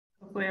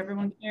Hopefully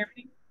everyone can hear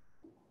me.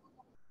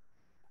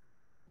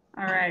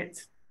 All right.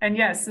 And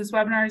yes, this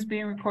webinar is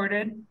being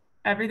recorded.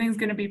 Everything's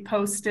going to be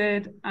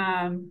posted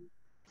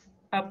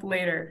up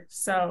later.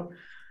 So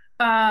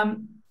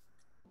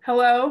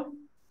hello,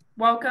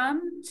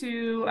 welcome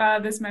to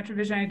this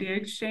MetroVision Idea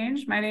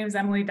Exchange. My name is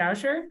Emily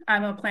Dauscher.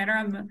 I'm a planner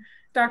on the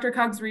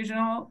DRCOG's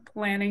Regional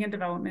Planning and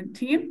Development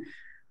team.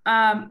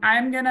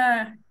 I'm going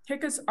to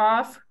kick us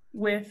off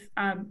with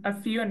a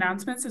few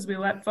announcements as we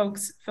let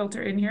folks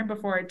filter in here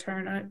before I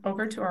turn it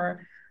over to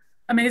our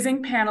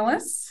amazing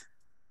panelists.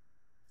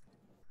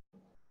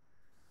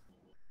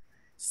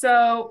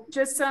 So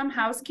just some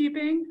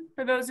housekeeping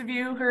for those of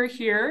you who are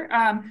here.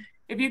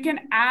 If you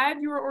can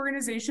add your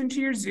organization to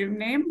your Zoom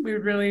name, we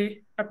would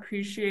really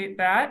appreciate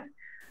that.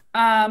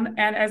 And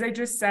as I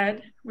just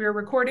said, we're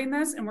recording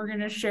this and we're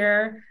going to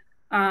share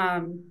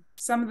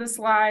some of the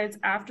slides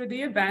after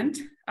the event,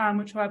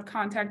 which will have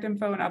contact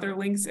info and other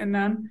links in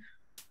them.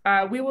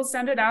 We will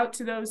send it out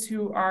to those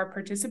who are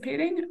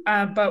participating,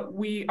 but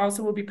we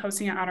also will be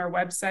posting it on our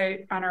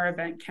website on our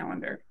event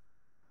calendar.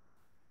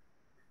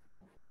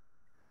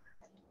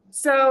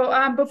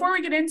 So before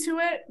we get into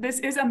it, this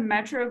is a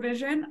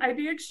MetroVision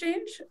Idea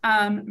Exchange.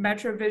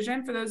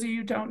 MetroVision, for those of you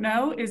who don't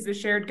know, is the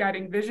shared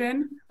guiding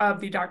vision of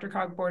the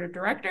DRCOG Board of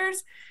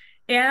Directors.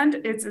 And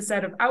it's a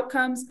set of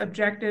outcomes,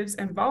 objectives,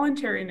 and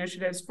voluntary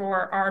initiatives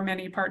for our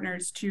many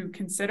partners to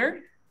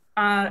consider.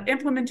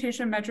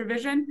 Implementation of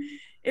MetroVision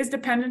is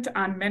dependent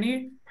on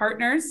many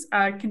partners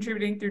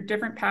contributing through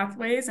different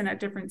pathways and at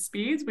different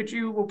speeds, which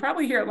you will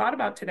probably hear a lot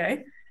about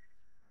today.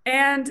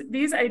 And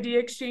these idea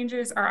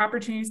exchanges are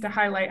opportunities to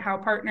highlight how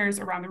partners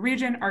around the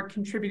region are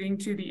contributing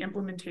to the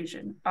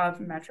implementation of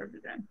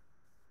MetroVision.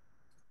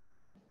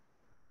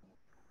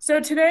 So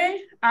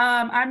today,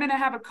 I'm going to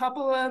have a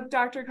couple of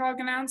DRCOG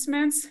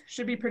announcements,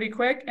 should be pretty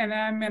quick, and then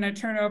I'm going to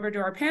turn it over to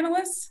our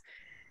panelists.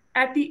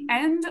 At the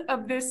end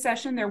of this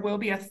session, there will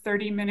be a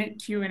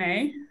 30-minute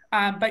Q&A,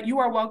 but you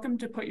are welcome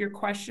to put your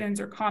questions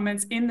or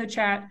comments in the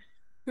chat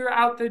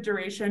throughout the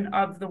duration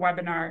of the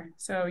webinar,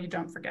 so you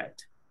don't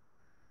forget.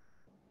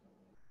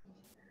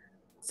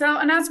 So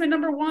announcement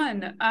number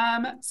one,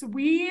 so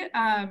we,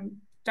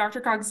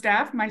 DRCOG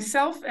staff,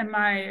 myself and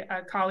my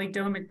colleague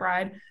Dylan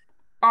McBride,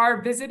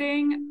 are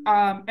visiting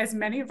as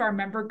many of our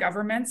member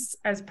governments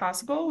as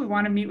possible. We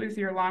want to meet with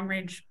your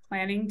long-range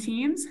planning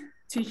teams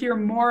to hear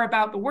more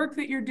about the work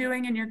that you're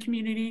doing in your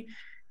community,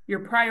 your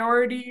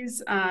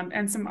priorities,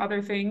 and some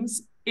other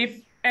things.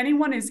 If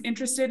anyone is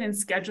interested in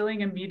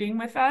scheduling a meeting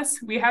with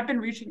us, we have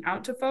been reaching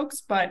out to folks,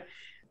 but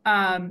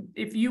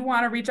if you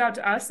want to reach out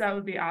to us, that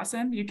would be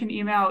awesome. You can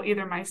email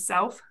either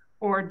myself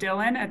or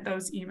Dylan at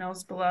those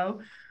emails below.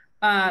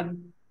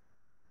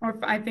 Or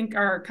I think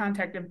our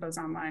contact info is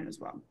online as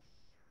well.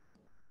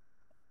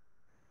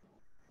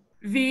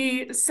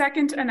 The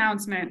second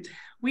announcement,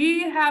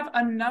 we have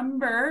a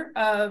number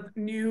of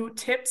new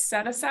tip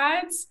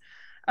set-asides.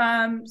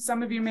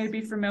 Some of you may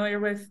be familiar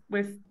with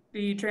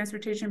the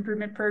Transportation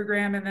Improvement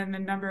Program and then the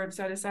number of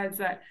set-asides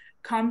that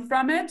come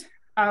from it.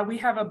 We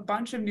have a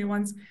bunch of new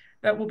ones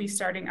that will be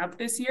starting up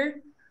this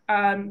year.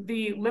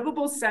 The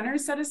Livable Center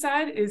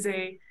set-aside is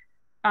a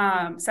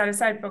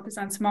set-aside focused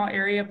on small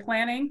area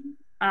planning,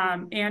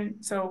 and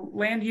so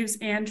land use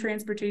and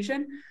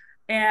transportation.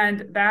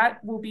 And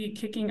that will be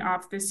kicking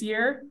off this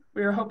year.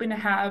 We are hoping to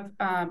have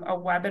a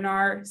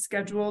webinar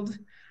scheduled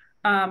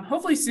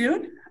hopefully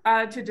soon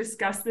to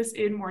discuss this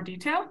in more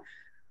detail.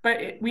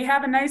 But we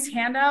have a nice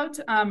handout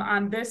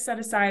on this set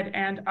aside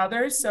and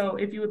others. So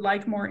if you would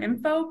like more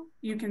info,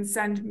 you can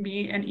send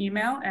me an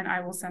email and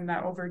I will send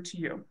that over to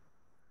you.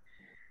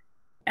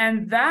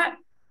 And that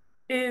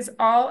is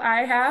all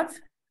I have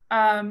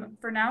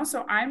for now.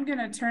 So I'm going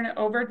to turn it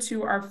over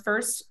to our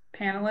first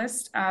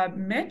panelist,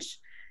 Mitch,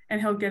 and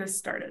he'll get us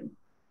started.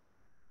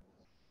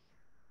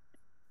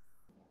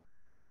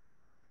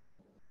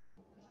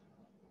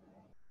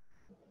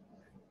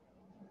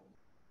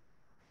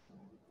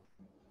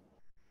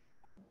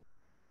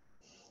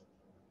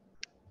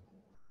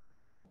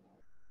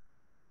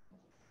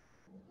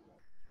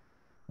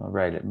 All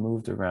right, it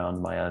moved around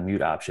my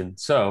unmute option.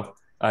 So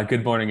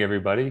good morning,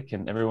 everybody.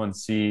 Can everyone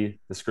see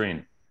the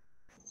screen?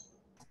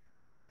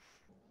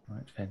 All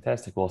right,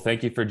 fantastic. Well,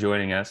 thank you for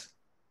joining us.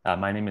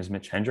 My name is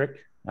Mitch Hendrick.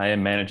 I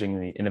am managing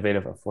the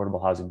Innovative Affordable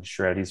Housing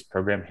Strategies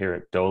program here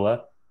at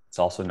DOLA. It's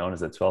also known as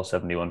the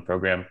 1271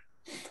 program.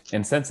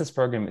 And since this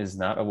program is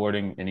not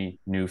awarding any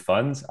new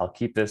funds, I'll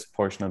keep this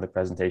portion of the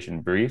presentation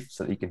brief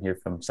so that you can hear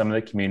from some of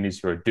the communities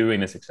who are doing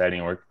this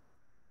exciting work,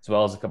 as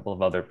well as a couple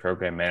of other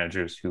program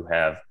managers who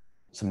have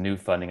some new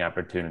funding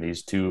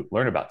opportunities to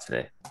learn about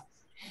today.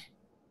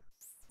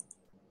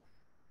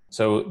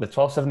 So the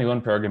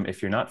 1271 program,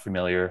 if you're not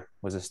familiar,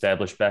 was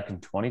established back in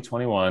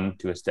 2021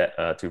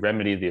 to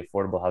remedy the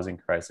affordable housing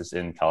crisis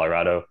in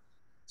Colorado,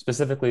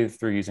 specifically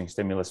through using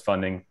stimulus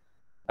funding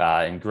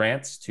and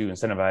grants to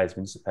incentivize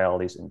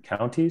municipalities and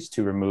counties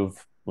to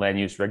remove land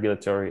use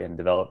regulatory and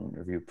development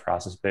review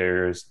process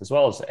barriers, as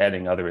well as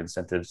adding other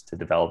incentives to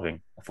developing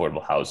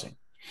affordable housing.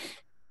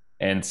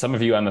 And some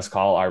of you on this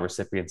call are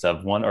recipients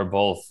of one or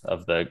both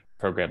of the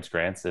program's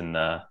grants and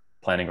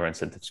planning or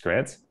incentives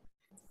grants.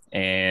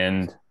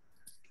 And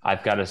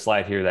I've got a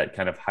slide here that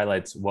kind of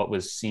highlights what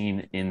was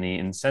seen in the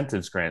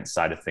incentives grant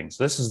side of things.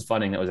 So this is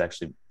funding that was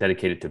actually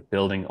dedicated to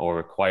building or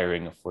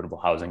acquiring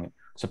affordable housing,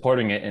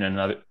 supporting it in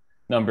another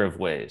number of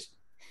ways.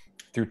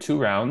 Through 2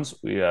 rounds,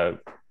 we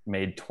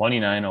made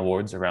 29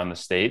 awards around the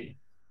state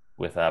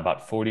with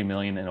about 40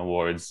 million in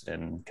awards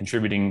and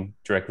contributing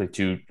directly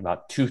to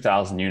about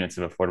 2,000 units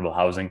of affordable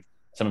housing.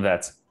 Some of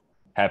that's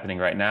happening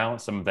right now.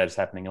 Some of that is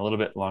happening a little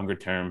bit longer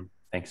term,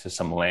 thanks to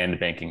some land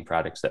banking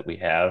projects that we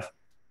have.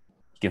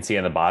 You can see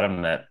on the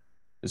bottom that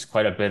there's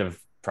quite a bit of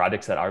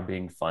projects that are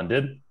being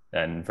funded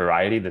and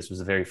variety. This was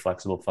a very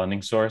flexible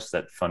funding source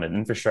that funded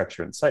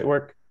infrastructure and site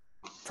work,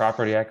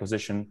 property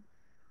acquisition,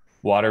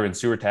 water and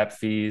sewer tap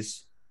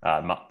fees,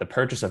 the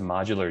purchase of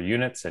modular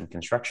units and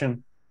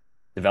construction,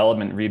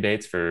 development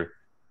rebates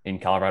in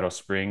Colorado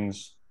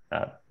Springs,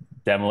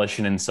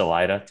 demolition in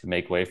Salida to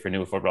make way for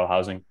new affordable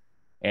housing,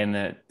 and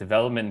the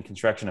development and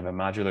construction of a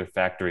modular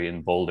factory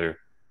in Boulder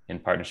in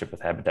partnership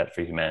with Habitat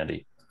for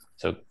Humanity.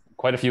 So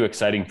quite a few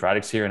exciting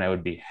projects here, and I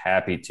would be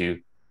happy to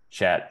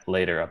chat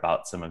later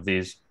about some of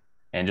these.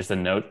 And just a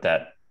note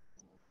that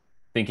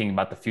thinking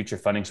about the future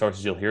funding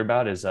sources you'll hear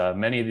about is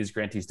many of these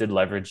grantees did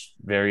leverage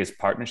various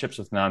partnerships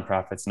with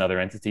nonprofits and other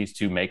entities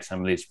to make some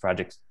of these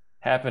projects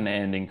happen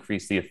and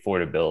increase the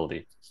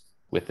affordability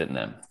within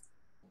them.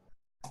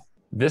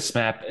 This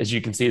map, as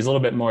you can see, is a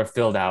little bit more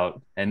filled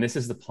out, and this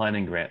is the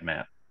planning grant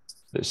map.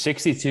 The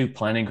 62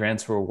 planning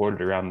grants were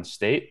awarded around the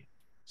state.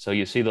 So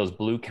you see those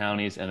blue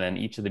counties and then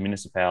each of the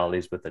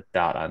municipalities with a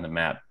dot on the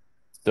map.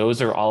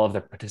 Those are all of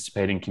the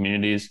participating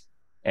communities.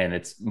 And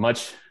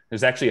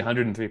there's actually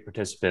 103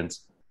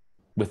 participants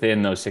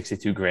within those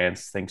 62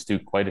 grants, thanks to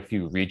quite a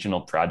few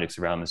regional projects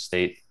around the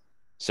state.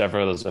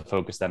 Several of those are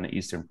focused on the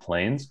Eastern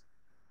Plains,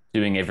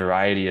 doing a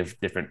variety of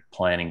different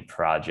planning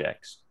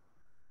projects.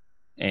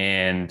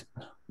 And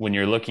when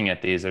you're looking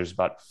at these, there's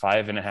about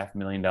 $5.5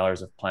 million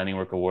of planning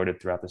work awarded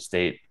throughout the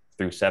state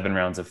through 7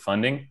 rounds of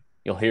funding.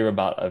 You'll hear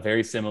about a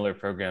very similar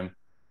program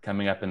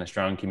coming up in the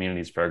Strong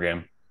Communities program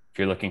if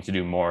you're looking to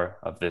do more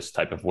of this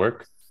type of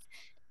work.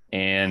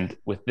 And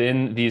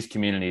within these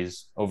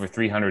communities, over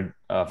 300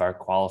 of our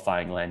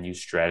qualifying land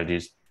use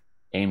strategies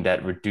aimed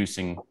at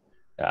reducing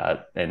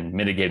and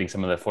mitigating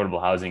some of the affordable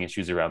housing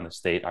issues around the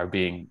state are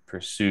being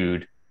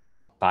pursued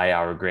by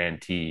our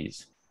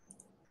grantees.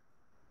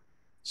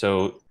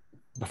 So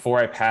before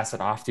I pass it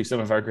off to some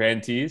of our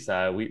grantees,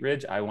 Wheat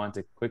Ridge, I want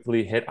to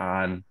quickly hit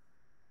on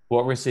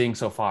what we're seeing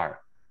so far.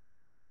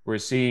 We're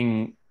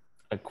seeing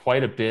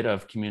quite a bit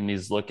of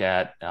communities look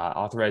at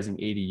authorizing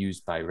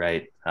ADUs by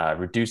right,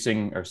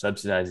 reducing or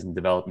subsidizing the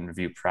development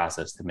review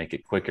process to make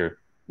it quicker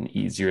and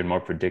easier and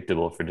more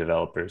predictable for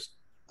developers,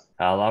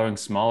 allowing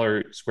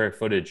smaller square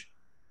footage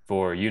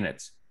for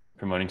units,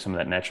 promoting some of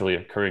that naturally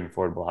occurring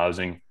affordable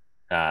housing,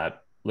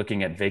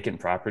 looking at vacant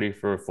property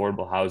for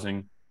affordable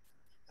housing,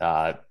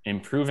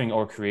 improving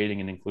or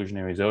creating an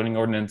inclusionary zoning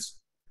ordinance,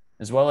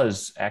 as well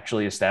as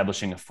actually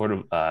establishing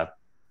affordable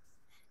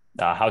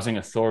housing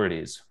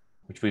authorities,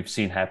 which we've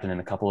seen happen in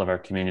a couple of our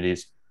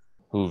communities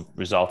who've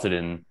resulted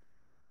in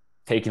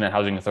taking that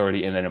housing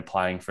authority and then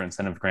applying for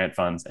incentive grant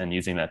funds and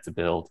using that to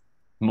build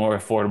more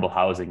affordable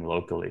housing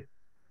locally.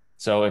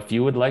 So if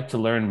you would like to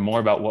learn more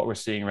about what we're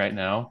seeing right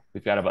now,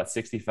 we've got about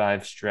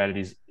 65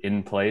 strategies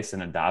in place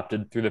and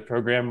adopted through the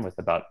program with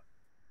about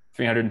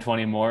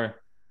 320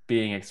 more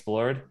being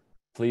explored.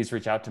 Please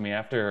reach out to me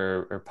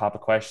after or pop a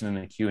question in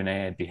the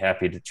Q&A. I'd be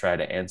happy to try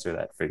to answer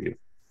that for you.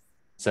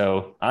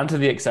 So on to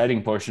the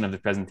exciting portion of the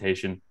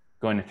presentation.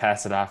 Going to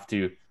pass it off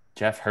to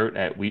Jeff Hurt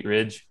at Wheat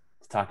Ridge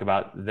to talk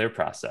about their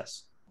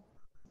process.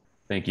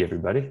 Thank you,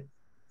 everybody.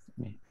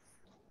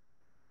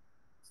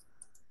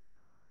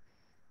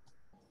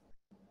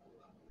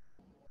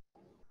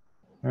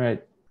 All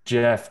right,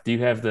 Jeff, do you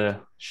have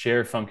the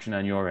share function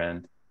on your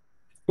end?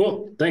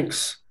 Cool,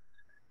 thanks.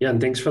 Yeah, and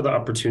thanks for the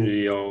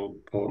opportunity. I'll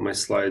pull up my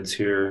slides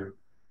here.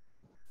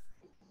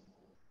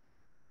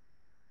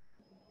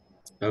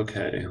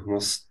 Okay,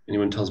 unless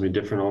anyone tells me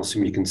different, I'll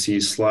assume you can see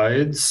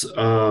slides.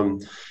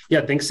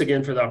 Yeah, thanks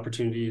again for the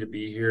opportunity to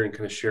be here and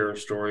kind of share a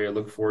story. I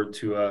look forward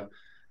to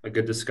a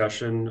good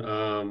discussion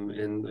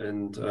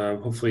and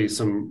hopefully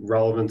some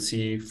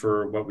relevancy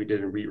for what we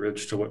did in Wheat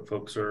Ridge to what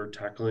folks are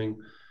tackling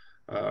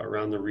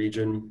around the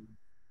region.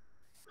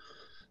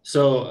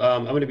 So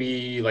I'm going to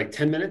be like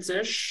 10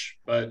 minutes-ish,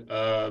 but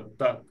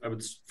thought I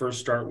would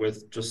first start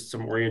with just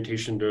some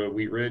orientation to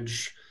Wheat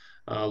Ridge,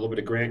 a little bit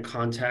of grant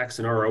context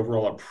and our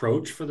overall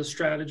approach for the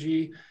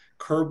strategy,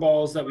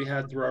 curveballs that we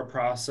had through our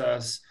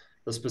process,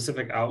 the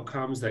specific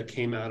outcomes that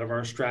came out of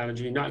our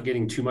strategy, not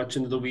getting too much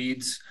into the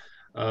weeds,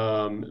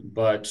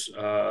 but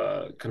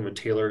kind of a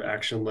tailored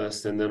action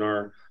list, and then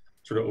our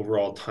sort of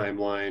overall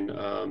timeline,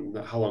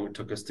 how long it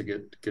took us to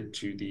get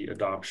to the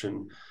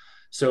adoption.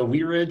 So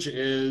Wheat Ridge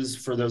is,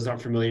 for those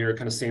not familiar,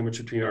 kind of sandwiched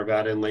between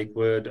Arvada and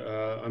Lakewood,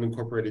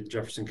 unincorporated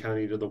Jefferson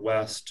County to the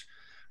west.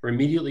 We're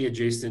immediately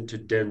adjacent to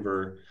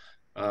Denver.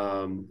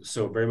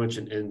 So very much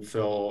an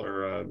infill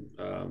or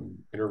a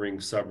inner ring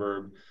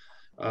suburb.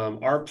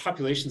 Our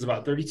population is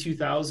about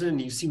 32,000.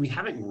 You see, we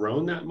haven't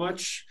grown that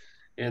much,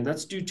 and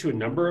that's due to a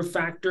number of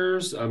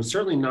factors.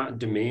 Certainly not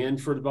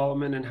demand for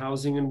development and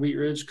housing in Wheat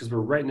Ridge, because we're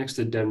right next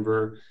to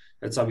Denver.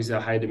 That's obviously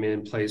a high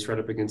demand place right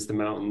up against the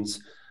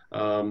mountains.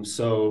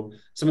 So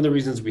some of the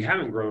reasons we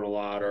haven't grown a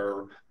lot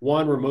are,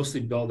 one, we're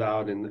mostly built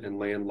out and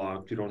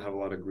landlocked. We don't have a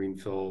lot of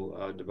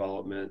greenfield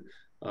development.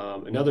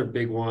 Another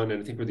big one,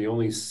 and I think we're the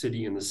only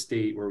city in the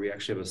state where we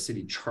actually have a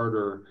city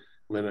charter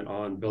limit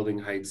on building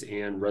heights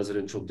and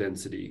residential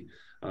density.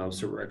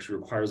 So it actually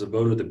requires a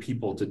vote of the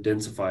people to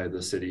densify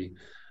the city.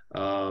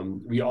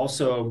 We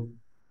also,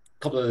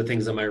 a couple of other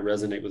things that might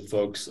resonate with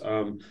folks,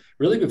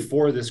 really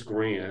before this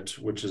grant,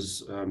 which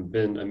has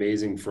been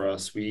amazing for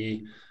us,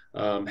 we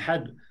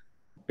had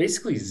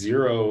basically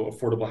zero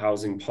affordable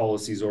housing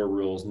policies or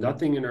rules,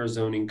 nothing in our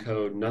zoning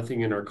code,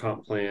 nothing in our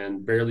comp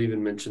plan, barely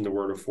even mentioned the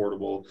word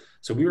affordable.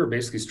 So we were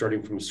basically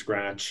starting from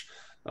scratch.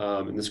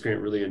 And this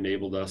grant really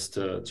enabled us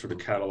to sort of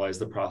catalyze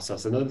the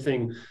process. Another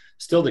thing,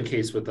 still the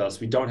case with us,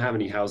 we don't have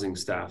any housing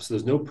staff. So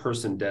there's no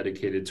person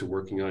dedicated to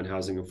working on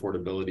housing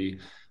affordability.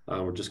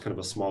 We're just kind of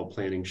a small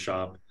planning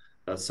shop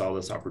that saw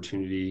this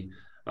opportunity.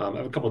 I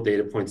have a couple of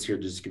data points here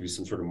just to give you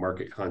some sort of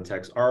market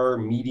context. Our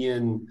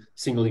median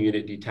single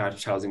unit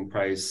detached housing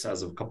price,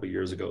 as of a couple of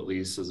years ago at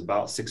least, is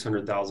about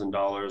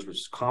 $600,000, which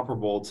is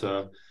comparable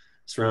to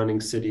surrounding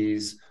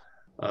cities,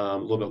 a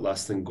little bit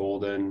less than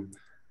Golden.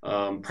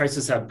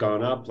 Prices have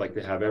gone up like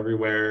they have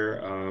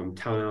everywhere.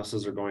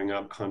 Townhouses are going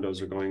up,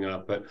 condos are going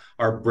up, but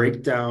our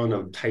breakdown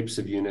of types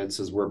of units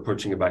is we're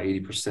approaching about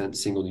 80%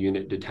 single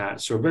unit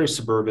detached. So a very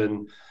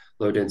suburban,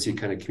 low density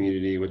kind of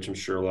community, which I'm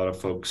sure a lot of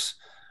folks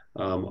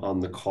on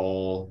the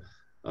call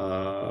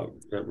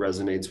that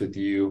resonates with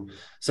you.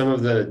 Some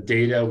of the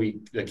data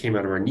that came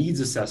out of our needs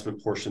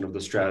assessment portion of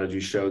the strategy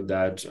showed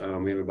that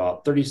we have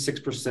about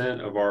 36%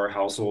 of our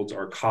households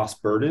are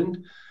cost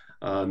burdened,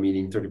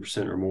 meaning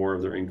 30% or more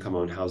of their income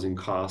on housing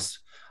costs.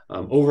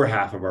 Over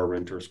half of our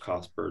renters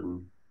cost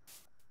burden.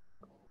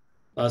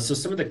 So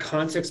some of the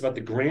context about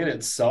the grant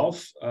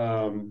itself,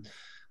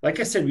 like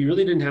I said, we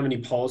really didn't have any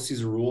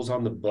policies or rules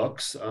on the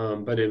books,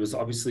 but it was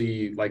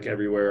obviously, like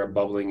everywhere, a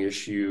bubbling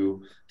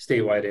issue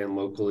statewide and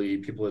locally.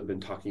 People had been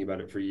talking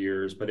about it for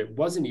years, but it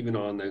wasn't even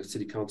on the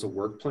city council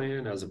work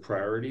plan as a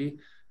priority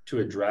to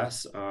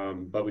address.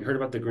 But we heard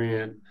about the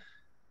grant,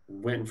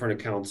 went in front of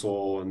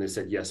council, and they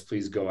said, yes,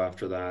 please go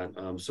after that.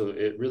 So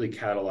it really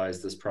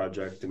catalyzed this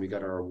project, and we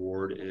got our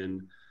award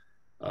in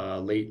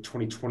late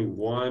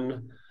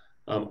 2021.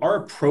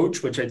 Our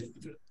approach, which I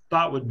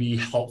thought would be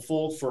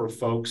helpful for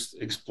folks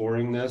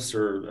exploring this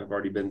or have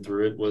already been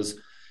through it, was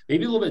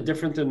maybe a little bit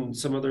different than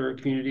some other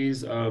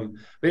communities. We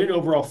had an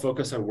overall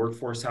focus on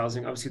workforce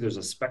housing. Obviously, there's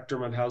a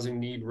spectrum of housing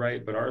need,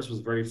 right? But ours was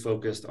very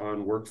focused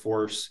on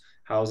workforce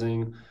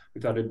housing.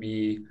 We thought it'd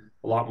be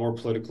a lot more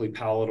politically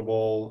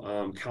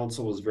palatable.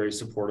 Council was very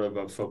supportive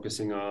of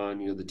focusing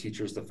on, the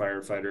teachers, the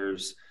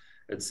firefighters,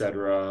 et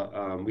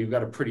cetera. We've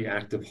got a pretty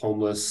active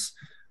homeless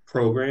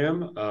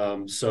program.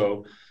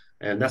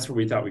 And that's where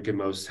we thought we could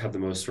have the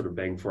most sort of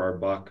bang for our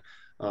buck.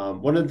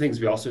 One of the things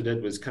we also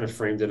did was kind of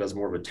framed it as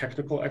more of a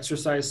technical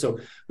exercise. So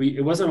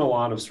it wasn't a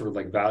lot of sort of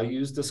like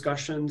values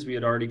discussions. We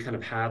had already kind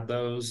of had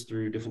those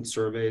through different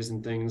surveys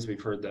and things. We've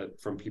heard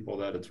that from people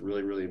that it's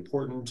really, really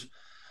important.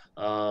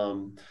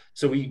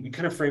 So we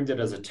kind of framed it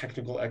as a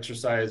technical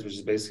exercise, which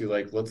is basically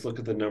like, let's look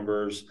at the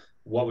numbers.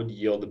 What would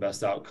yield the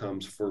best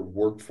outcomes for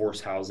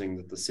workforce housing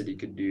that the city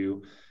could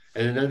do?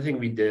 And another thing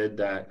we did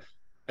that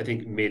I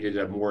think made it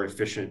a more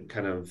efficient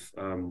kind of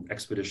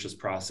expeditious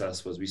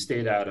process was we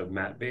stayed out of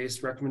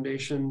map-based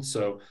recommendations.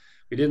 So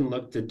we didn't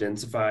look to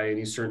densify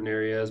any certain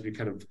areas. We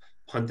kind of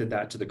punted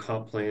that to the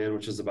comp plan,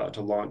 which is about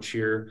to launch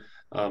here.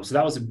 So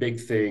that was a big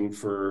thing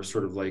for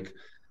sort of like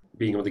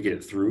being able to get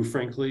it through,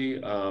 frankly,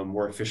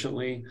 more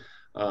efficiently.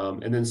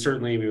 And then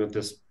certainly we want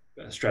this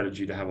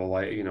strategy to have a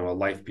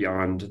life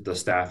beyond the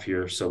staff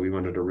here. So we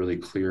wanted a really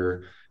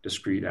clear,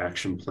 discrete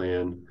action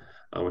plan,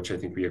 which I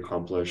think we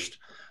accomplished.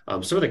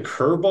 Some of the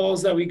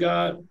curveballs that we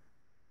got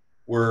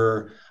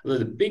were,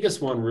 the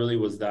biggest one really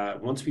was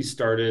that once we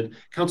started,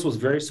 council was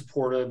very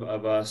supportive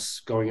of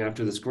us going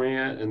after this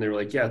grant. And they were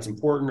like, yeah, it's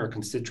important. Our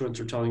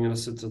constituents are telling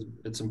us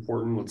it's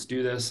important. Let's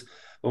do this.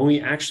 But when we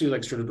actually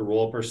started to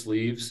roll up our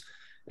sleeves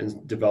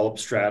and develop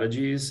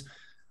strategies,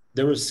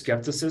 there was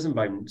skepticism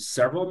by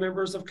several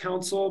members of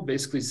council,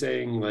 basically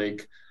saying I'm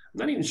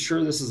not even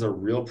sure this is a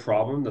real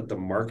problem that the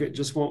market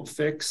just won't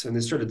fix. And they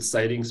started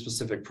citing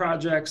specific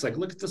projects, like,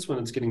 look at this one,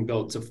 it's getting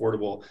built, it's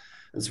affordable.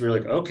 And so we were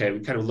like, okay,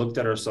 we kind of looked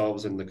at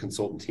ourselves and the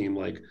consultant team,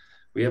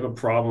 we have a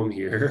problem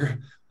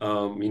here.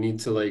 We need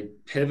to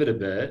pivot a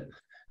bit.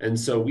 And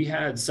so we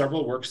had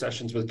several work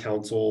sessions with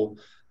council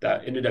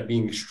that ended up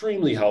being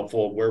extremely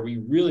helpful, where we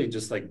really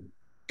just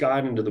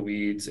got into the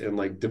weeds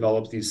and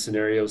developed these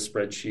scenario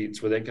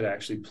spreadsheets where they could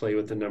actually play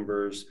with the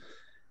numbers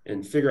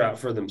and figure out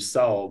for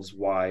themselves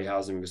why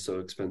housing was so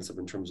expensive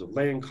in terms of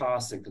land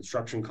costs and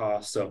construction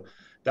costs. So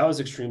that was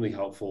extremely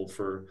helpful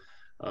for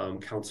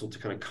council to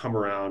kind of come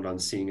around on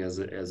seeing as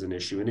an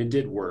issue. And it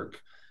did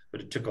work,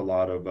 but it took a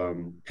lot of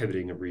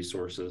pivoting of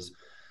resources.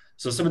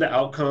 So some of the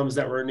outcomes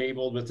that were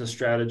enabled with the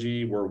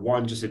strategy were,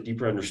 one, just a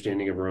deeper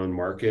understanding of our own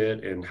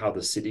market and how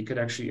the city could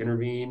actually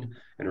intervene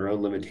and our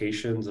own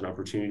limitations and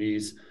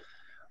opportunities.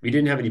 We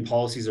didn't have any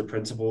policies or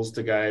principles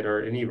to guide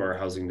any of our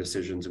housing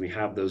decisions, and we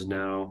have those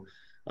now.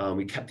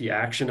 We kept the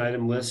action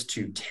item list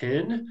to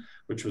 10,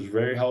 which was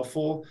very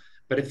helpful.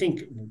 But I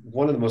think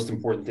one of the most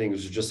important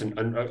things is just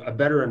a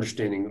better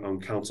understanding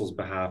on council's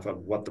behalf of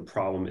what the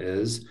problem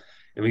is.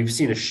 And we've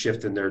seen a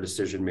shift in their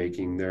decision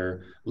making.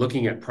 They're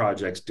looking at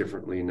projects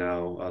differently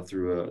now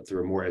through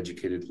a more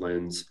educated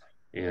lens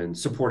and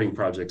supporting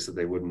projects that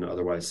they wouldn't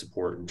otherwise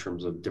support in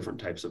terms of different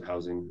types of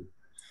housing.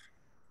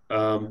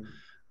 A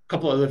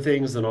couple other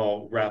things, and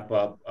I'll wrap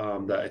up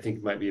that I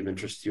think might be of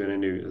interest to you. And I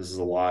know this is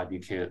a lot;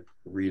 you can't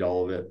read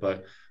all of it,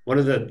 but one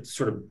of the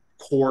sort of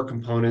core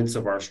components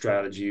of our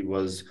strategy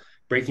was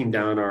breaking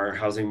down our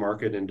housing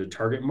market into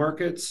target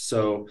markets.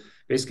 So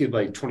basically,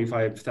 like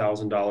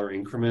 $25,000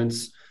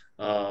 increments.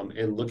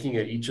 And looking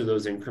at each of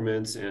those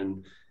increments,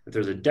 and if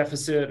there's a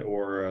deficit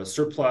or a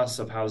surplus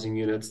of housing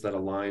units that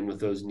align with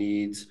those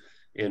needs,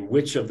 and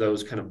which of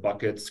those kind of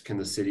buckets can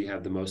the city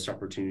have the most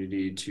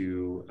opportunity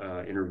to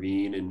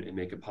intervene and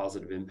make a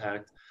positive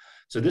impact.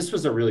 So this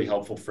was a really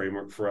helpful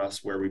framework for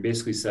us, where we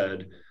basically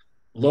said,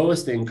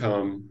 lowest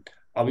income,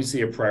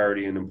 obviously a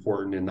priority and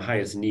important and the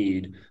highest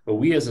need, but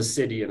we as a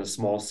city and a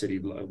small city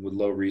with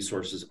low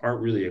resources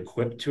aren't really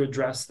equipped to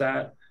address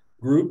that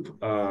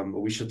group.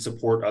 We should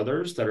support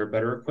others that are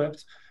better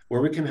equipped.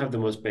 Where we can have the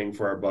most bang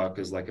for our buck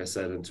is, like I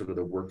said, in sort of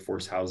the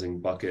workforce housing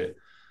bucket.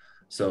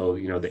 So,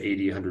 the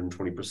 80,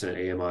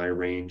 120% AMI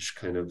range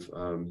kind of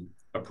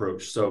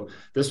approach. So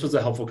this was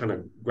a helpful kind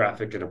of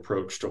graphic and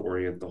approach to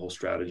orient the whole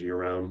strategy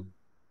around.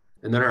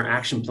 And then our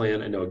action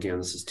plan, I know, again,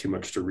 this is too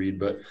much to read,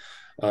 but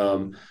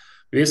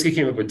we basically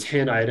came up with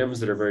 10 items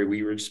that are very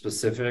Wheat Ridge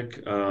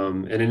specific.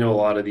 And I know a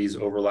lot of these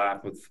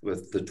overlap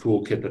with the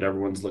toolkit that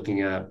everyone's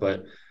looking at,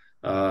 but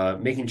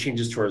making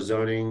changes to our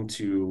zoning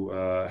to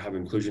have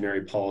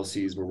inclusionary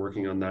policies. We're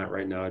working on that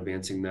right now,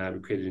 advancing that. We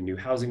created a new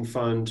housing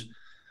fund.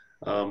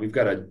 We've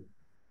got a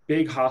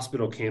big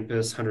hospital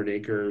campus, 100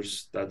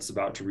 acres, that's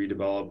about to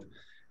redevelop.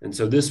 And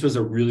so this was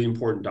a really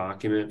important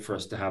document for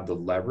us to have the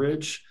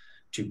leverage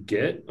to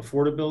get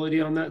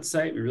affordability on that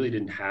site. We really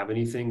didn't have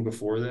anything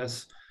before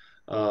this.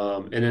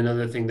 And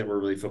another thing that we're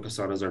really focused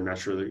on is our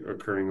naturally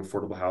occurring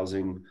affordable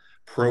housing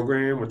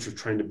program, which we're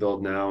trying to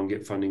build now and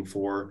get funding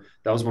for.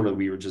 That was one of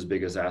Wheat Ridge's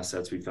biggest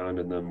assets we found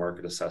in the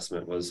market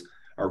assessment, was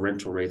our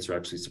rental rates are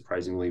actually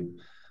surprisingly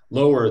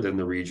lower than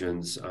the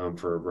regions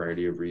for a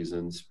variety of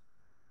reasons.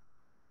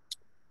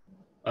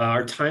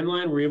 Our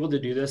timeline, we're able to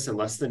do this in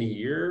less than a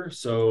year.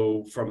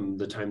 So from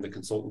the time the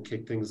consultant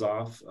kicked things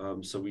off.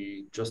 So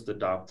we just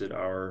adopted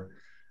our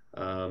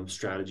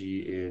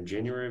strategy in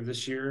January of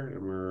this year,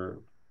 and we're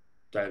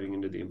diving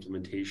into the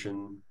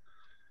implementation.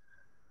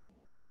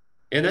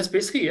 And that's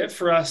basically it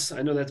for us.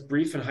 I know that's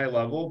brief and high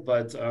level,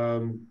 but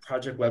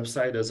project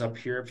website is up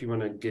here if you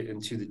want to get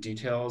into the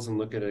details and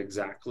look at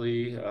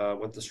exactly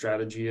what the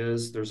strategy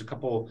is. There's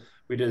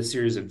we did a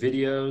series of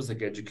videos,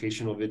 like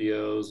educational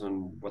videos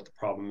on what the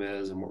problem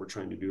is and what we're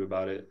trying to do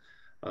about it.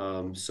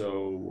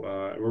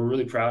 So we're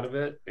really proud of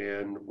it,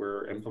 and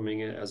we're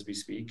implementing it as we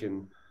speak,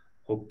 and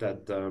hope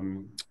that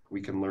we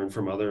can learn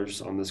from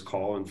others on this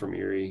call and from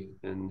Erie,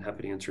 and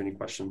happy to answer any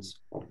questions.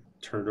 I'll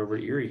turn it over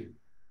to Erie.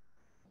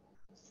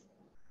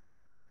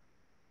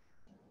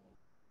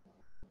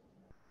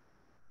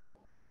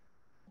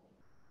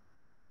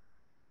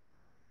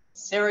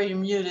 Sarah, you're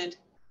muted.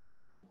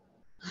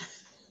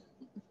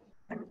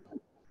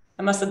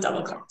 I must have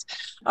double clicked.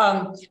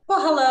 Well,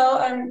 hello.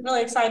 I'm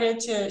really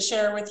excited to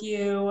share with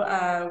you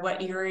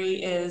what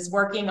Erie is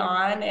working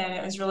on, and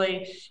it was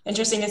really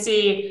interesting to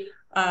see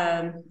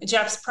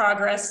Jeff's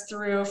progress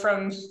through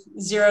from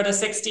 0 to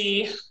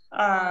 60.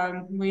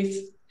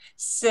 We've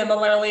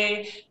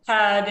similarly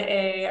had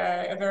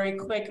a very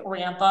quick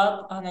ramp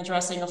up on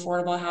addressing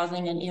affordable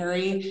housing in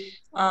Erie.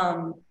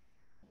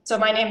 So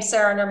my name's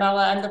Sarah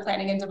Nurmela. I'm the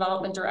Planning and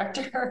Development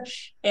Director,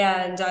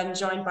 and I'm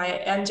joined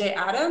by MJ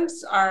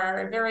Adams,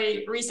 our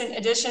very recent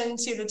addition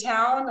to the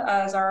town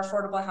as our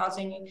affordable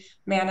housing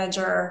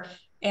manager.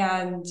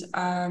 And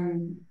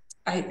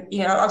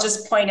I'll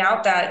just point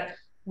out that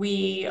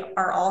we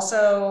are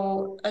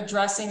also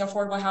addressing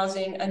affordable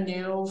housing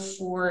anew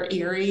for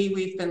Erie.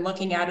 We've been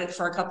looking at it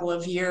for a couple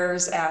of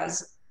years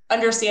as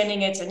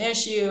understanding it's an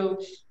issue,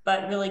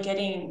 but really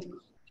getting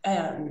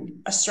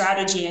a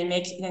strategy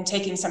and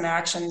taking some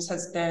actions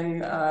has been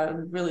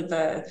really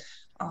the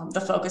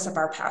focus of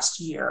our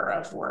past year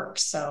of work.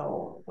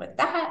 So with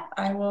that,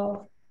 I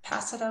will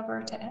pass it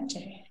over to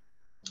MJ.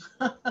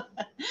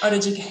 Oh,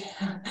 did you get?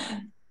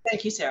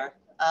 Thank you, Sarah.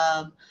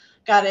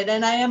 Got it.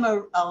 And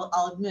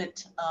I'll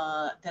admit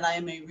that I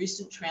am a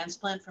recent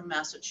transplant from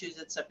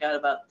Massachusetts. I've got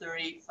about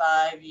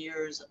 35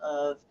 years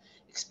of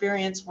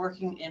experience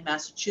working in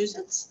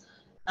Massachusetts.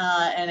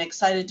 And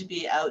excited to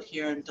be out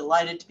here and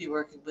delighted to be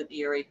working with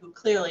Erie, who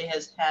clearly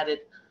has had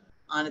it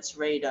on its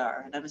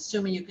radar. And I'm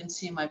assuming you can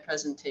see my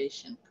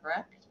presentation,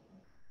 correct?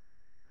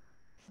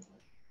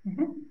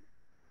 Mm-hmm.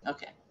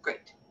 Okay,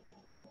 great.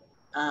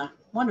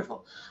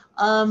 Wonderful.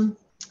 And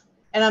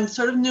I'm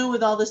sort of new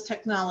with all this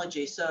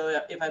technology,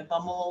 so if I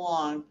bumble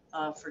along,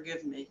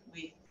 forgive me.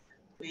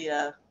 We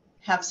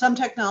have some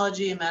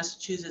technology in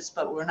Massachusetts,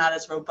 but we're not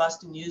as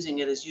robust in using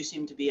it as you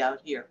seem to be out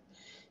here.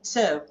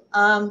 So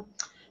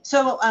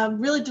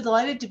I'm really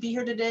delighted to be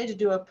here today to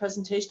do a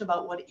presentation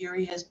about what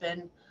Erie has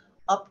been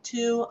up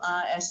to.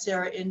 As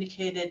Sarah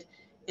indicated,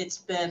 it's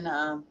been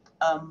a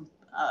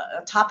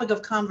topic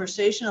of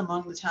conversation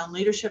among the town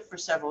leadership for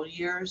several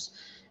years.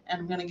 And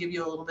I'm going to give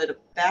you a little bit of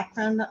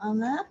background on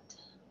that.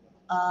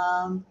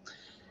 I'm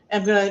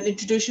going to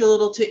introduce you a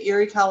little to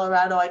Erie,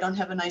 Colorado. I don't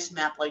have a nice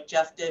map like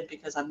Jeff did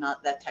because I'm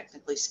not that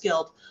technically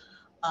skilled.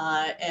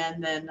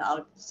 And then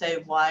I'll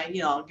say why,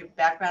 I'll give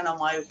background on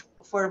why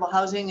affordable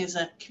housing is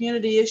a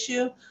community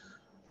issue.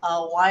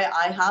 Why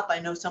IHOP, I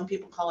know some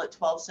people call it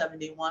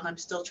 1271. I'm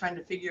still trying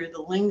to figure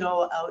the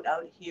lingo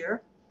out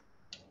here.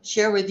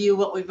 Share with you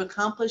what we've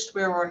accomplished,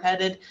 where we're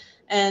headed,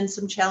 and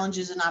some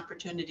challenges and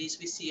opportunities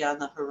we see on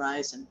the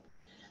horizon.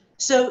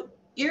 So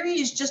Erie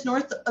is just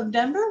north of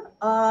Denver.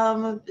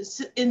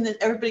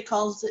 Everybody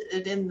calls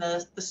it in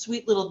the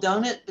sweet little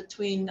donut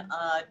between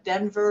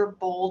Denver,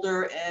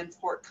 Boulder, and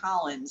Fort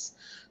Collins.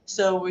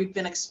 So we've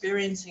been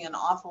experiencing an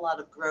awful lot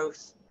of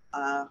growth,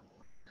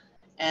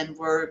 and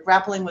we're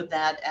grappling with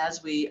that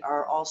as we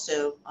are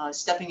also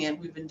stepping in.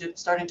 We've been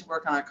starting to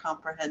work on our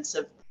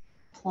comprehensive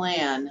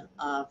plan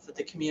for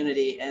the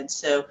community, and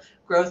so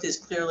growth is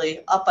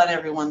clearly up on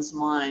everyone's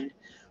mind.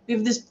 We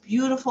have this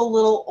beautiful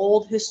little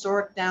old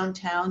historic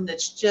downtown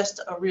that's just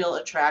a real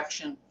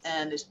attraction,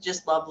 and it's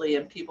just lovely,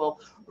 and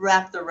people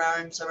wrap their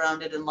arms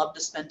around it and love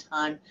to spend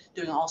time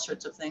doing all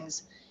sorts of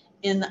things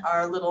in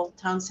our little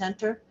town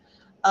center.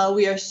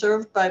 We are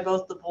served by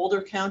both the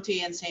Boulder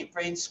County and St.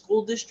 Vrain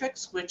school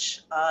districts,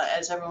 which,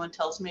 as everyone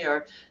tells me,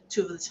 are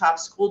two of the top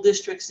school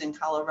districts in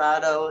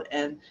Colorado,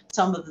 and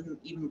some of them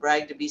even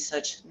brag to be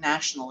such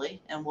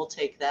nationally, and we'll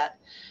take that.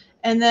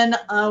 And then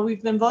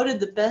we've been voted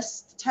the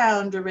best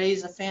town to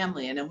raise a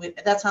family, and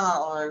that's on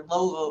our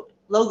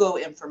logo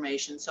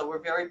information, so we're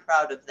very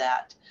proud of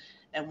that,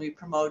 and we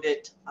promote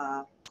it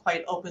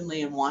quite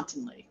openly and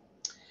wantonly.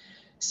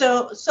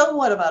 So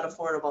what about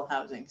affordable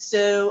housing?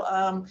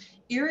 So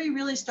Erie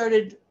really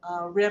started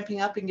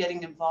ramping up and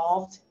getting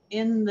involved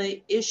in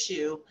the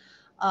issue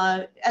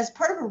as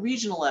part of a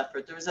regional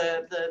effort. There was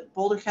the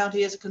Boulder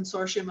County has a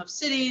consortium of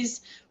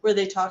cities where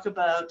they talk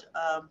about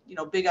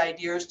big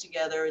ideas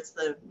together. It's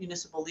the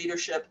municipal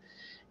leadership,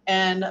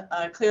 and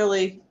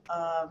clearly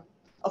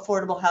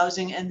affordable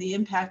housing and the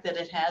impact that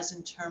it has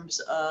in terms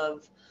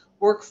of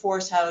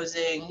workforce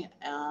housing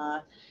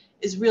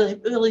is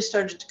really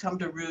started to come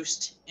to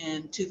roost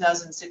in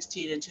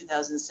 2016 and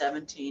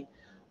 2017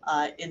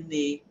 in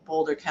the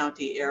Boulder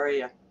County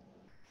area.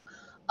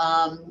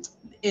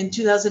 In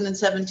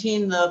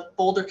 2017, the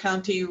Boulder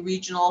County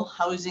Regional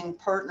Housing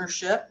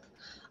Partnership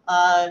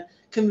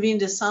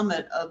convened a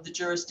summit of the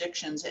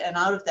jurisdictions, and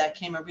out of that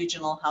came a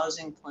regional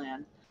housing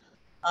plan.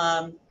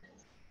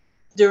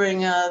 During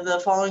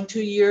the following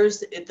 2 years,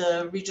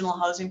 the Regional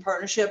Housing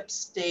Partnership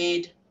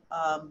stayed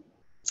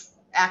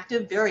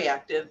active, very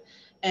active,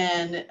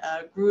 and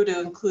grew to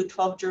include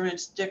 12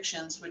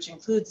 jurisdictions, which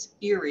includes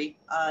Erie,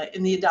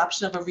 in the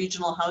adoption of a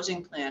regional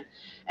housing plan.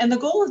 And the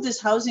goal of this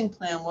housing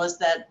plan was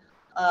that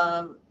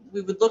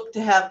we would look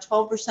to have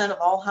 12% of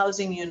all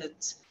housing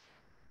units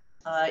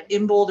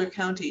in Boulder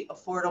County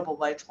affordable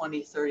by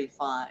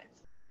 2035.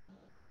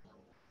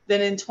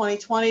 Then in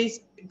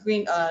 2020,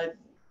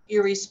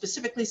 Erie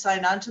specifically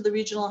signed on to the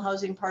Regional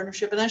Housing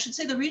Partnership. And I should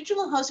say the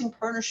Regional Housing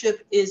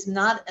Partnership is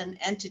not an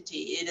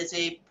entity, it is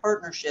a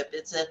partnership.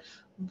 It's a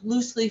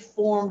loosely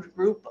formed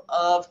group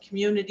of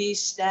community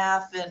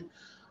staff and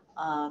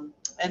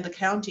the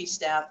county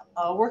staff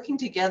working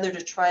together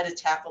to try to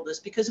tackle this,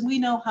 because we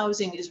know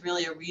housing is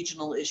really a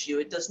regional issue.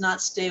 It does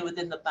not stay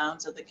within the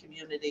bounds of the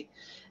community.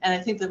 And I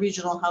think the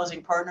Regional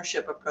Housing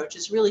Partnership approach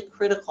is really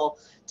critical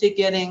to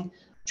getting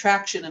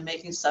traction and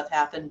making stuff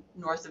happen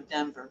north of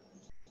Denver.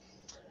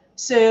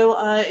 So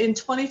in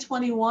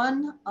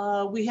 2021,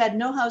 we had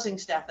no housing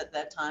staff at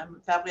that time.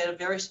 In fact, we had a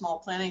very small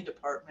planning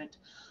department.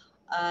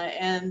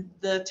 And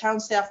the town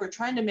staff were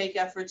trying to make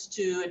efforts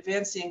to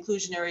advance the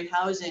inclusionary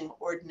housing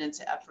ordinance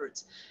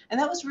efforts. And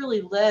that was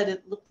really led,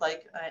 it looked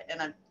like,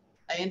 and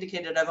I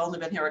indicated I've only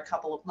been here a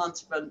couple of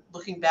months, but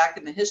looking back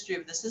in the history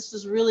of this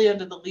was really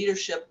under the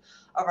leadership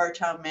of our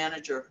town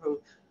manager,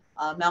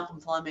 Malcolm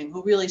Fleming,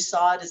 who really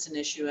saw it as an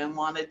issue and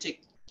wanted to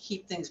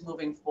keep things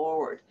moving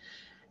forward.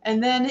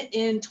 And then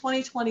in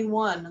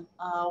 2021,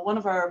 one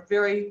of our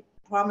very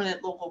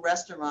prominent local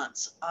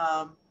restaurants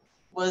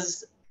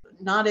was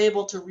not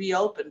able to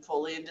reopen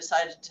fully and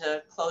decided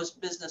to close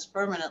business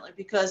permanently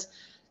because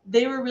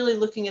they were really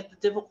looking at the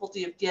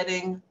difficulty of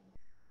getting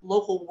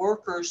local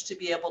workers to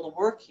be able to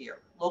work here,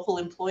 local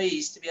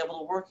employees to be able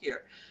to work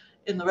here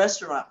in the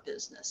restaurant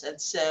business.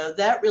 And so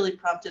that really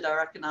prompted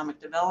our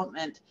economic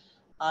development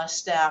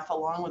staff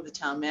along with the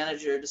town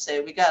manager to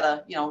say, we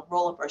gotta,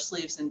 roll up our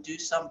sleeves and do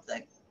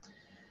something.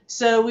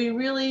 So we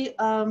really,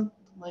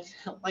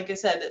 like I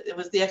said, it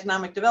was the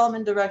economic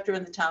development director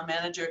and the town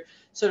manager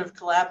sort of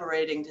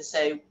collaborating to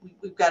say,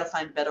 we've got to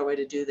find a better way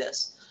to do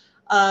this.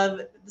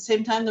 At the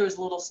same time, there was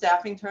a little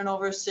staffing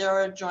turnover.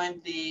 Sarah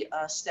joined the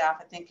staff,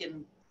 I think,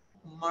 in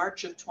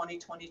March of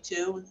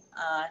 2022.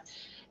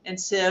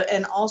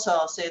 And also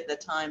I'll say at the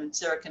time, and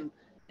Sarah can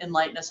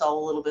enlighten us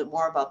all a little bit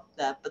more about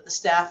that, but the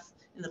staff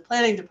in the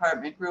planning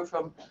department grew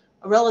from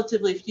a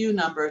relatively few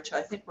number to,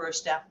 I think we're a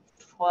staff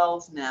of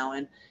 12 now.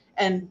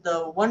 And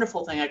the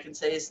wonderful thing I can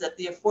say is that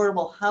the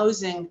affordable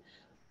housing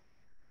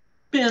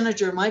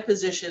manager, my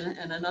position,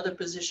 and another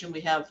position we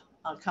have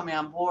coming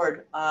on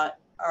board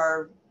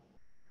are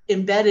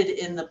embedded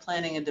in the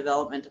planning and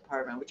development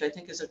department, which I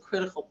think is a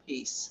critical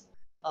piece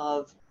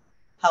of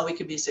how we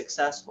can be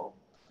successful.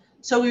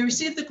 So we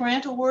received the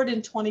grant award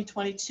in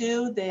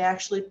 2022. They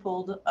actually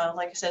pulled,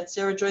 like I said,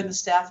 Sarah joined the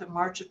staff in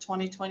March of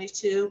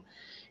 2022.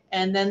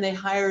 And then they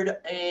hired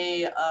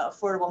a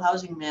affordable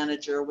housing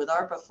manager with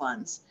ARPA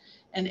funds.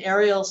 And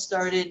Ariel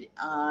started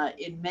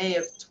in May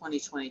of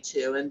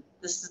 2022. And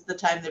this is the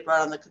time they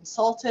brought on the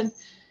consultant,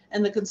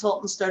 and the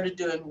consultant started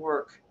doing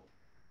work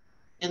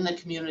in the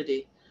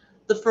community.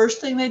 The first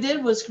thing they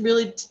did was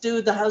really to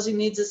do the housing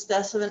needs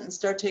assessment and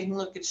start taking a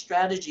look at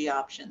strategy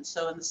options.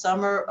 So in the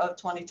summer of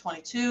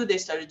 2022, they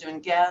started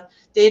doing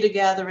data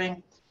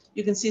gathering.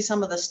 You can see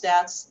some of the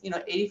stats,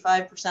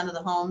 85% of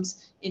the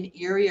homes in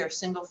Erie are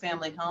single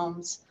family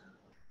homes.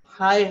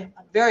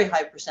 Very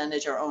high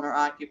percentage are owner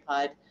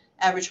occupied.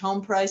 Average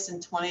home price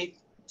in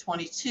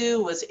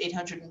 2022 was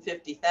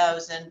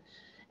 $850,000.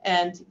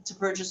 And to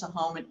purchase a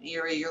home in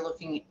Erie, you're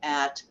looking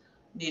at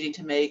needing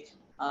to make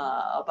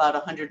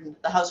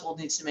the household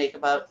needs to make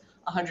about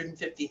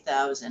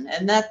 $150,000.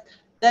 And that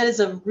is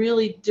a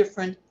really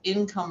different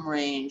income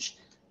range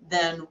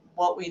than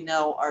what we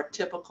know our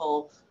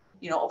typical,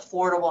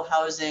 affordable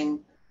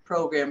housing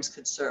programs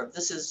could serve.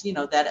 This is,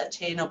 that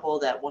attainable,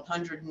 that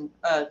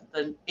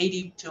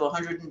 80 to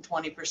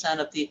 120%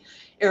 of the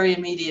area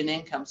median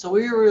income. So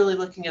we were really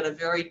looking at a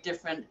very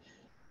different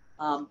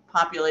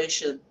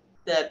population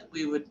that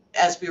we would,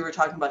 as we were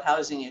talking about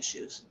housing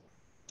issues.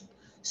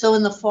 So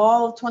in the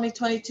fall of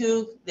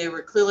 2022, they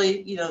were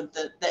clearly,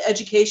 the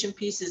education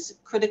piece is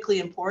critically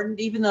important,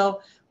 even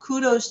though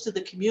kudos to the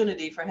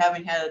community for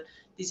having had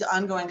these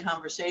ongoing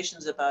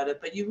conversations about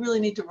it. But you really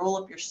need to roll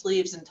up your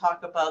sleeves and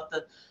talk about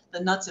the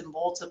nuts and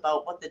bolts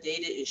about what the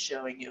data is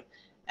showing you.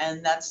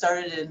 And that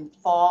started in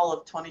fall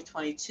of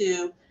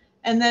 2022.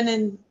 And then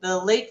in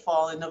the late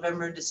fall, in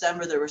November and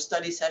December, there were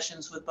study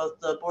sessions with both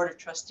the Board of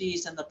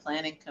Trustees and the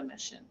Planning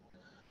Commission.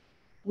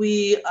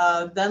 We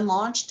then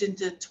launched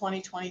into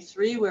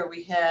 2023, where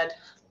we had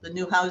the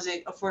new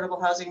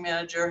affordable housing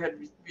manager had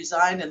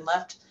resigned and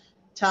left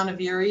town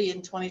of Erie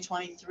in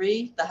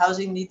 2023. The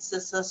housing needs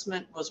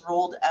assessment was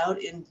rolled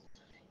out in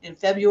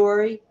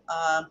February.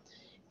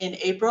 In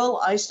April,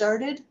 I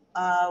started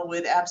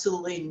with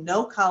absolutely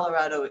no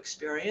Colorado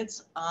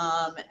experience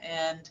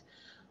and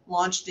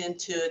launched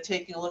into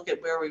taking a look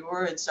at where we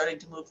were and starting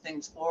to move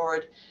things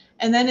forward.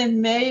 And then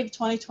in May of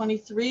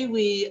 2023,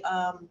 we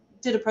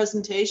did a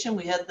presentation.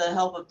 We had the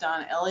help of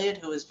Don Elliott,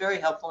 who was very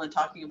helpful in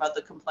talking about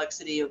the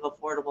complexity of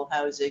affordable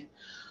housing.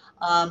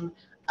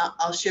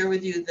 I'll share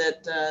with you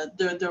that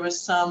there was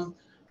some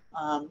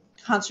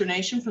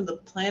consternation from the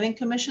Planning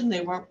Commission.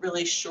 They weren't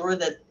really sure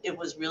that it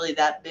was really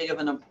that big of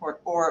an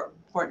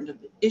important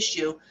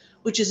issue,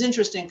 which is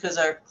interesting because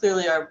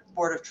clearly our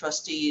Board of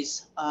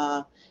Trustees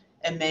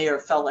and Mayor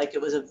felt like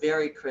it was a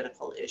very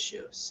critical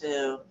issue.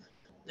 So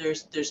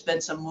there's been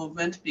some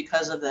movement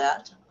because of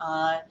that.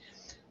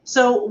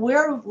 So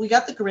we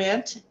got the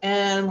grant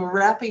and we're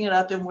wrapping it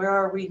up, and where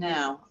are we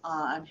now?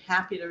 I'm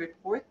happy to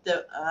report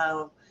that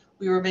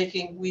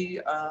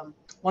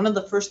one of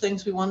the first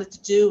things we wanted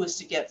to do was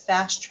to get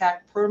fast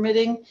track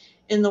permitting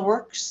in the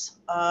works.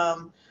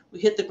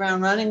 We hit the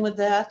ground running with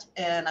that,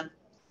 and I'm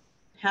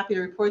happy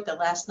to report that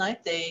last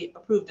night they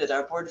approved it.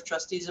 Our Board of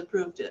Trustees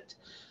approved it.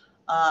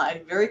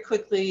 I very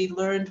quickly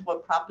learned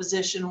what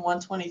Proposition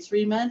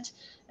 123 meant,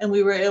 and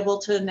we were able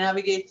to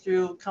navigate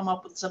through, come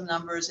up with some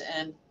numbers,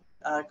 and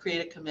create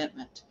a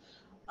commitment.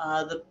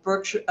 The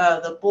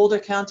Boulder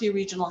County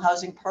Regional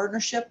Housing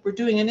Partnership, we're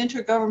doing an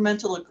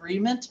intergovernmental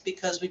agreement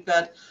because we've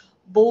got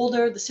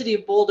the city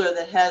of Boulder,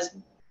 that has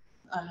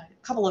a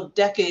couple of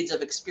decades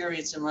of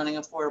experience in running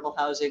affordable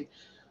housing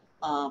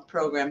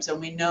programs.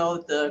 And we know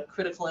the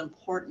critical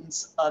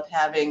importance of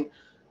having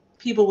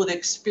people with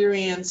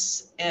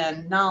experience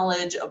and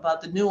knowledge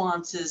about the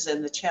nuances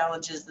and the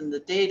challenges and the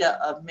data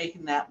of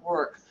making that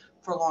work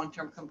for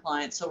long-term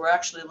compliance. So we're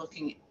actually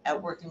looking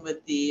at working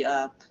with the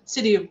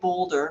city of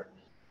Boulder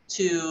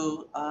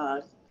to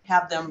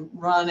have them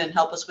run and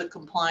help us with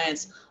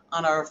compliance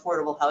on our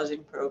affordable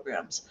housing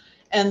programs.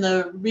 And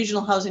the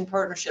Regional Housing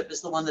Partnership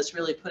is the one that's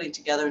really putting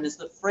together and is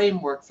the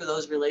framework for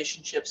those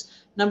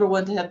relationships. Number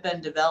one, to have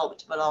been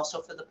developed, but also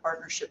for the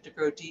partnership to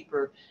grow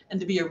deeper and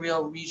to be a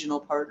real regional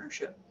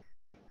partnership.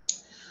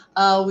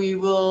 We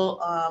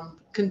will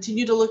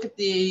continue to look at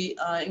the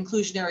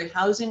inclusionary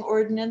housing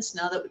ordinance.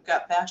 Now that we've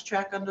got fast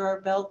track under our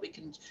belt, we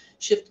can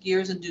shift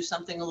gears and do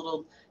something a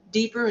little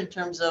deeper in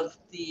terms of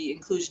the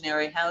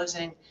inclusionary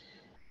housing.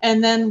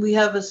 And then we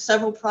have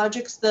several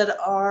projects that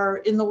are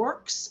in the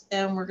works,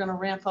 and we're going to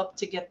ramp up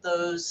to get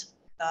those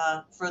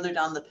further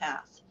down the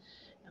path.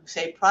 And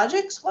say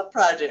projects? What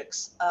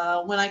projects?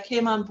 When I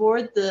came on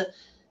board, the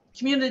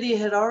community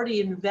had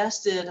already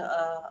invested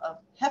a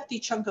hefty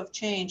chunk of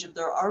change of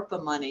their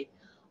ARPA money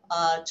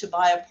to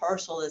buy a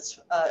parcel that's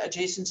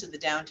adjacent to the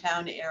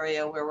downtown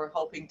area, where we're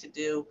hoping to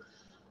do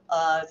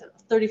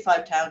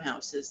 35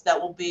 townhouses that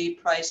will be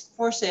priced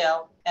for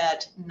sale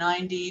at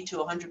 90 to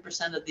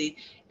 100% of the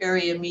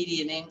area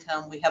median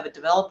income. We have a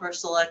developer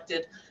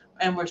selected,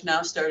 and we're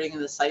now starting in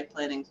the site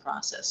planning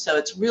process. So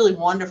it's really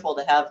wonderful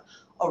to have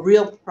a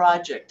real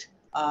project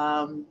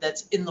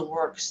that's in the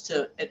works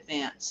to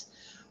advance.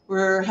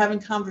 We're having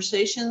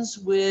conversations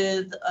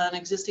with an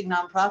existing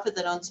nonprofit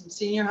that owns some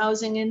senior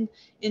housing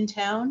in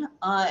town,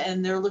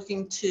 and they're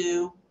looking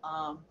to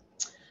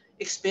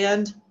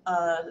expand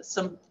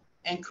some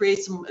and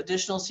create some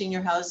additional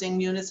senior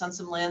housing units on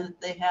some land that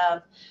they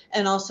have,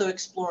 and also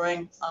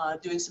exploring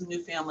doing some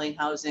new family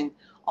housing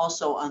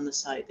also on the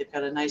site. They've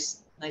got a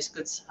nice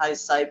good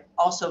size site,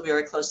 also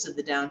very close to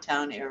the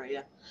downtown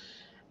area.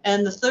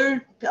 And the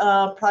third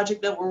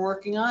project that we're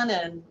working on,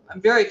 and I'm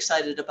very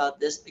excited about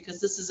this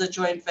because this is a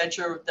joint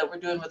venture that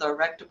we're doing with our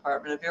rec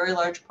department, a very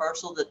large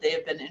parcel that they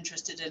have been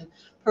interested in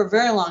for a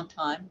very long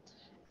time.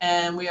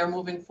 And we are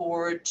moving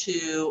forward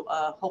to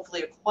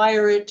hopefully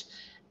acquire it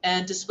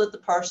and to split the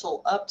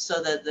parcel up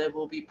so that there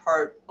will be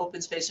part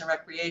open space and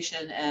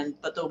recreation,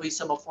 but there'll be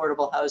some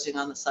affordable housing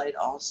on the site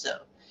also.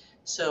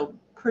 So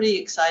pretty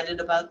excited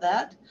about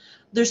that.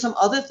 There's some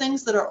other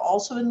things that are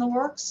also in the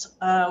works.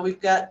 We've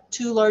got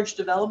two large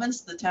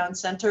developments, the town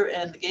center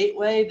and the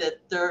gateway,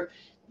 that they're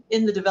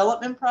in the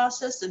development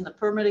process, in the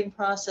permitting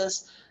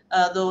process.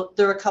 Though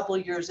they're a couple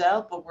of years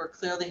out, but we're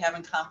clearly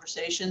having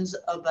conversations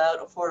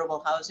about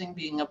affordable housing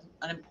being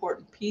an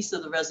important piece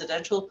of the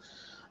residential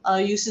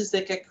uses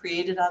that get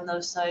created on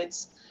those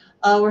sites.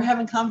 We're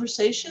having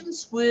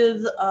conversations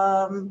with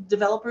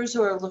developers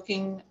who are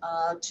looking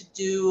to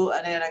do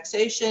an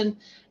annexation,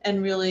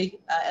 and really,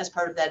 as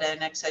part of that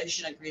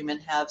annexation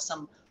agreement, have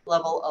some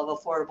level of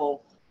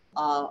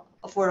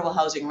affordable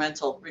housing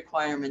rental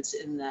requirements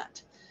in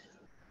that.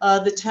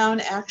 The town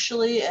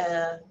actually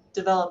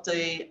developed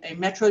a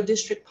metro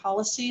district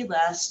policy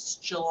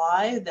last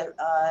July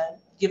that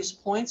gives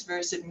points,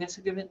 very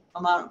significant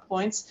amount of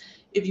points,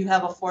 if you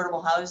have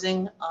affordable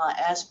housing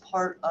as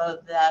part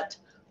of that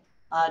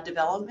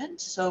development.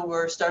 So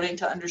we're starting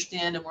to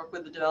understand and work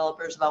with the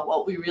developers about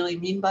what we really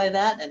mean by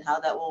that and how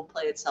that will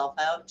play itself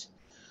out.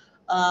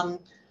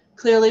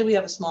 Clearly, we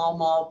have a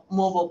small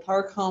mobile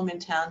park home in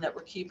town that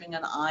we're keeping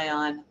an eye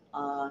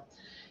on,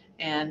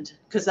 and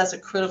because that's a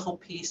critical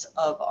piece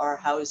of our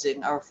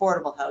housing, our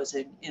affordable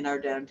housing in our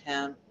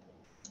downtown.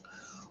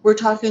 We're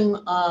talking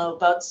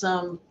about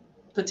some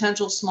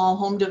potential small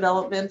home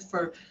development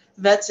for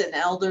vets and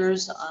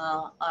elders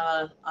on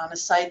a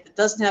site that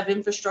doesn't have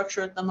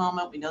infrastructure at the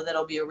moment. We know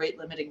that'll be a rate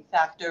limiting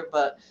factor,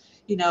 but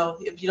you know,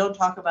 if you don't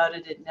talk about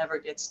it, it never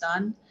gets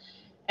done.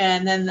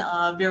 And then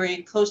very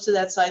close to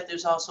that site,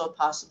 there's also a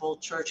possible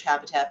church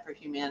Habitat for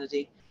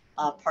Humanity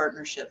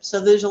partnership. So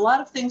there's a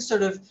lot of things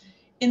sort of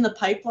in the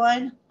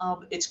pipeline.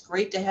 It's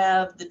great to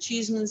have the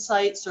Cheeseman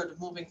site sort of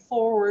moving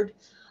forward,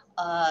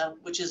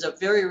 which is a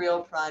very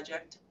real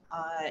project.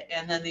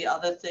 And then the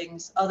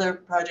other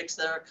projects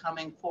that are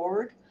coming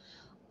forward.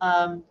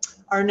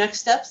 Our next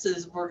steps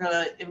is we're going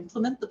to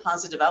implement the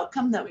positive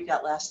outcome that we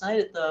got last night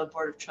at the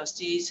Board of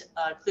Trustees.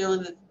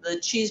 Clearly, the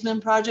Cheeseman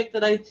project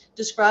that I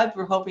described,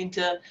 we're hoping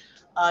to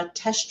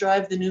test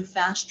drive the new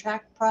fast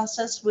track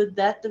process with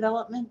that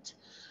development.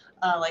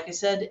 Like I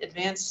said,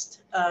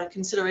 advanced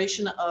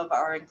consideration of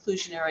our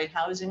inclusionary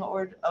housing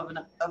of an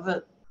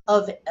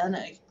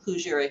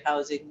inclusionary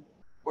housing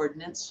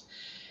ordinance.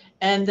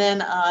 And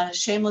then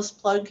shameless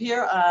plug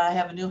here, I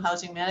have a new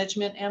housing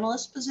management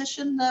analyst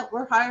position that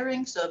we're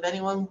hiring. So if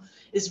anyone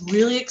is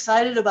really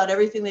excited about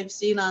everything they've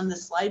seen on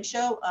this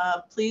slideshow,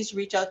 please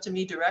reach out to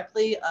me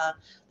directly.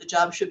 The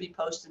job should be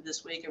posted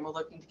this week, and we're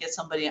looking to get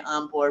somebody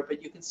on board.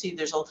 But you can see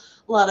there's a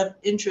lot of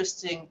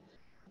interesting,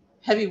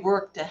 heavy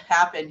work to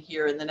happen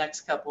here in the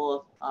next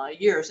couple of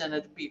years. And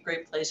it'd be a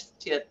great place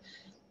to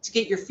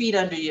get your feet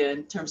under you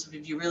in terms of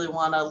if you really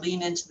want to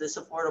lean into this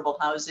affordable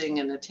housing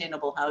and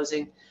attainable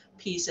housing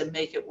piece and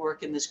make it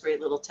work in this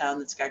great little town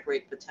that's got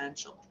great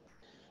potential.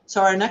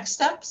 So our next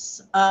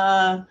steps,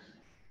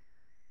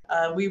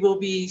 we will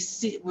be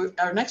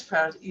our next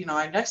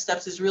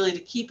steps is really to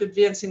keep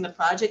advancing the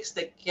projects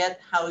that get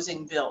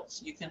housing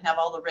built. You can have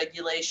all the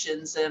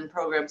regulations and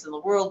programs in the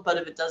world, but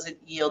if it doesn't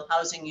yield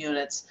housing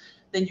units,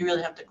 then you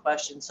really have to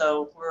question.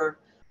 So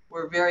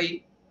we're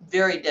very,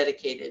 very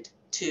dedicated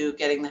to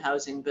getting the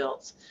housing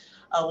built.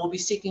 We'll be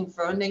seeking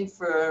funding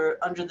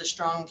under the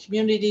Strong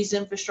Communities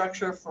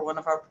infrastructure for one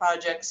of our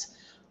projects.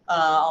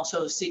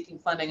 Also seeking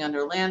funding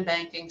under land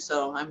banking.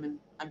 So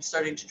I'm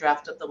starting to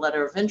draft up the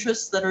letter of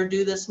interests that are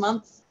due this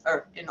month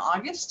or in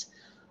August.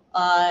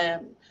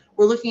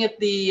 We're looking at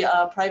the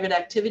private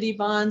activity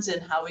bonds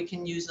and how we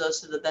can use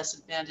those to the best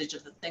advantage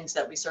of the things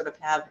that we sort of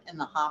have in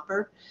the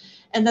hopper.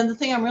 And then the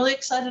thing I'm really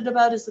excited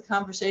about is the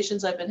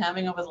conversations I've been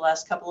having over the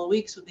last couple of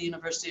weeks with the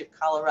University of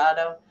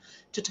Colorado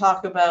to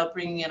talk about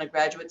bringing in a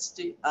graduate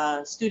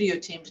studio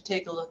team to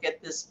take a look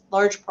at this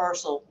large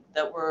parcel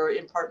that we're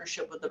in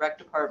partnership with the rec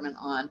department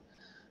on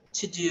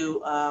to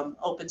do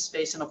open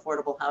space and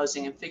affordable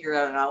housing and figure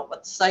out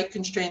what the site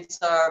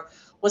constraints are,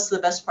 what's the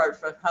best part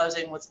for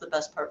housing, what's the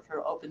best part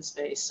for open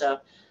space. So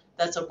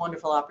that's a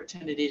wonderful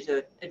opportunity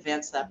to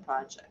advance that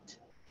project.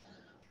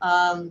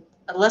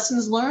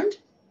 Lessons learned.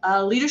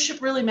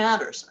 Leadership really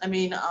matters. I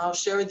mean, I'll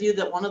share with you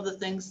that one of the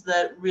things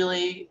that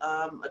really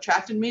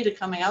attracted me to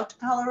coming out to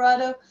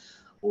Colorado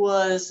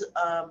was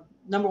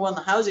number one,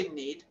 the housing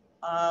need,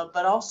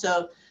 but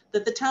also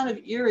that the town of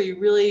Erie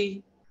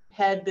really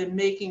had been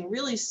making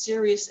really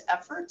serious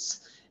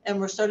efforts, and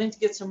we're starting to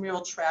get some real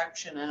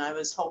traction. And I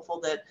was hopeful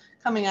that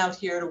coming out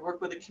here to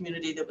work with a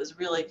community that was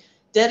really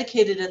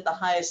dedicated at the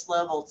highest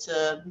level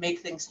to make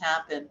things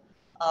happen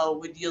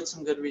would yield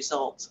some good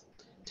results.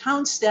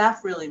 Town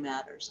staff really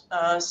matters.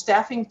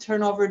 Staffing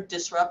turnover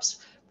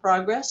disrupts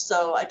progress,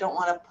 so I don't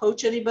want to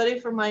poach anybody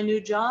for my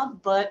new job,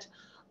 but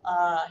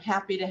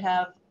happy to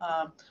have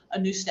a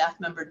new staff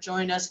member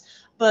join us.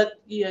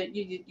 But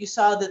you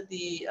saw that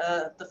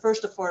the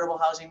first affordable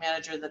housing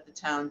manager that the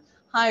town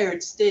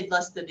hired stayed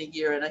less than a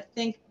year, and I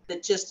think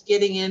that just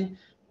getting in,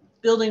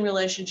 building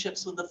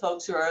relationships with the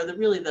folks who are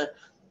really the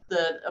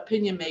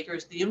opinion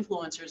makers, the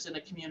influencers in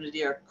a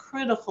community are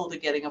critical to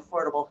getting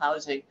affordable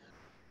housing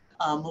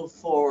move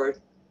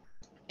forward.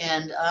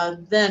 And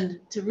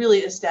then to really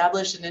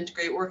establish and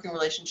integrate working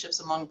relationships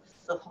among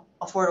the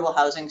affordable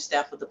housing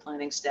staff with the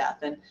planning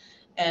staff.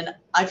 And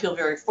I feel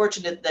very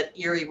fortunate that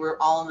Erie, we're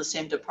all in the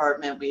same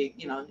department. We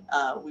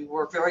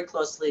work very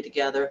closely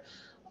together.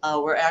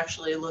 We're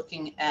actually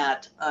looking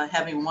at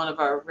having one of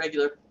our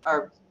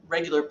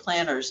regular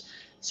planners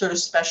sort of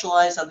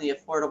specialize on the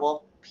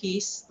affordable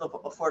piece, the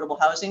affordable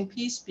housing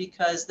piece,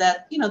 because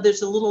that,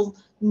 there's a little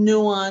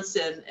nuance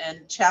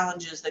and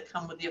challenges that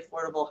come with the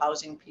affordable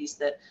housing piece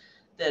that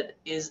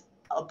is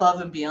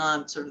above and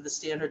beyond sort of the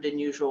standard and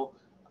usual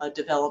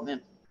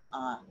development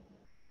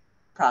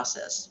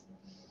process.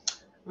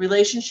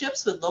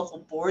 Relationships with local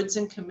boards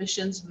and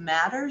commissions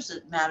matters.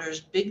 It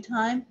matters big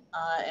time,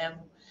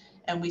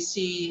 and we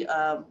see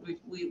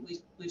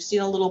we've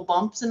seen a little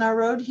bumps in our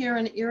road here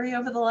in Erie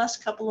over the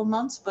last couple of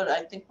months, but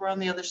I think we're on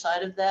the other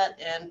side of that,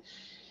 and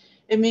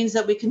it means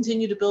that we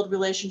continue to build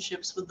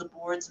relationships with the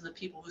boards and the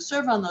people who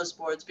serve on those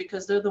boards,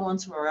 because they're the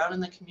ones who are out in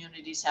the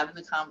communities having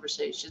the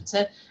conversations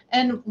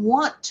and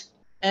want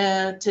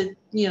to,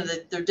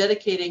 that they're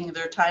dedicating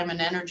their time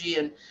and energy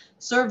and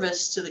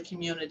service to the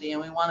community,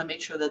 and we want to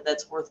make sure that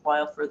that's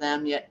worthwhile for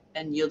them yet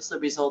and yields the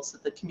results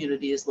that the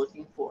community is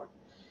looking for.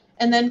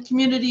 And then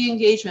community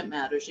engagement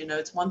matters.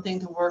 It's one thing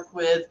to work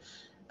with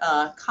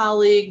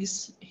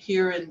colleagues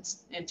here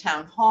in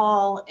town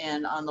hall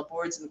and on the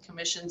boards and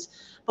commissions,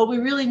 but we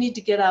really need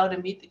to get out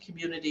and meet the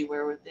community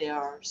where they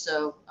are.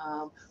 So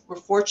we're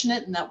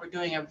fortunate in that we're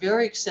doing a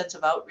very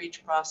extensive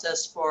outreach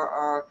process for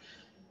our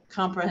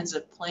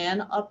comprehensive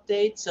plan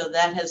update. So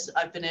that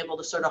I've been able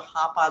to sort of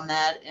hop on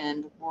that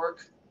and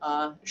work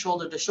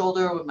shoulder to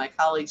shoulder with my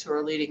colleagues who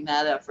are leading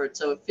that effort.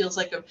 So it feels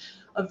like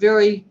a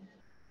very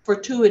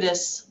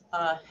fortuitous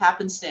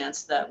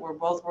happenstance that we're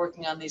both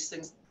working on these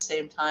things at the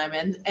same time,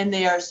 and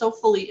they are so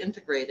fully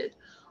integrated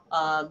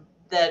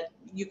that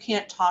you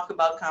can't talk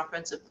about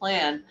comprehensive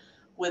plan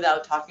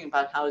without talking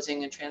about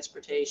housing and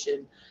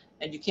transportation,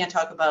 and you can't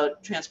talk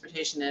about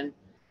transportation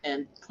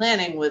and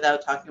planning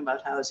without talking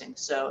about housing.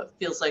 So it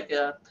feels like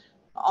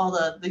all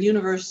the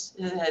universe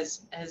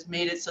has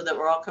made it so that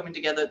we're all coming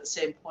together at the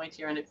same point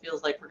here, and it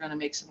feels like we're going to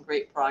make some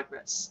great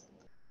progress.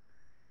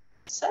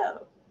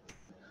 So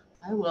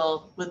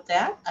with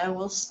that, I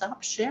will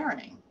stop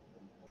sharing.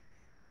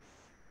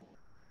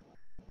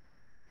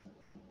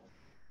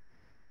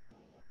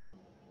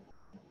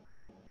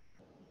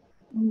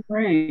 All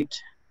right.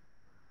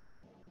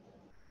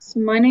 So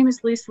my name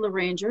is Lisa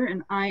LaRanger,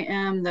 and I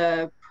am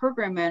the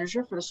program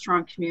manager for the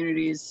Strong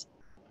Communities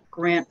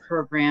grant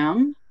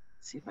program.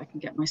 Let's see if I can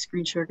get my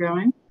screen share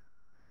going.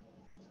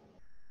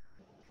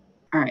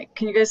 All right,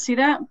 can you guys see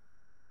that?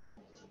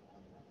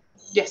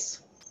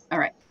 Yes. All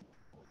right.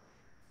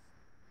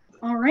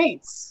 All right,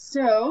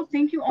 so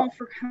thank you all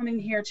for coming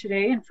here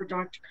today and for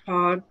Dr.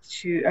 Cog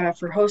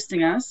for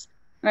hosting us.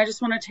 And I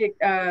just want to take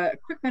a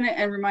quick minute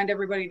and remind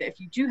everybody that if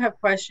you do have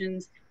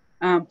questions,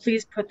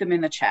 please put them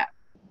in the chat.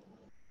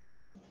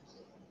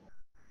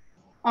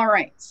 All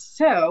right,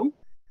 so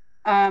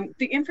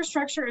the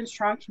Infrastructure and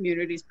Strong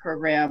Communities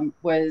program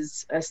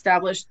was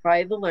established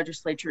by the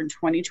legislature in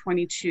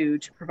 2022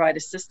 to provide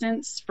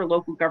assistance for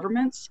local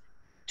governments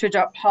to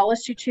adopt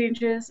policy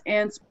changes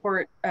and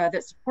support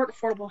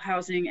affordable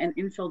housing and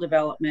infill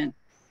development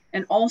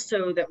and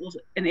also that will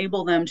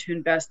enable them to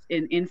invest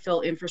in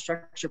infill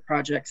infrastructure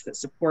projects that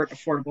support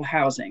affordable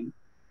housing.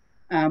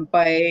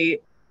 By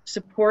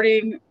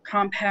supporting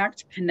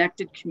compact,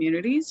 connected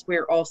communities,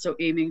 we're also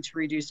aiming to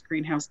reduce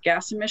greenhouse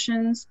gas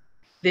emissions,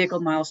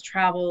 vehicle miles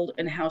traveled,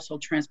 and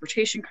household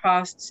transportation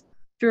costs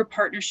through a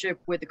partnership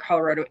with the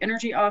Colorado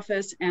Energy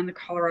Office and the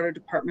Colorado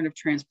Department of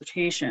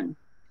Transportation.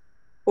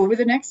 Over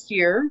the next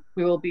year,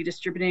 we will be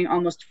distributing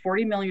almost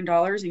 $40 million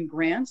in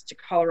grants to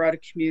Colorado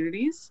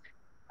communities.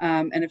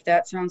 And if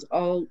that sounds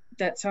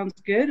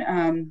good,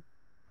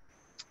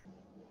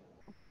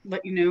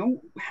 let you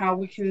know how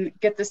we can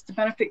get this to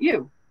benefit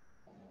you.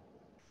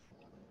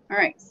 All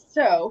right,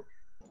 so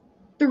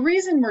the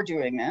reason we're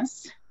doing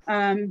this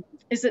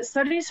is that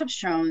studies have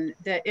shown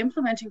that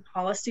implementing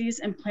policies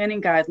and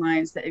planning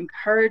guidelines that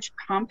encourage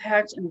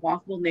compact and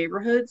walkable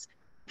neighborhoods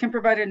can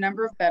provide a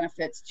number of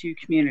benefits to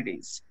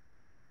communities.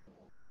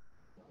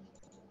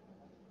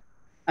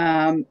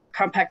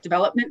 Compact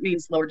development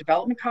means lower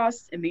development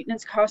costs and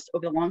maintenance costs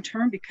over the long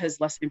term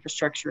because less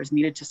infrastructure is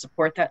needed to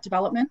support that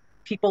development.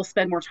 People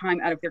spend more time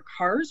out of their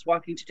cars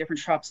walking to different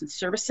shops and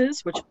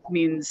services, which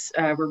means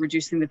we're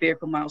reducing the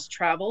vehicle miles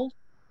traveled,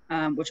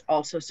 which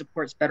also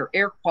supports better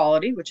air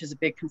quality, which is a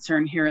big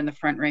concern here in the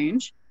Front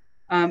Range,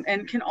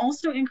 and can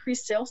also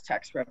increase sales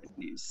tax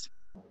revenues.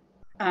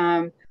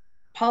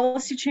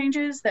 Policy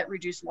changes that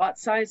reduce lot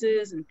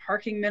sizes and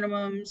parking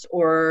minimums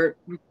or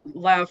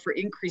allow for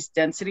increased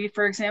density,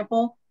 for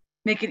example,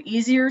 make it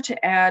easier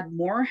to add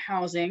more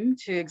housing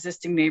to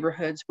existing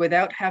neighborhoods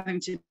without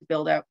having to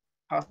build out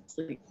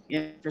costly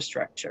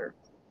infrastructure.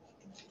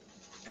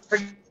 For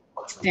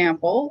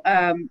example,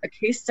 a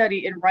case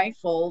study in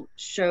Rifle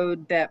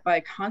showed that by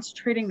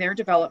concentrating their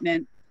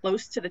development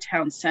close to the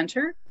town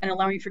center and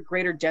allowing for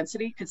greater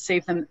density could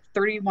save them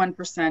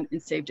 31% in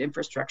saved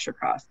infrastructure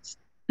costs.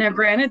 Now,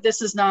 granted,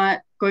 this is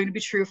not going to be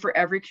true for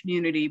every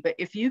community, but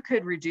if you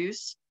could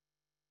reduce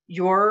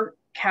your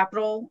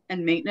capital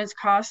and maintenance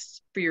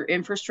costs for your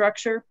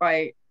infrastructure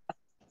by a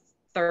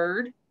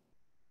third, it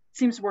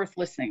seems worth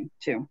listening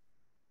to.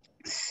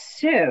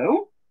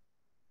 So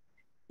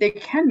they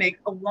can make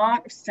a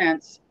lot of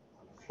sense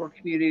for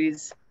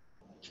communities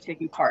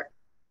taking part.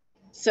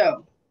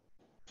 So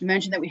you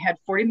mentioned that we had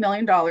 $40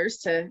 million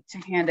to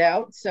hand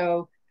out.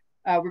 So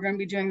we're going to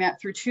be doing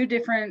that through two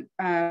different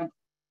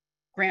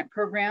grant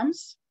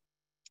programs.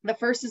 The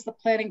first is the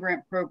Planning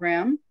Grant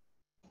Program,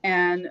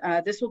 and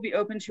this will be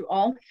open to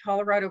all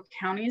Colorado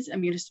counties and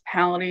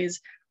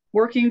municipalities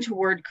working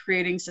toward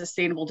creating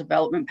sustainable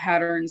development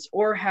patterns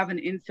or have an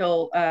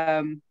infill.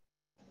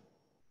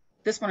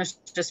 This one is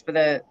just for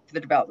the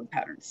development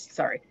patterns,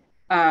 sorry.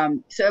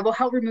 So it will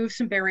help remove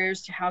some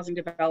barriers to housing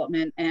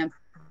development and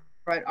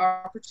provide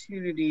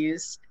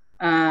opportunities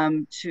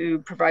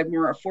to provide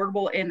more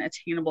affordable and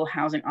attainable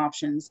housing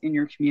options in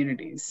your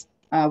communities.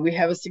 We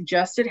have a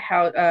suggested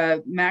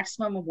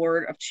maximum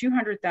award of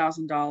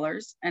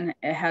 $200,000, and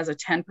it has a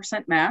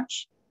 10%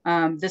 match.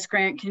 This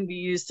grant can be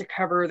used to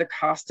cover the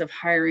cost of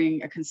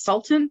hiring a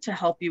consultant to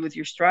help you with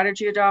your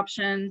strategy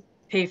adoption,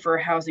 pay for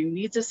a housing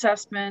needs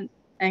assessment,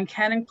 and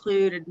can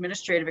include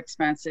administrative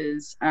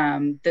expenses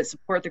that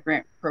support the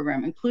grant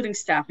program, including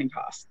staffing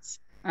costs.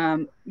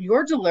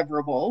 Your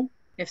deliverable,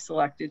 if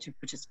selected to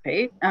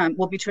participate,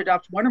 will be to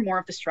adopt one or more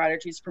of the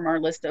strategies from our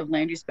list of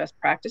land use best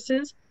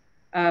practices.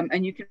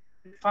 And you can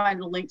find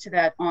a link to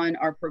that on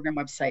our program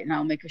website, and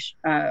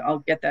I'll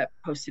get that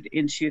posted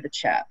into the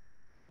chat.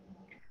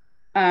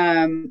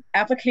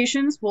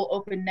 Applications will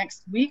open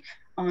next week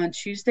on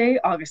Tuesday,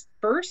 August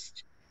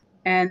 1st,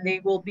 and they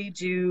will be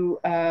due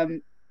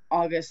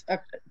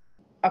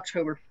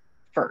October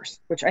 1st,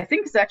 which I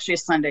think is actually a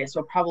Sunday, so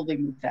I'll probably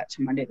move that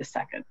to Monday the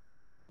 2nd.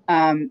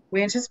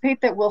 We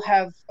anticipate that we'll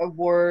have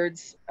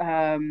awards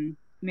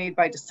made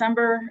by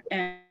December,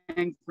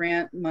 and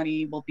grant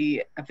money will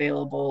be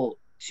available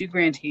to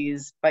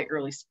grantees by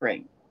early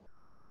spring.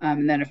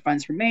 And then if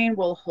funds remain,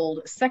 we'll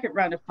hold a second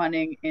round of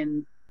funding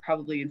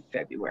probably in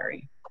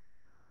February.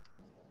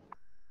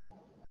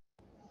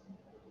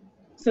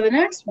 So the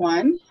next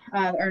one,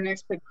 our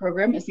next big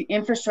program is the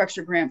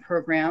Infrastructure Grant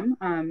Program,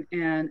 and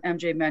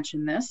MJ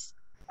mentioned this.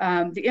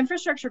 The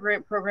Infrastructure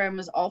Grant Program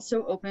is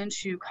also open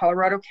to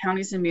Colorado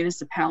counties and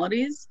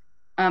municipalities.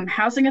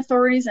 Housing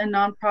authorities and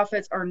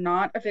nonprofits are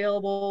not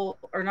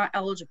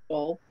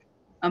eligible,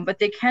 but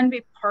they can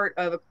be part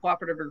of a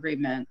cooperative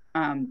agreement.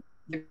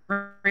 The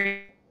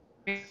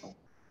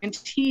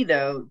grantee,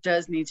 though,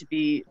 does need to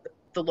be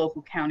the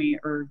local county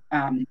or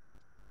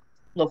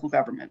local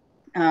government.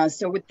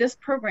 So with this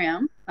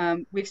program,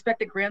 we expect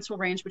that grants will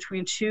range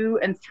between $2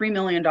 and $3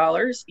 million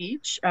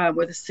each,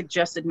 with a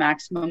suggested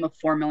maximum of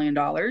 $4 million.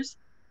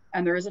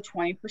 And there is a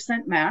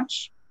 20%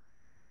 match.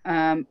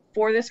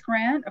 For this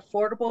grant,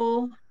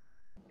 affordable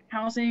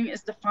housing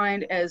is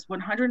defined as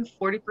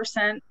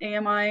 140%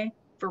 AMI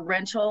for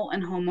rental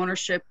and home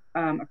ownership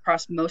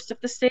across most of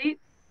the state,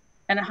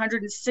 and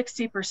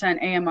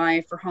 160%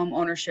 AMI for home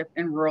ownership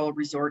in rural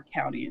resort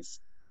counties.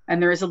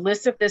 And there is a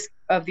list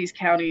of these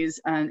counties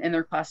and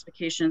their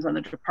classifications on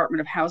the Department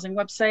of Housing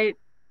website,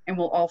 and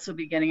we'll also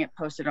be getting it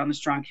posted on the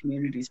Strong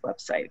Communities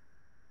website.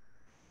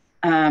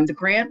 The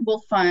grant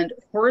will fund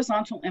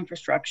horizontal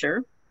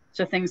infrastructure,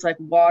 so things like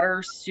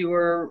water,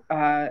 sewer,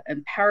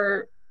 and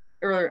power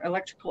or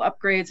electrical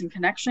upgrades and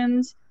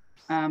connections,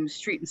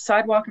 street and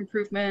sidewalk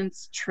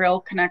improvements, trail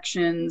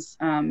connections,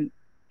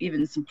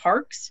 even some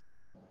parks.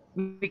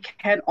 We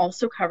can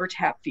also cover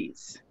tap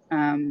fees.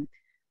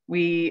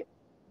 We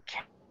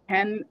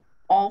can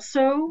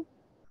also,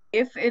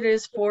 if it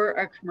is for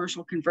a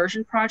commercial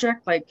conversion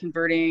project, like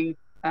converting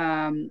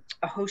a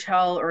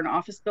hotel or an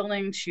office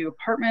building to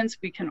apartments,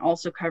 we can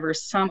also cover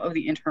some of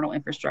the internal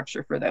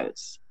infrastructure for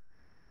those.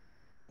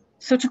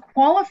 So to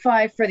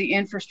qualify for the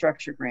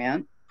infrastructure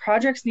grant,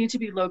 projects need to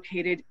be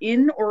located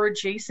in or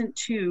adjacent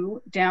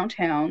to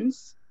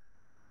downtowns,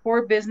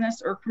 or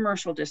business or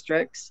commercial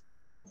districts,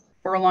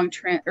 or along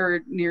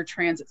or near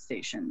transit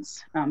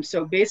stations.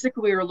 So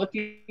basically, we are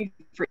looking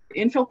for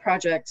infill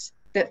projects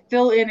that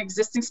fill in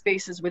existing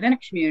spaces within a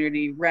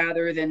community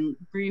rather than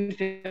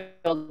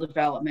greenfield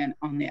development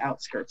on the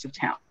outskirts of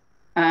town.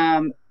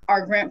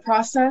 Our grant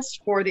process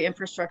for the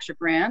infrastructure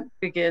grant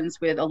begins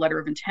with a letter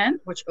of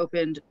intent, which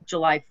opened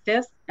July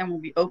 5th and will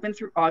be open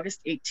through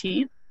August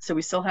 18th. So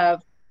we still have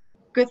a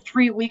good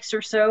 3 weeks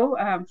or so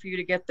for you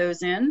to get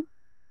those in.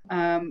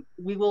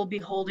 We will be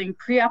holding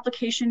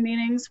pre-application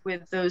meetings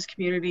with those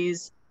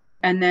communities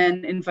and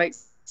then invite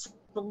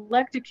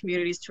selected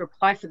communities to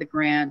apply for the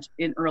grant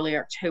in early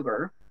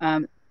October.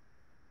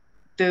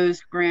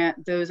 Those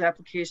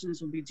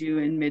applications will be due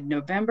in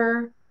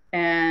mid-November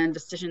and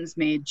decisions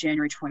made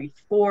January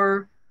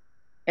 24.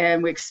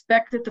 And we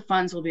expect that the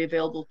funds will be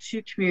available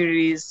to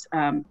communities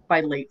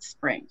by late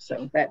spring.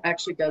 So that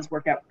actually does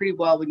work out pretty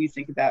well when you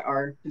think about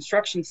our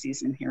construction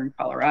season here in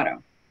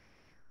Colorado.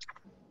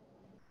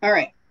 All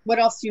right, what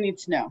else do you need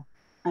to know?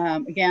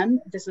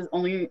 Again,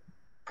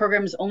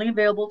 program is only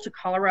available to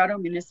Colorado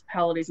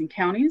municipalities and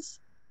counties.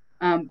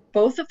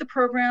 Both of the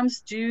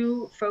programs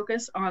do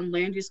focus on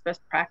land use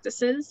best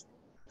practices.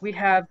 We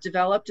have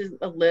developed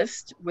a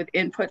list with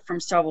input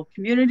from several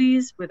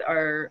communities, with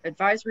our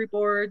advisory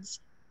boards.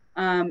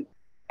 And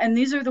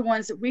these are the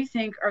ones that we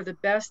think are the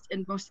best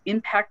and most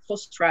impactful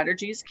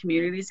strategies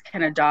communities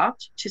can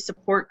adopt to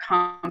support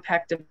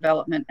compact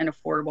development and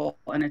affordable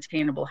and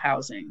attainable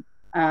housing.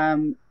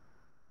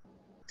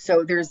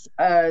 So there's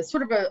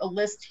sort of a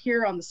list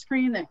here on the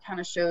screen that kind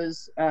of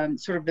shows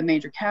sort of the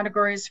major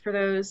categories for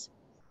those.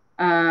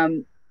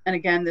 And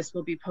again, this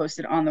will be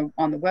posted on the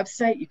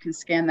website. You can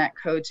scan that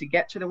code to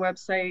get to the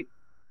website.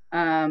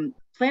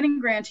 Planning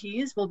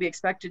grantees will be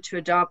expected to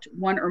adopt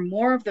one or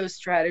more of those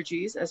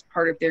strategies as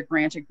part of their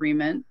grant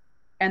agreement.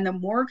 And the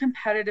more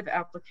competitive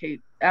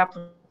applicants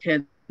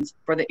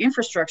for the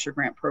infrastructure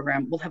grant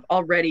program will have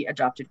already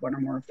adopted one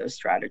or more of those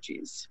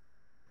strategies.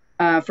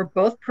 For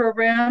both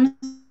programs,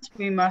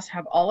 we must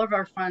have all of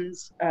our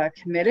funds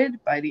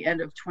committed by the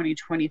end of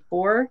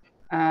 2024,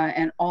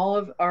 and all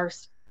of our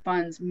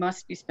funds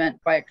must be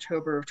spent by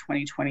October of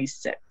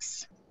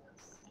 2026.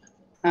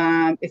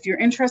 If you're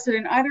interested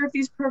in either of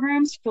these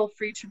programs, feel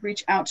free to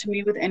reach out to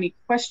me with any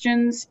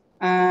questions.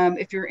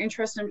 If you're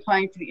interested in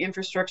applying for the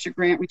infrastructure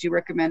grant, we do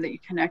recommend that you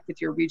connect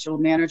with your regional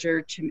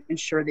manager to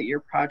ensure that your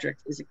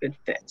project is a good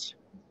fit.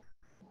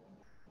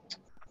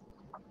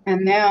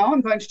 And now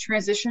I'm going to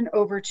transition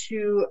over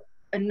to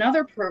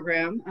another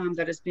program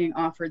that is being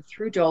offered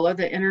through DOLA,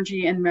 the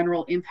Energy and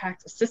Mineral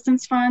Impact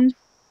Assistance Fund,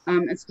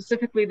 and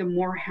specifically the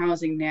More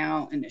Housing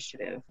Now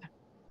initiative.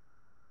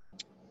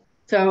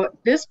 So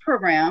this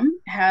program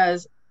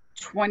has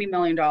 $20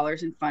 million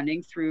in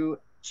funding through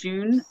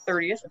June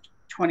 30th of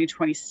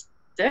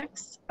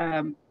 2026,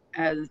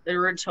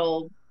 or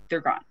until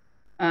they're gone.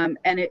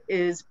 And it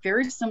is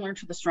very similar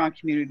to the Strong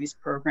Communities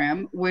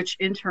program, which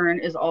in turn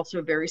is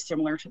also very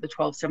similar to the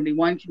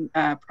 1271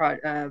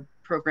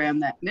 program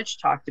that Mitch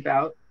talked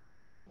about.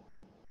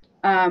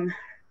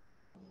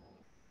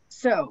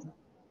 So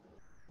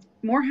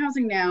More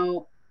Housing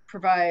Now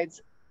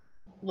provides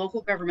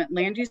local government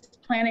land use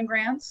planning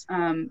grants.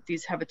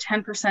 These have a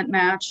 10%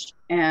 match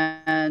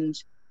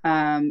and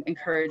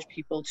encourage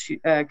people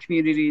to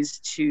communities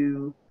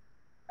to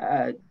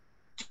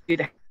do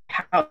the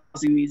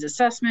housing needs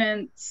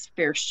assessments,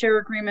 fair share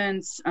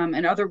agreements,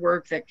 and other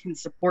work that can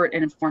support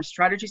and inform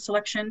strategy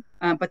selection.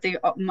 But they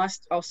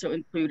must also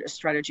include a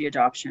strategy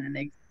adoption,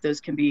 and those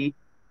can be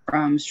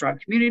from Strong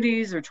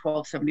Communities or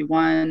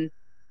 1271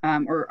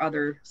 or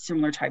other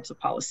similar types of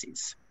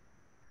policies.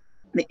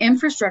 The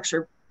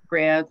infrastructure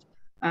grant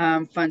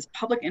funds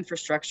public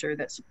infrastructure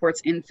that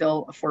supports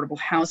infill affordable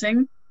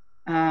housing.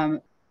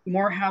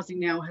 More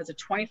Housing Now has a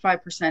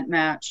 25%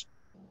 match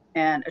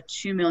and a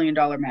 $2 million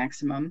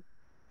maximum,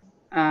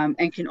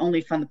 and can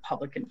only fund the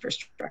public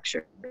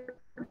infrastructure.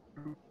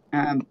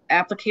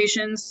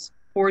 Applications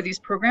for these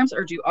programs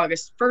are due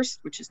August 1st,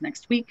 which is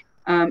next week.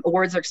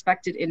 Awards are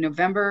expected in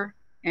November,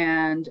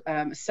 and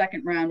a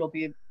second round will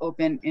be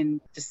open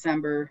in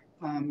December,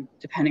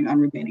 depending on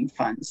remaining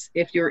funds.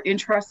 If you're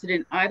interested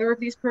in either of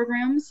these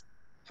programs,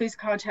 please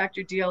contact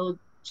your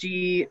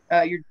DLG,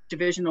 your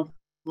Division of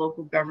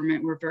Local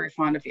Government. We're very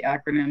fond of the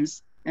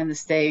acronyms, and the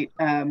state.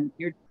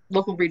 Your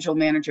local regional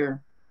manager,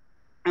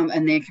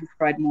 and they can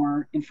provide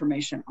more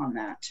information on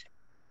that.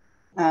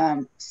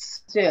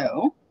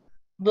 So,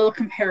 little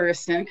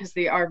comparison, because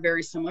they are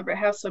very similar, but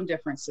have some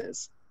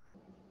differences.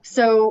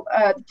 So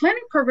the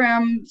planning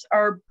programs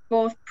are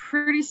both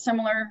pretty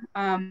similar.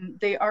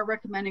 They are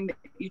recommending that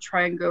you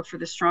try and go for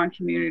the Strong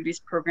Communities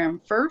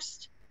program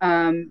first.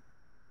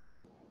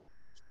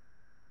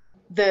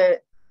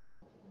 The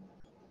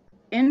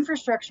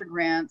infrastructure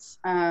grants,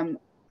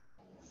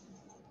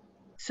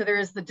 so there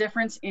is the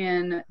difference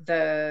in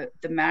the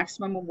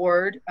maximum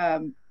award.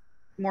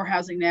 More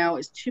Housing Now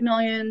is $2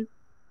 million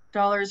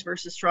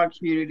versus Strong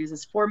Communities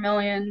is $4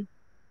 million.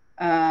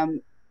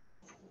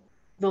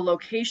 The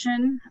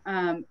location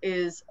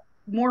is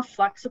more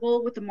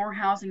flexible with the More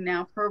Housing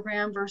Now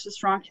program versus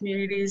Strong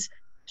Communities.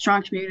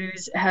 Strong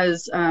Communities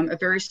has a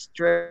very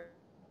strict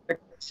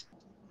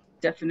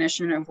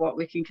definition of what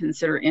we can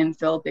consider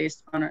infill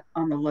based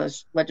on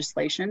the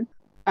legislation.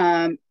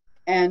 And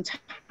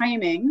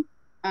timing.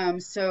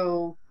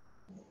 So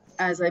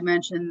as I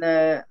mentioned,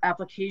 the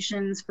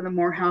applications for the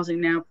More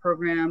Housing Now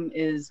program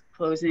is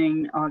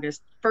closing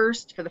August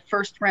 1st for the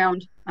first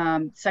round.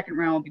 Second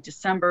round will be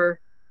December.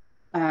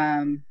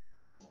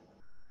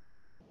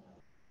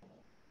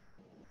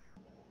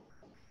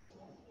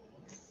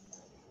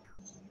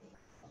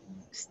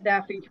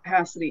 Staffing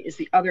capacity is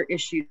the other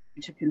issue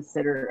to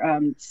consider.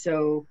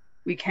 So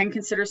we can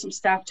consider some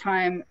staff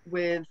time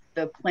with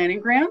the planning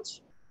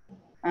grant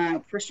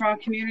for Strong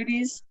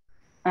Communities,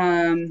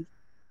 but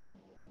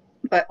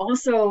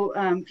also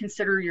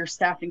consider your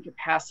staffing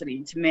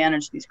capacity to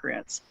manage these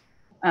grants.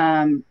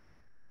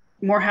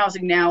 More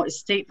Housing Now is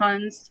state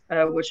funds,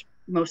 which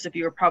most of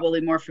you are probably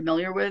more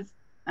familiar with,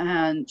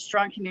 and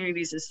Strong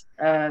Communities is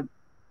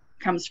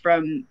comes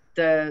from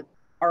the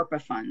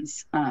ARPA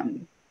funds.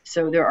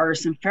 So there are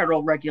some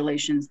federal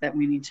regulations that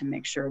we need to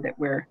make sure that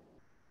we're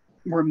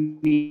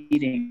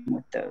meeting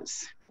with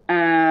those.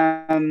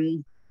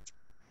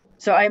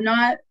 So I'm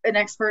not an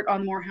expert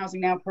on More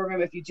Housing Now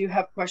program. If you do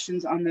have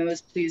questions on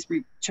those, please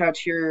reach out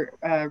to your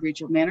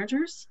regional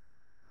managers.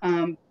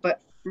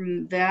 But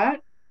from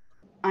that,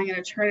 I'm going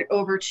to turn it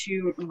over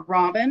to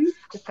Robin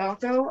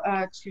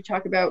DeFalco to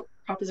talk about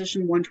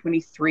Proposition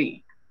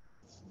 123.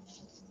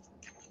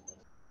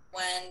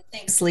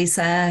 Thanks,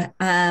 Lisa.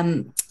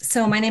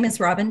 So my name is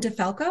Robin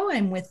DeFalco.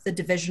 I'm with the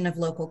Division of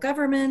Local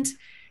Government,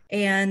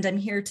 and I'm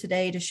here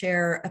today to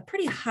share a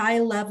pretty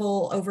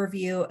high-level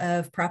overview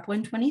of Prop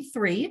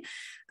 123.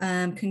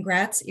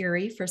 Congrats,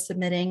 Erie, for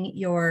submitting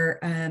your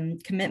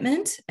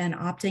commitment and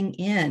opting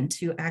in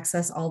to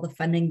access all the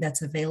funding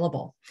that's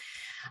available.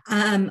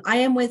 I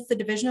am with the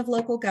Division of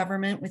Local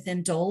Government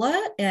within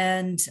DOLA,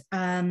 and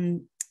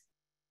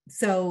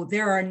so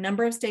there are a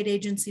number of state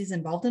agencies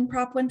involved in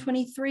Prop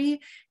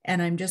 123,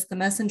 and I'm just the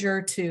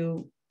messenger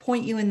to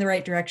point you in the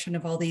right direction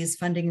of all these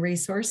funding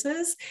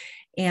resources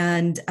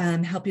and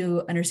help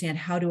you understand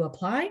how to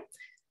apply.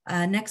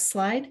 Next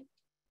slide.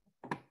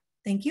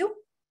 Thank you.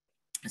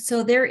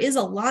 So there is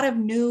a lot of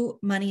new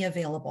money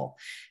available.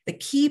 The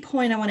key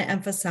point I want to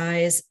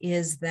emphasize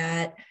is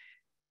that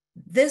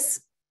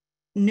this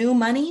new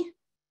money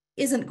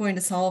isn't going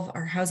to solve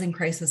our housing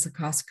crisis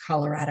across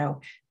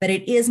Colorado, but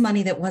it is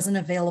money that wasn't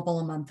available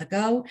a month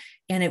ago,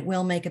 and it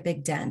will make a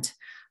big dent.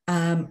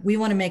 We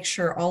want to make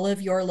sure all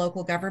of your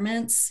local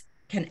governments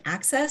can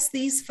access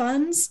these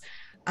funds.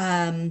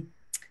 And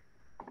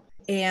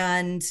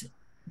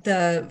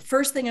the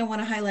first thing I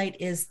want to highlight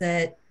is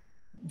that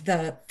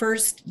the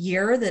first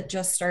year that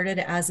just started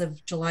as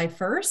of July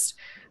 1st,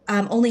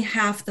 only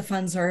half the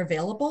funds are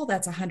available.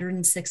 That's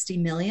 $160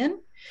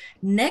 million.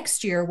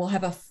 Next year, we'll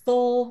have a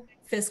full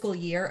fiscal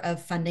year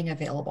of funding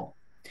available.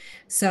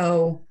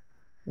 So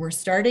we're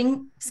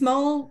starting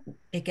small,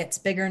 it gets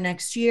bigger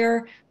next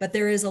year, but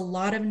there is a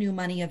lot of new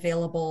money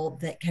available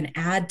that can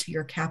add to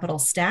your capital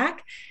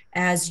stack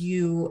as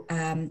you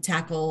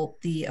tackle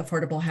the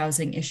affordable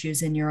housing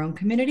issues in your own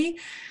community.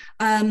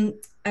 I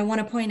want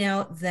to point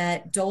out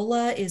that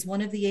DOLA is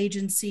one of the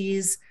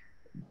agencies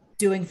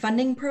doing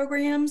funding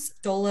programs.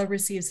 DOLA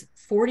receives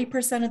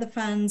 40% of the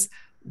funds,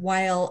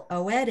 while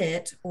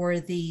OEDIT,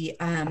 or the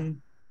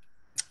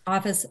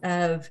Office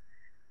of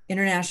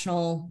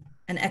International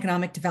and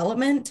Economic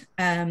Development,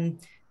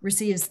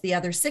 receives the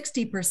other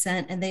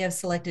 60%, and they have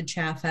selected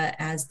CHAFA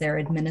as their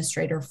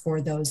administrator for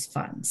those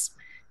funds.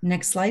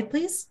 Next slide,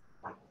 please.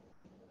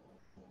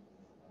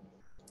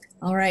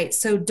 All right,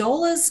 so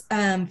DOLA's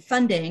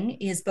funding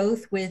is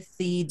both with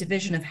the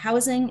Division of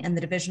Housing and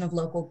the Division of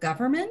Local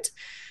Government.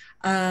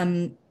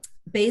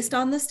 Based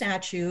on the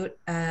statute,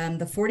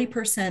 the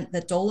 40%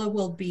 that DOLA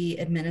will be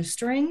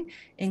administering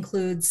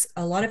includes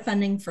a lot of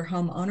funding for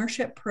home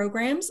ownership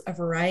programs, a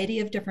variety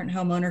of different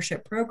home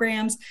ownership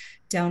programs,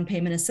 down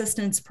payment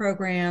assistance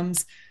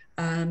programs,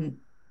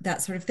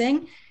 that sort of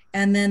thing.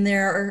 And then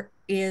there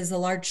is a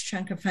large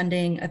chunk of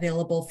funding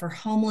available for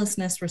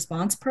homelessness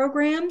response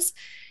programs.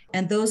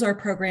 And those are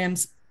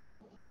programs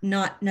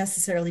not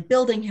necessarily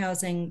building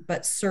housing,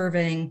 but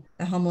serving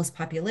the homeless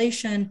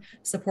population,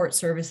 support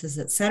services,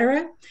 et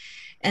cetera.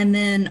 And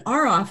then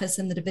our office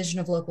in the Division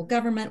of Local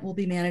Government will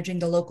be managing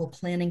the Local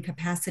Planning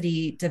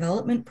Capacity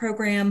Development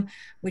Program,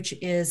 which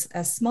is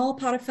a small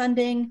pot of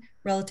funding,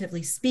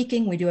 relatively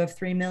speaking. We do have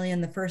 $3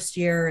 million the first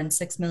year and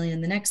 $6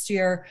 million the next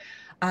year.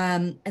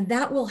 And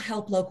that will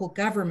help local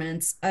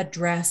governments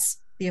address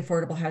the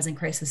affordable housing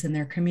crisis in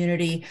their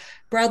community.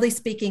 Broadly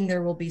speaking,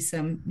 there will be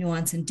some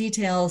nuance and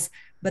details,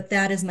 but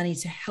that is money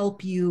to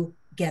help you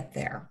get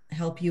there,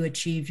 help you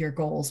achieve your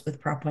goals with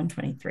Prop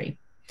 123.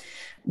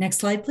 Next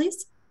slide,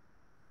 please.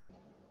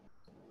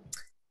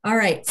 All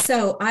right,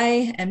 so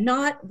I am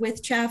not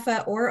with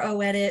CHFA or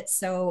OEDIT,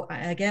 so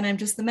again, I'm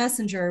just the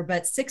messenger,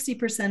 but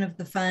 60% of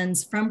the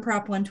funds from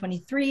Prop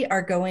 123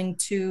 are going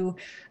to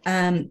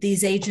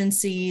these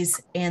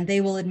agencies, and they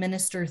will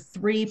administer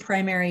 3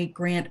 primary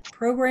grant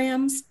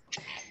programs.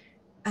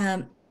 We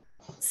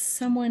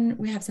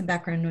have some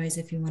background noise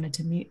if you wanted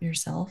to mute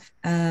yourself.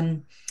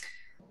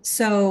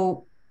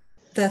 So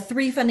the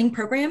 3 funding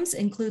programs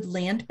include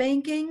land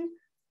banking,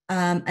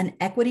 an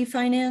equity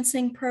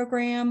financing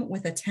program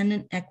with a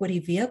tenant equity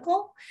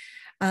vehicle,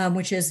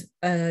 which is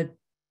a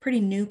pretty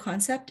new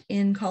concept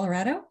in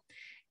Colorado,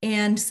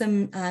 and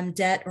some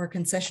debt or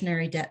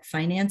concessionary debt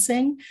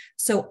financing.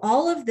 So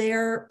all of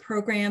their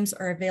programs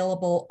are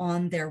available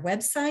on their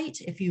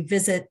website. If you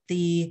visit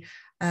the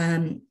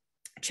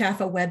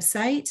CHFA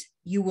website,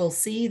 you will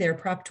see their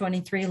Prop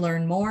 23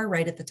 Learn More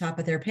right at the top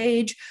of their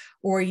page,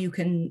 or you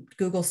can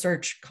Google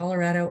search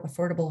Colorado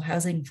Affordable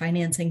Housing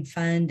Financing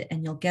Fund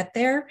and you'll get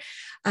there.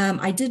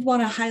 I did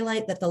want to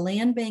highlight that the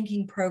land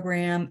banking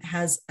program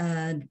has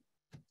an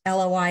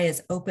LOI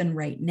is open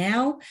right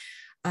now.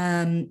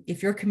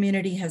 If your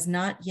community has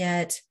not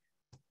yet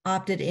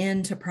opted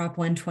into Prop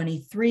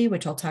 123,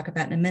 which I'll talk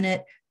about in a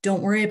minute,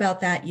 don't worry about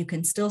that. You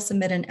can still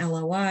submit an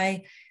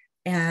LOI,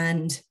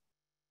 and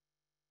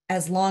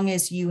as long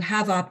as you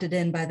have opted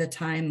in by the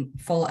time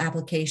full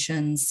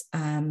applications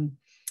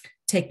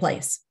take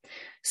place.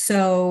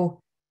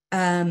 So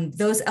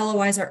those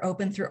LOIs are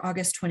open through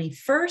August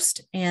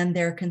 21st, and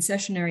their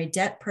concessionary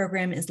debt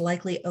program is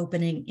likely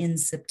opening in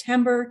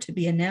September to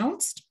be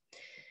announced.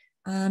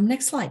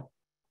 Next slide.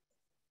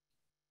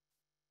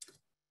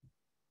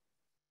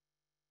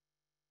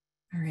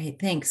 All right,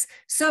 thanks.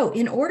 So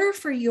in order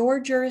for your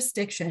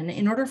jurisdiction,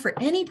 in order for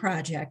any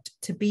project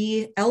to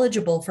be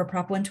eligible for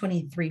Prop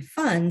 123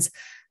 funds,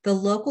 the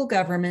local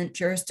government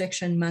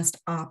jurisdiction must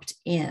opt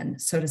in,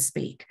 so to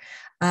speak.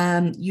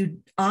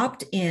 You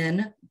opt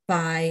in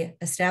by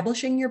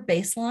establishing your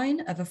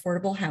baseline of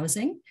affordable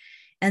housing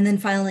and then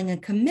filing a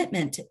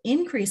commitment to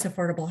increase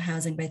affordable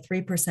housing by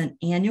 3%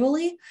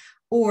 annually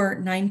or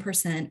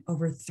 9%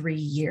 over 3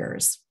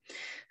 years.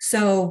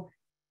 So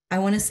I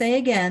want to say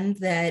again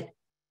that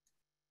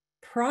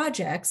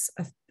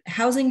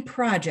housing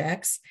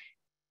projects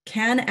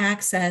can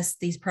access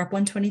these Prop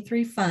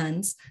 123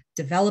 funds,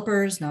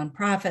 developers,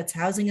 nonprofits,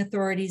 housing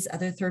authorities,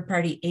 other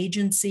third-party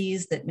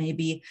agencies that may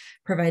be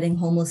providing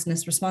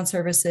homelessness response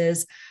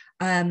services.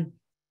 But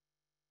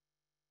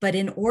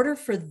in order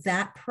for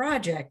that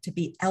project to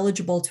be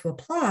eligible to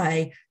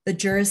apply, the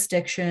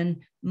jurisdiction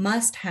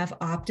must have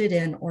opted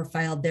in or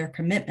filed their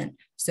commitment.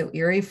 So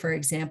Erie, for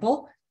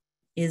example,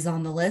 is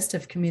on the list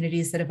of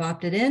communities that have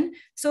opted in.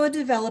 So a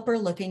developer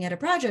looking at a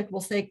project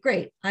will say,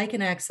 great, I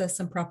can access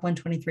some Prop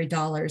 123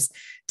 dollars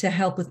to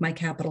help with my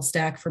capital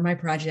stack for my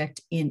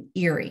project in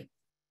Erie.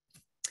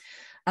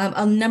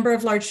 A number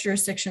of large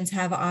jurisdictions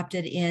have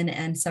opted in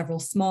and several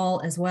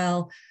small as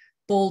well.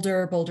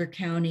 Boulder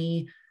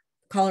County,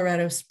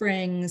 Colorado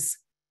Springs,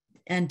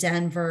 and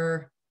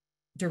Denver,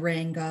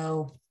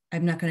 Durango.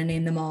 I'm not going to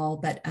name them all,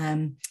 but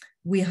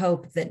we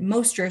hope that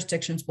most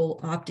jurisdictions will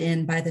opt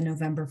in by the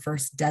November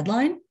 1st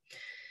deadline.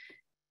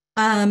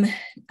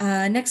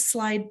 Next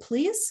slide,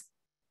 please.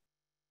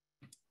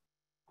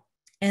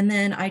 And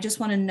then I just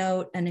want to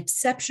note an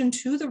exception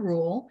to the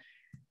rule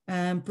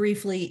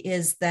briefly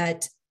is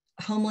that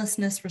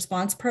homelessness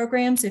response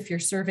programs, if you're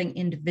serving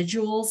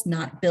individuals,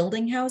 not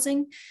building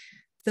housing,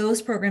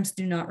 those programs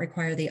do not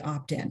require the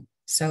opt-in.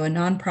 So a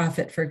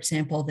nonprofit, for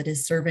example, that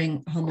is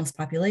serving homeless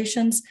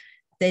populations,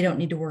 they don't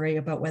need to worry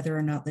about whether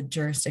or not the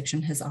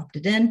jurisdiction has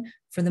opted in.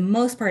 For the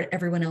most part,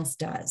 everyone else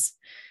does.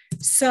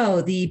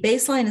 So the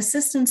baseline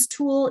assistance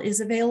tool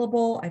is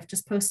available. I've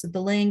just posted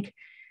the link,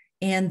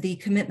 and the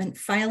commitment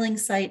filing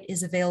site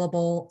is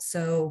available.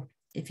 So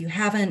if you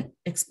haven't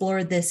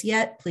explored this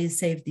yet, please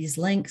save these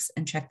links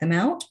and check them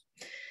out.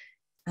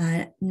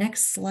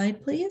 Next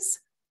slide, please.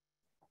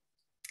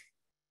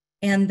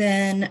 And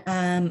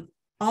then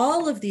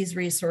all of these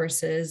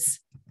resources,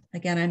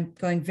 again, I'm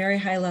going very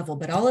high level,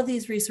 but all of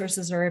these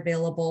resources are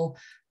available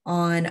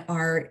on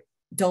our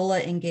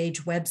DOLA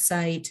Engage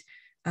website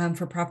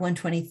for Prop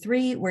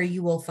 123, where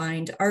you will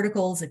find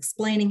articles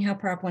explaining how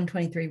Prop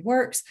 123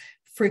 works,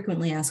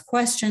 frequently asked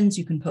questions.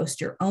 You can post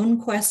your own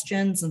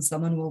questions and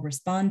someone will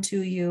respond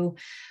to you.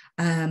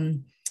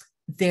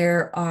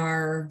 There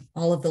are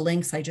all of the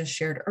links I just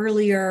shared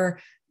earlier,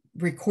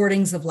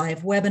 recordings of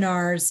live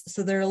webinars.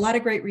 So there are a lot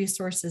of great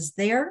resources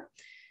there,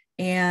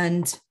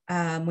 and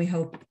we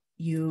hope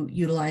you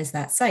utilize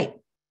that site.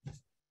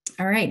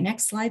 All right,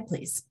 next slide,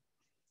 please.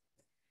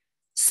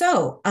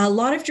 So a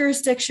lot of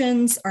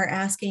jurisdictions are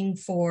asking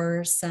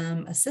for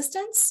some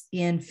assistance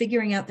in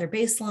figuring out their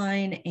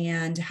baseline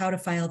and how to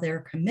file their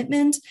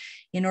commitment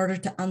in order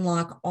to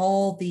unlock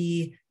all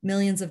the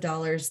millions of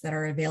dollars that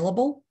are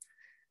available,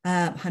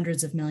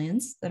 hundreds of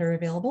millions that are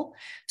available.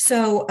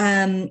 So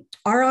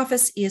our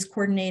office is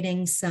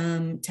coordinating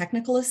some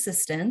technical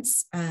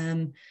assistance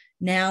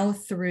now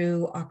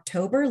through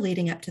October,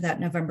 leading up to that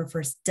November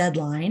 1st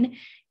deadline.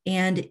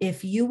 And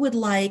if you would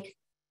like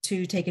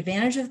to take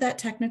advantage of that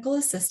technical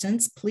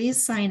assistance,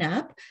 please sign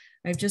up.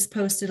 I've just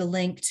posted a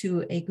link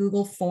to a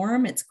Google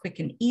form. It's quick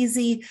and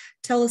easy.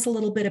 Tell us a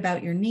little bit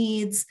about your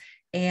needs,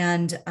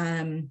 and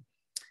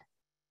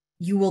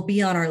you will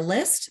be on our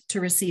list to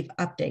receive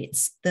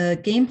updates.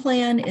 The game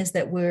plan is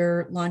that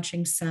we're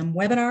launching some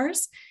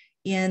webinars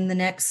in the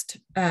next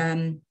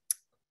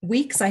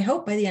weeks. I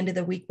hope by the end of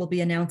the week, we'll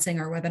be announcing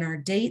our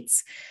webinar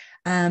dates.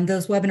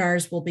 Those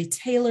webinars will be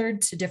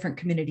tailored to different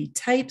community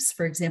types,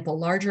 for example,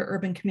 larger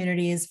urban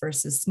communities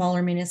versus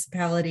smaller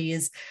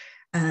municipalities,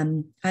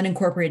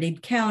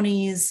 unincorporated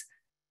counties,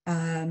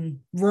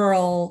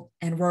 rural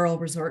and rural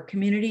resort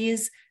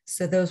communities.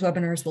 So those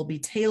webinars will be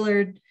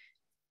tailored,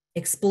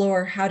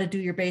 explore how to do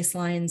your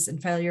baselines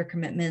and file your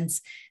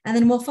commitments. And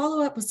then we'll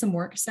follow up with some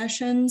work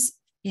sessions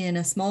in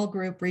a small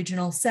group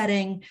regional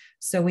setting.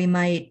 So we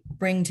might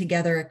bring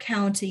together a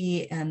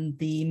county and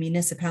the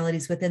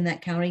municipalities within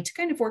that county to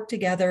kind of work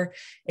together,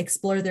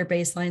 explore their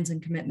baselines and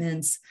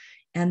commitments,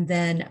 and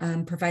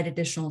then provide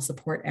additional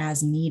support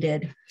as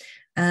needed.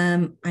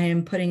 I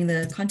am putting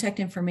the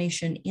contact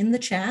information in the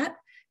chat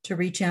to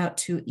reach out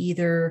to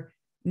either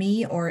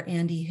me or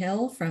Andy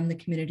Hill from the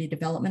Community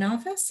Development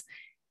Office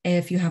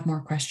if you have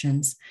more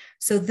questions.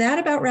 So that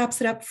about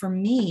wraps it up for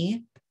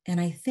me. And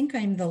I think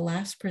I'm the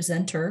last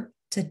presenter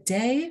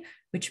today,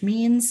 which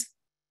means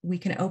we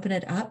can open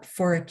it up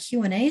for a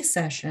Q&A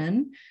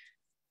session.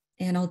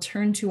 And I'll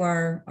turn to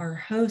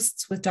our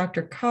hosts with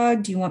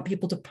Dr.Cog. Do you want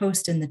people to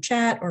post in the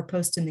chat or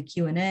post in the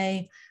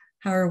Q&A?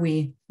 How are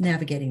we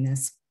navigating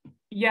this?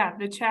 Yeah,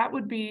 the chat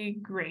would be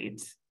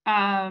great.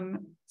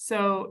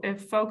 So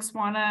if folks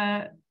want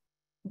to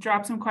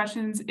drop some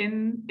questions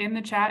in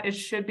the chat, it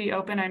should be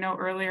open. I know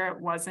earlier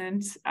it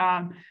wasn't,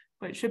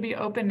 but it should be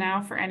open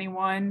now for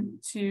anyone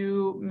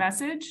to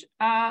message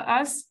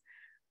us.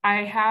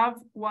 I have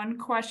one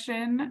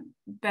question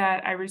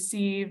that I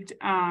received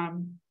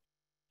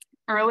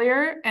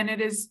earlier, and it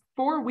is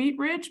for Wheat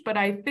Ridge, but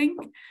I think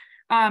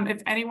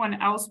if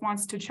anyone else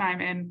wants to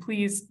chime in,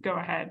 please go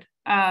ahead.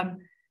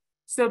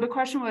 So the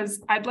question was,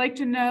 I'd like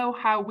to know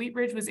how Wheat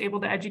Ridge was able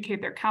to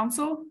educate their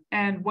council,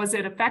 and was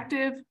it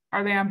effective?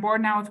 Are they on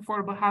board now with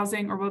affordable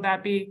housing, or will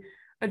that be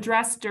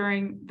addressed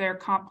during their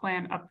comp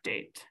plan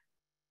update?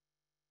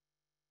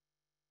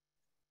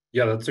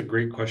 Yeah, that's a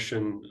great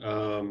question.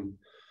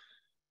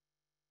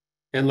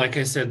 And like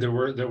I said, there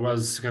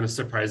was kind of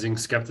surprising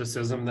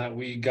skepticism that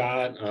we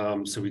got.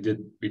 So we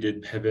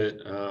did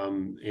pivot,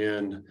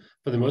 and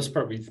for the most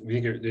part, we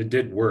think it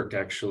did work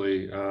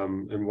actually.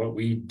 And what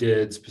we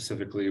did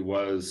specifically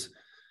was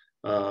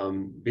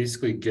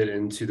basically get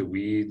into the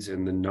weeds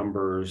and the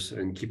numbers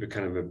and keep it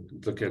kind of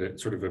look at it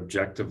sort of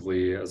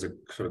objectively as a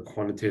sort of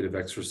quantitative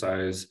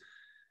exercise.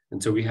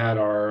 And so we had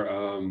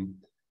our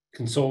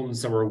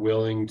consultants that were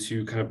willing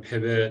to kind of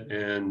pivot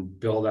and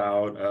build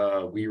out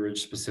a Wheat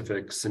Ridge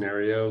specific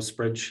scenario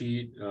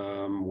spreadsheet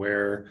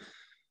where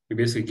we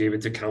basically gave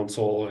it to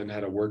council and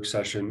had a work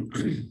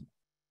session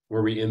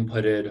where we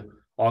inputted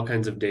all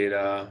kinds of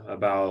data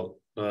about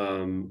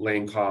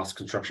land costs,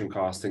 construction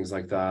costs, things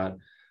like that,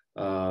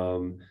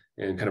 and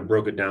kind of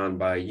broke it down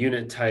by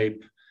unit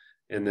type.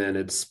 And then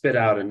it spit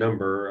out a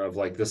number of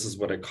like, this is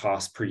what it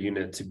costs per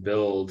unit to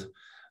build.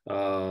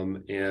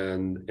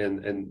 And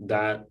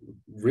that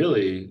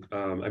really,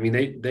 I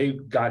mean, they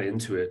got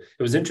into it.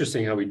 It was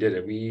interesting how we did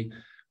it. We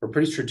were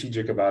pretty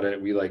strategic about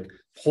it. We like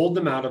pulled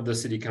them out of the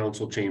city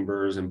council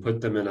chambers and put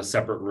them in a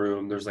separate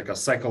room. There's like a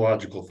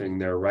psychological thing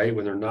there, right?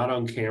 When they're not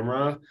on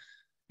camera,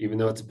 even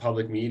though it's a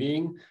public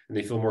meeting, and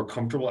they feel more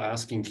comfortable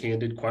asking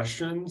candid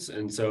questions.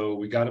 And so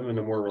we got them in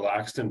a more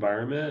relaxed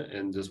environment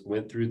and just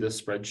went through this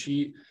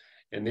spreadsheet,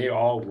 and they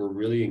all were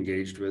really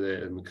engaged with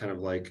it and kind of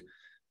like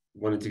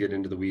wanted to get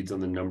into the weeds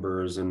on the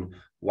numbers and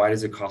why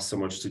does it cost so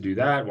much to do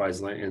that? Why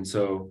is land? And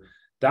so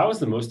that was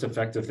the most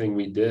effective thing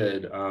we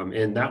did.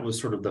 And that was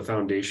sort of the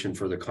foundation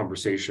for the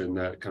conversation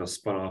that kind of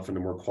spun off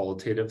into more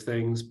qualitative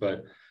things.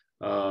 But,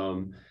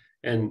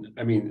 and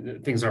I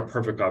mean, things aren't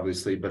perfect,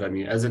 obviously, but I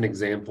mean, as an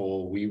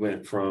example, we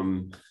went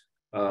from,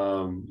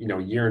 a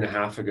year and a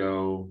half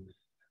ago,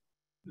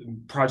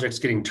 projects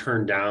getting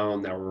turned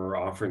down that were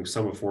offering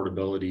some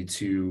affordability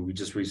to, we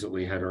just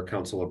recently had our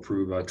council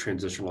approve a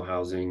transitional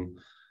housing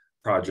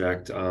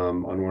project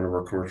on one of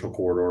our commercial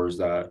corridors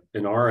that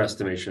in our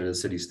estimation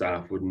as city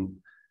staff wouldn't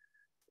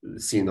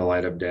seen the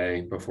light of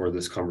day before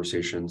this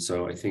conversation.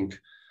 So I think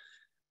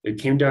it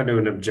came down to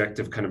an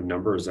objective kind of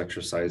numbers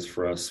exercise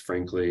for us,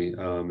 frankly,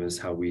 is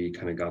how we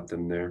kind of got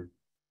them there.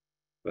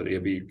 But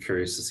I'd be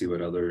curious to see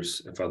what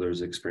if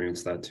others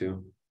experience that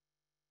too.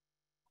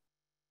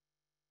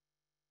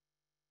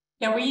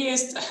 Yeah, we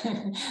used,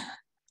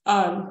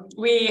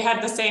 we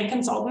had the same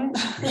consultant.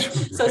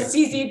 So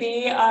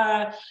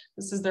CZB,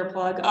 this is their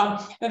plug.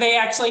 They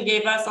actually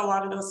gave us a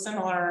lot of those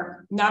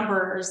similar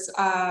numbers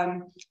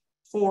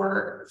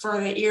for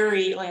the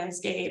Erie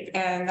landscape.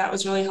 And that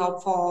was really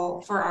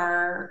helpful for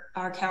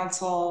our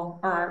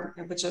council,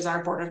 which is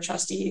our board of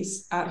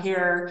trustees out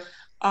here.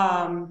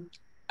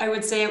 I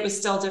would say it was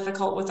still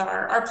difficult with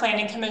our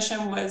planning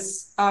commission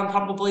was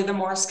probably the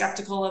more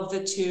skeptical of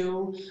the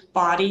two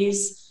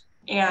bodies.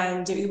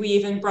 And we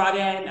even brought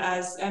in,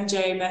 as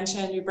MJ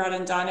mentioned, we brought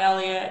in Don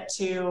Elliott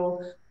to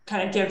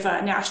kind of give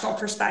a national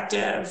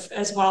perspective,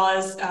 as well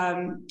as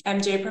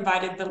MJ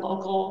provided the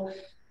local.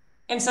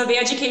 And so the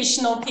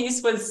educational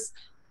piece was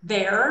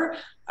there,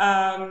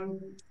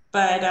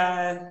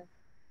 but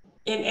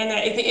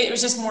it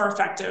was just more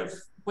effective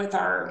with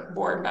our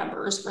board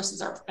members versus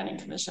our planning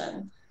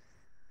commission.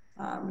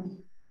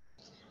 And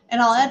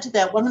I'll add to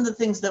that, one of the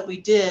things that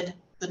we did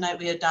the night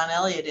we had Don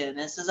Elliott in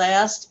is I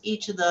asked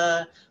each of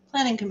the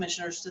planning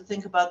commissioners to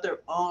think about their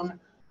own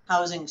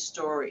housing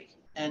story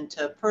and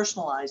to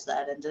personalize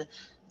that and to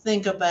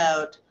think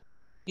about,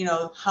 you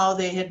know, how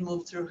they had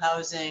moved through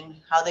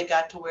housing, how they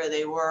got to where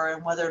they were,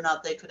 and whether or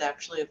not they could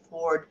actually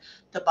afford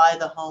to buy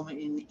the home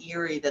in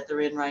Erie that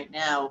they're in right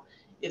now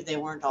if they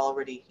weren't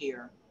already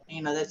here.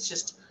 You know, that's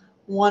just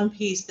one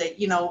piece that,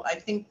 you know, I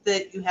think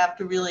that you have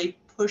to really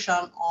push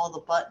on all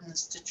the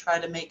buttons to try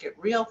to make it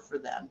real for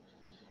them.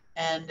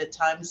 And at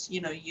times,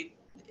 you know,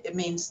 it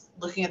means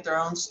looking at their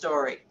own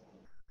story.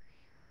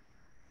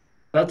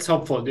 That's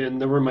helpful.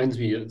 And that reminds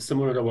me,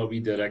 similar to what we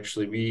did,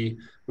 actually, when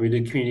we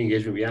did community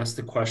engagement, we asked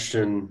the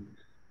question,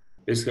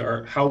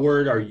 basically, how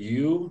worried are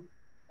you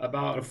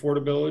about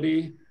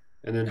affordability?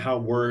 And then how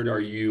worried are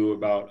you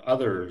about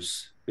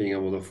others being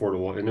able to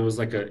affordable? And it was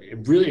like a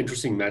really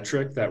interesting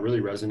metric that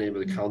really resonated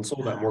with the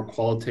council, that more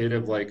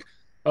qualitative, like,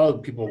 oh,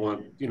 people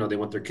want, you know, they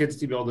want their kids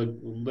to be able to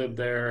live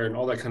there and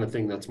all that kind of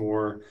thing. That's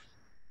more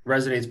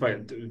resonates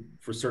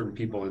for certain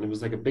people. And it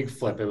was like a big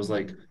flip. It was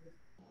like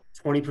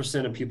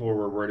 20% of people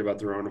were worried about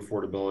their own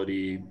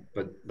affordability,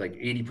 but like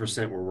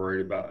 80%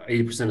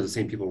 of the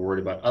same people were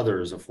worried about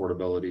others'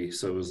 affordability.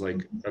 So it was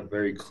like a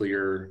very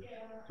clear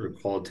sort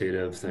of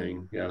qualitative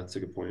thing. Yeah, that's a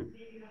good point.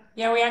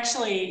 Yeah, we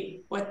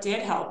actually, what did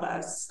help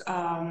us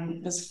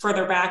is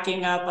further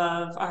backing up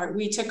of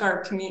we took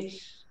our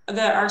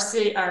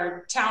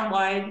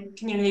town-wide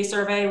community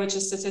survey, which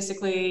is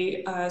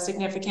statistically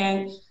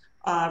significant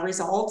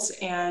results,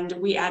 and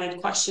we added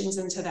questions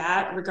into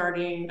that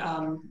regarding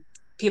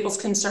people's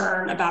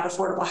concern about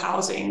affordable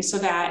housing, so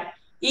that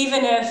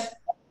even if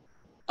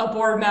a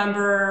board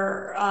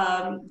member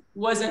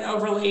wasn't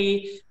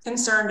overly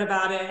concerned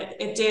about it,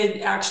 it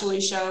did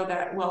actually show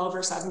that well over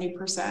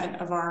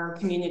 70% of our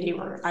community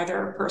were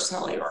either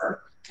personally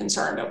or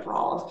concerned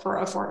overall for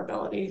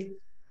affordability.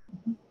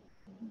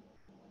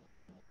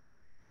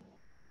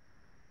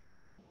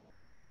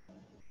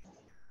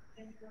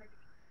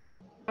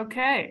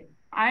 Okay,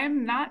 I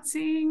am not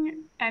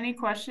seeing any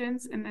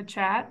questions in the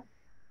chat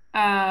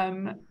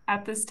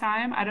at this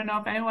time. I don't know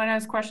if anyone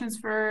has questions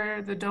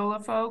for the DOLA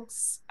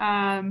folks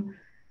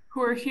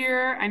who are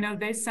here. I know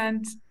they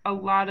sent a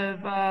lot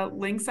of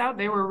links out.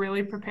 They were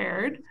really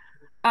prepared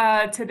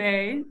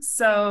today.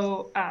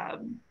 So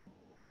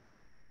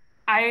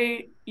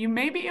you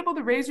may be able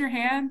to raise your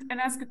hand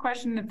and ask a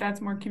question if that's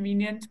more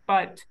convenient,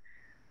 but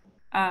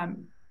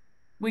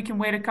we can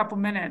wait a couple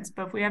minutes.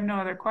 But if we have no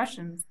other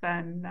questions,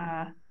 then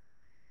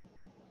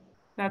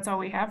that's all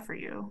we have for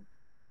you.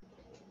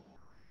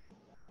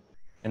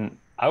 And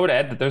I would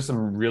add that there's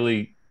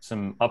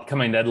some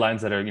upcoming deadlines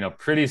that are,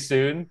 pretty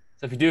soon.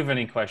 So if you do have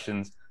any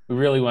questions, we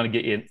really want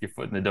to get your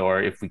foot in the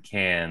door if we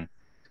can.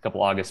 A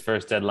couple August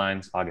 1st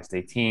deadlines, August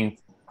 18th,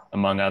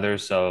 among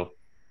others. So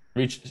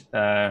raise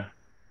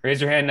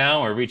your hand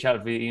now or reach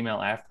out via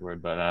email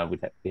afterward, but we'd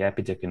be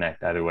happy to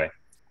connect either way.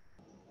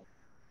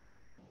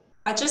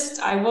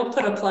 I will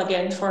put a plug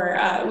in for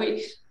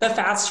the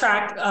fast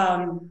track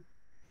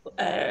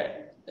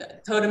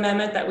code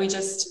amendment that we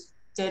just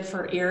did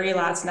for Erie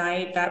last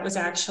night. That was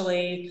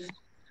actually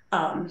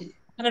kind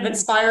of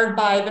inspired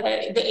by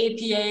the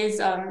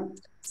APA's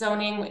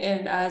zoning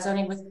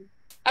with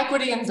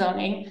equity and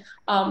zoning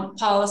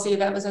policy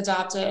that was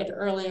adopted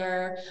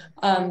earlier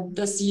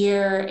this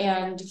year,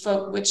 and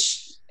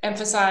which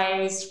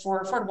emphasized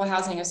for affordable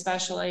housing,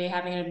 especially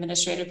having an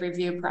administrative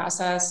review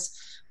process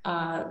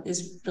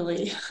is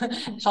really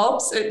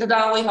helps. It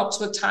not only helps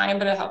with time,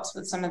 but it helps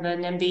with some of the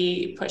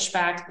NIMBY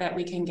pushback that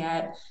we can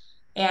get.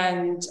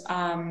 And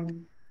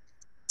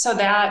so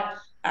that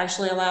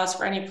actually allows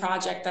for any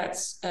project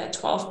that's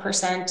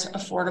 12%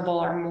 affordable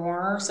or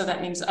more. So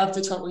that means of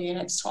the total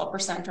units,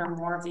 12% or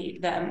more of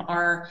them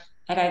are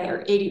at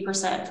either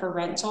 80% for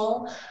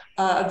rental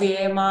of the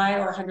AMI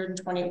or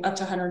up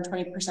to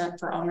 120%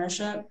 for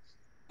ownership,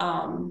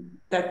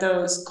 that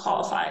those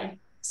qualify.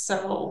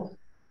 So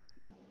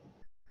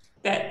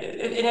and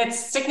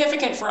it's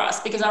significant for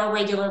us because our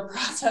regular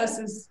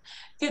process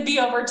could be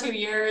over 2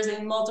 years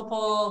and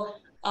multiple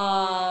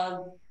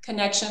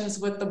connections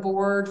with the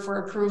board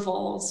for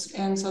approvals.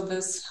 And so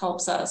this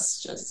helps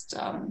us just,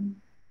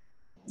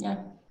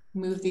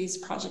 move these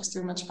projects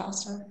through much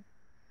faster.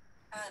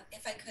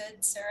 If I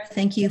could, Sarah,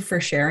 thank you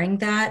for sharing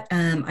that.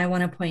 I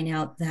want to point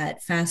out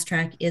that Fast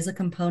Track is a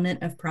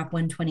component of Prop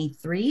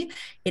 123.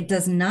 It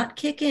does not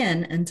kick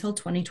in until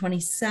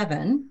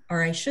 2027,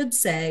 or I should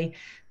say,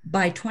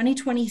 by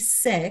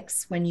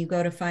 2026, when you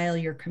go to file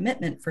your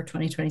commitment for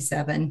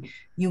 2027,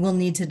 you will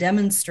need to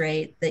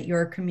demonstrate that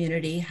your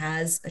community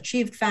has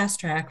achieved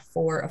Fast Track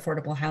for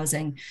affordable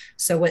housing.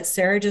 So what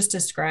Sarah just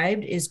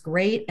described is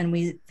great, and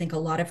we think a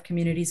lot of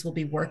communities will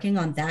be working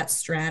on that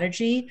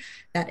strategy,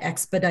 that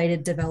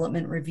expedited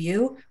development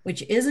review,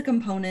 which is a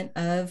component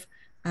of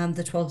the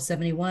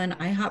 1271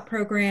 IHOP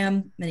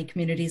program. Many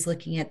communities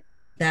looking at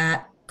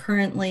that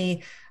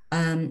currently.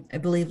 I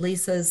believe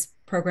Lisa's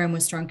program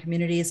with Strong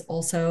Communities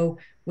also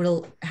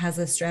has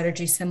a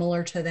strategy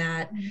similar to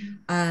that.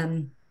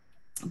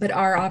 But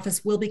our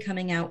office will be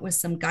coming out with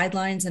some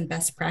guidelines and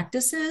best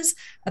practices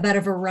about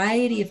a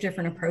variety of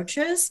different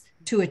approaches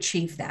to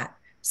achieve that.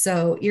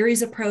 So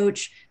Erie's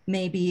approach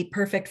may be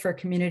perfect for a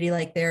community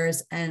like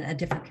theirs, and a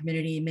different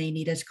community may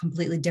need a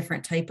completely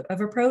different type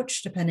of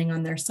approach depending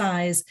on their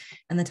size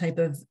and the type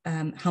of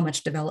how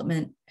much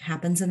development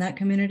happens in that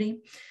community.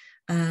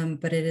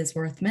 But it is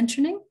worth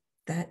mentioning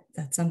that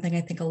that's something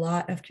I think a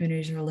lot of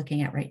communities are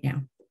looking at right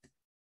now.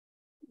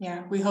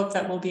 Yeah, we hope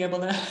that we'll be able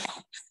to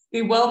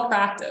be well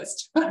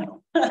practiced by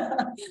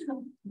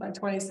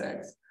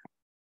 26.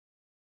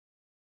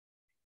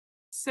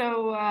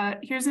 So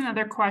here's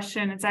another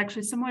question. It's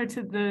actually similar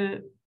to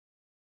the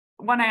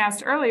one I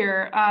asked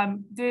earlier.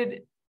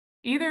 Did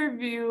either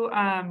of you,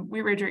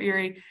 Wheatridge or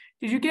Erie,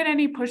 did you get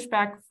any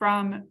pushback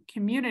from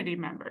community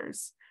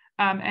members?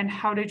 And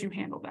how did you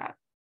handle that?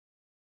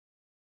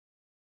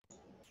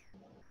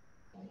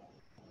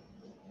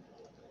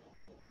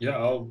 Yeah,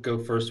 I'll go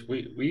first.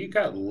 We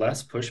got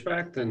less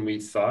pushback than we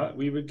thought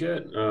we would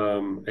get.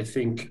 I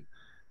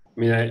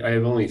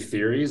have only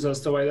theories as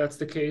to why that's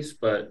the case,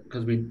 but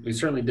because we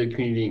certainly did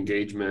community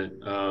engagement.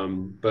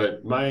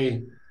 But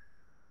my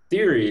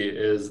theory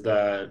is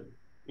that,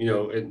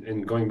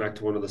 and going back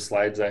to one of the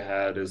slides I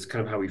had, is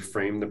kind of how we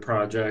framed the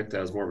project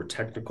as more of a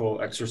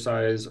technical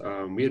exercise.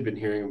 We had been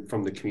hearing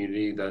from the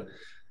community that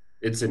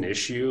it's an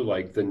issue,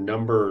 like the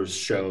numbers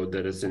showed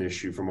that it's an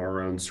issue from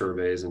our own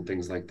surveys and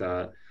things like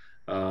that.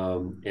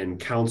 And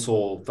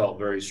council felt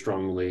very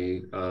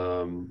strongly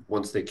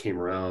once they came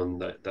around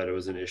that it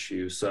was an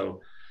issue.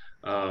 So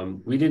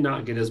we did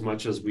not get as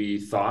much as we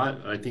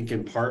thought, I think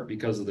in part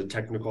because of the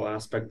technical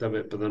aspect of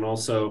it, but then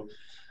also,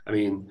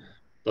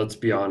 let's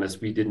be honest,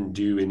 we didn't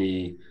do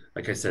any,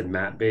 like I said,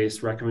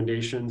 map-based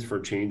recommendations for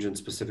change in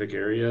specific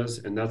areas.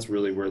 And that's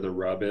really where the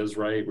rub is,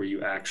 right? Where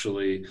you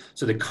actually,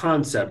 so the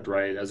concept,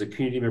 right, as a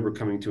community member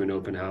coming to an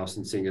open house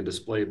and seeing a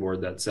display board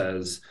that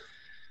says,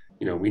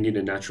 we need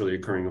a naturally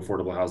occurring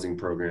affordable housing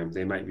program.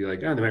 They might be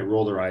like, they might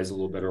roll their eyes a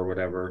little bit or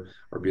whatever,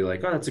 or be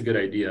like, that's a good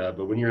idea.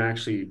 But when you're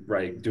actually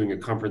doing a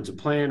comprehensive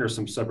plan or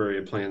some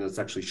sub-area plan that's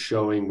actually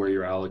showing where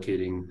you're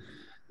allocating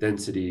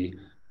density,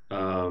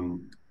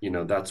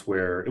 that's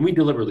where, and we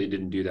deliberately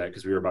didn't do that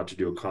because we were about to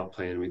do a comp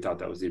plan and we thought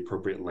that was the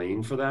appropriate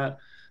lane for that.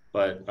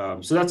 But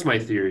so that's my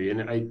theory.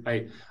 And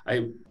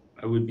I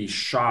would be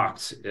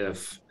shocked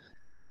if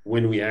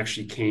when we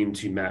actually came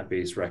to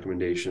map-based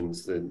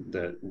recommendations,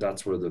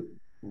 that's where the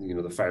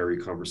fiery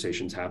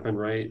conversations happen,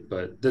 right?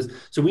 But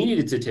so we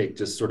needed to take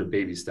just sort of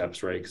baby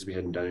steps, right? Because we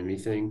hadn't done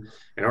anything.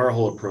 And our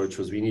whole approach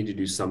was we need to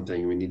do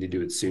something. We need to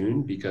do it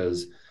soon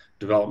because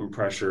development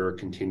pressure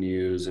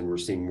continues and we're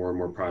seeing more and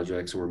more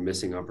projects and we're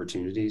missing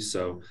opportunities.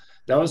 So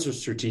that was a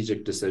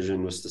strategic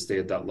decision, was to stay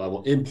at that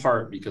level, in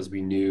part because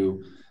we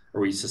knew,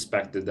 or we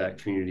suspected,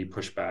 that community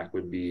pushback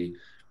would be,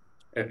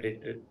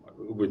 it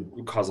would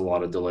cause a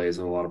lot of delays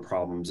and a lot of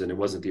problems. And it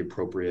wasn't the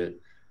appropriate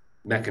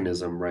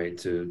mechanism, right,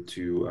 to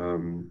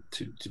do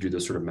the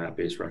sort of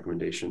map-based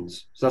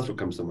recommendations. So that's what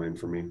comes to mind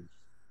for me.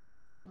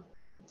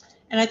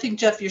 And I think,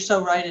 Jeff, you're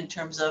so right in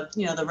terms of,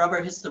 the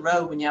rubber hits the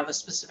road when you have a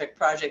specific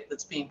project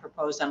that's being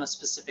proposed on a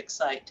specific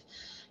site.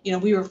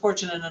 We were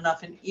fortunate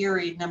enough in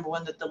Erie, number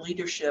one, that the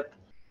leadership,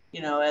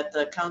 at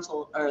the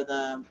council or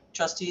the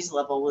trustees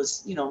level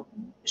was,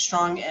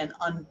 strong and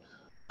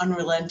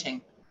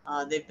unrelenting.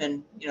 They've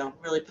been,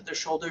 really put their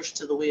shoulders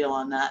to the wheel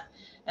on that.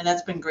 And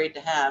that's been great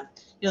to have.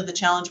 The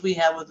challenge we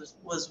had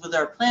was with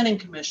our planning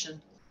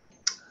commission,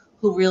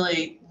 who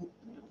really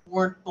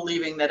weren't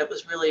believing that it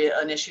was really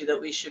an issue that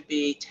we should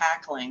be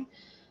tackling.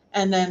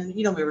 And then,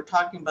 we were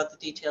talking about the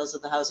details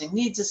of the housing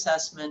needs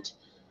assessment.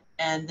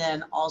 And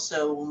then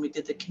also when we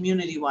did the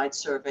community-wide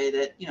survey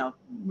that,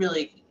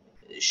 really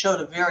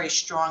showed a very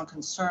strong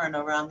concern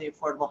around the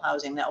affordable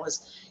housing. That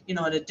was, an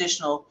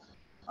additional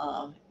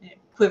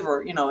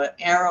quiver, an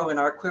arrow in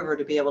our quiver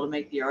to be able to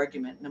make the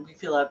argument. And we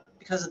feel that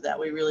because of that,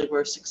 we really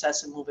were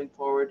successful moving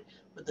forward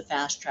with the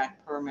fast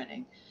track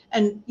permitting.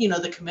 And,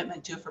 the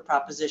commitment to for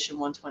Proposition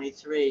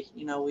 123,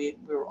 we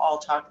were all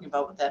talking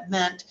about what that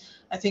meant.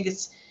 I think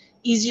it's,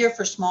 easier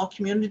for small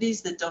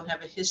communities that don't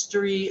have a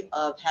history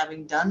of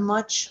having done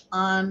much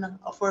on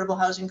affordable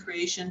housing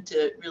creation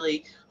to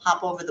really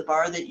hop over the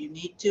bar that you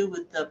need to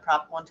with the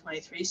Prop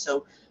 123.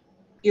 So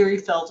Erie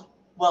felt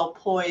well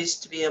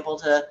poised to be able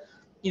to,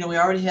 you know, we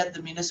already had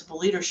the municipal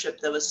leadership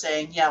that was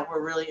saying, yeah,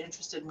 we're really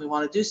interested and we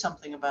want to do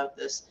something about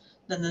this.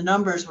 Then the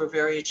numbers were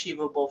very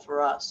achievable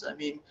for us. I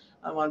mean,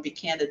 I want to be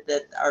candid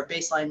that our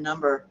baseline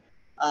number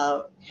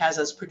has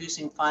us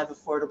producing 5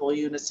 affordable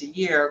units a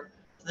year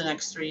for the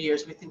next 3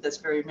 years. We think that's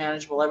very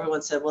manageable.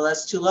 Everyone said, well,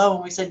 that's too low.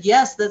 And we said,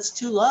 yes, that's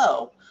too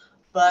low,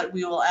 but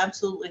we will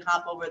absolutely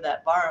hop over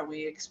that bar. And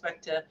we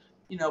expect to,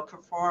 you know,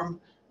 perform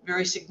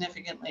very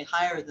significantly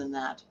higher than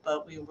that.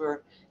 But we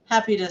were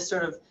happy to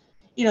sort of,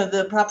 you know,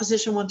 the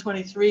Proposition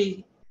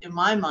 123 in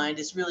my mind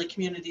is really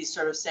communities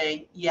sort of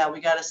saying, yeah,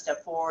 we got to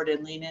step forward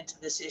and lean into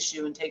this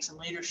issue and take some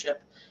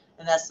leadership.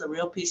 And that's the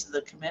real piece of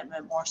the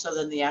commitment, more so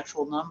than the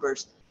actual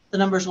numbers. The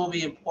numbers will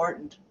be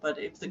important, but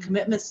if the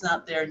commitment's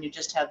not there and you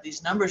just have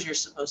these numbers you're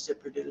supposed to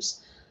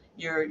produce,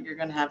 you're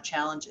going to have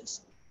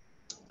challenges.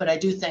 But I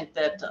do think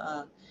that,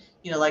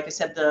 you know, like I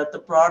said,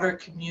 the broader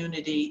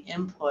community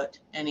input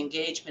and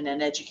engagement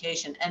and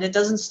education, and it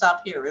doesn't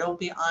stop here, it'll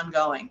be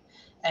ongoing.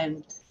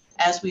 And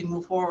as we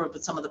move forward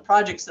with some of the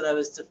projects that I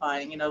was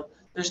defining, you know,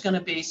 there's going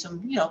to be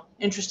some, you know,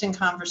 interesting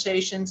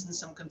conversations and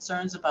some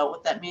concerns about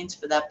what that means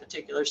for that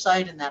particular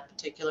site in that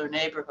particular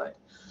neighborhood.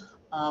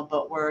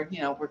 But we're,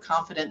 you know, we're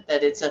confident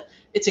that it's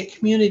a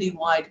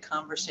community-wide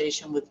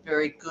conversation with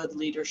very good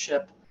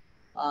leadership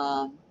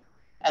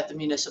at the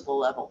municipal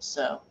level.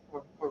 So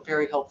we're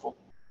very hopeful.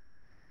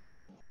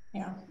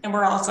 Yeah, and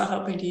we're also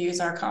hoping to use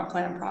our comp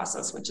plan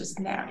process, which is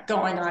now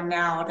going on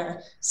now,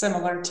 to,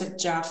 similar to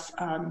Jeff,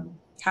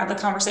 have the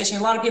conversation.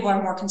 A lot of people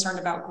are more concerned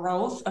about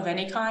growth of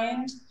any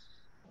kind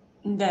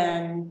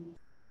than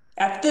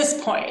at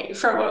this point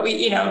for what we,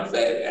 you know,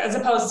 as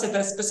opposed to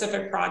the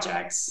specific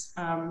projects.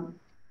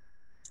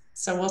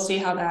 So we'll see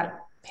how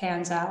that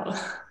pans out.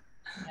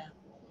 Yeah.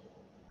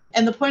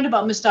 And the point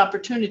about missed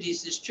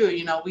opportunities is true.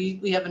 You know,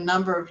 we have a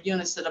number of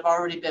units that have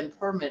already been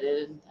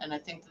permitted. And I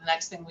think the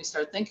next thing we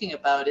start thinking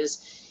about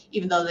is,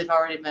 even though they've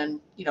already been,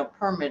 you know,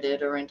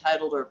 permitted or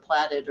entitled or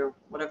platted or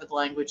whatever the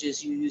language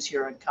is you use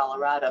here in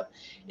Colorado,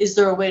 is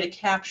there a way to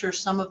capture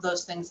some of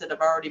those things that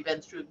have already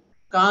been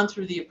gone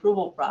through the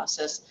approval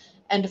process,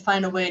 and to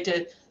find a way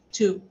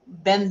to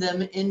bend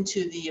them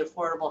into the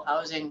affordable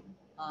housing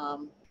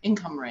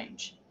income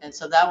range? And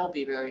so that will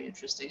be very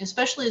interesting,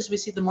 especially as we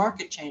see the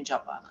market change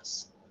up on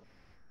us.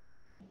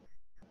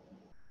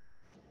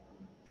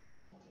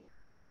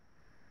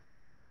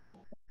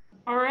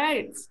 All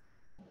right.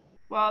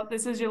 Well,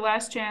 this is your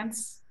last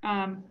chance.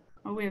 Oh,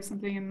 we have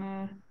something in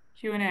the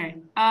Q&A.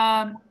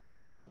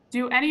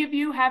 Do any of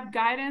you have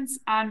guidance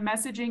on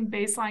messaging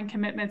baseline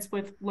commitments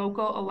with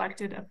local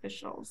elected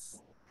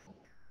officials?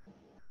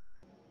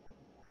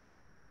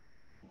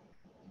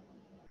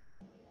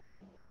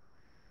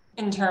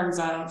 In terms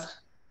of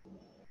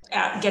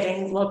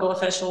getting local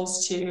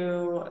officials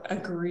to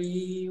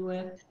agree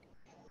with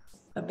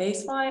the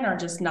baseline, or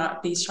just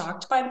not be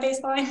shocked by the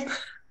baseline?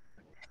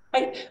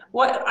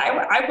 What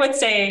I would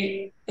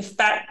say, if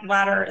that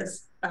latter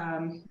is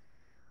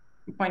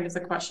point of the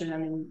question, I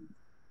mean,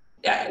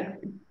 yeah,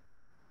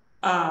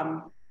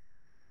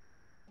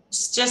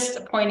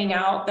 just pointing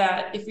out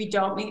that if we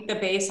don't meet the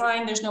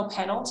baseline, there's no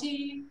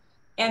penalty,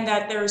 and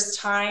that there's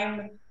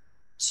time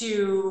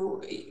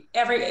to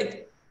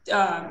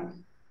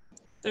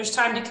there's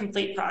time to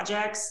complete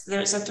projects.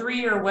 There's a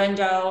 3-year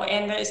window,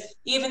 and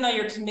even though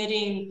you're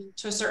committing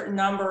to a certain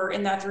number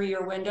in that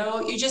 3-year window,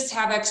 you just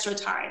have extra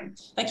time.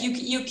 Like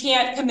you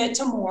can't commit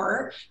to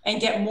more and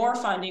get more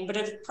funding, but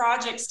if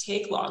projects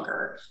take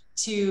longer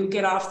to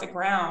get off the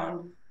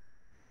ground,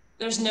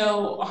 there's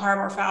no harm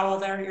or foul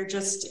there. You're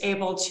just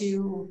able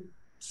to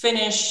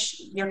finish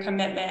your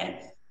commitment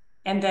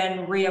and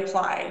then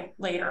reapply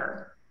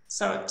later.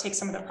 So it takes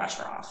some of the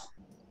pressure off.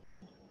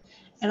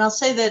 And I'll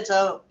say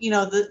that, you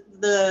know,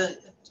 the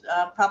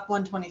Prop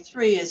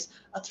 123 is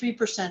a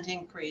 3%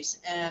 increase.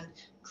 And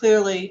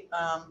clearly,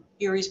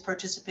 Erie's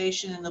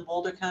participation in the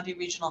Boulder County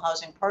Regional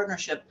Housing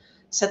Partnership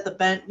set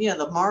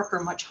the marker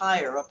much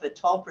higher, up at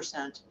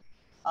 12%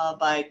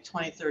 by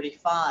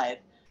 2035.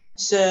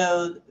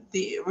 So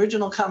the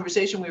original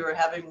conversation we were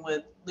having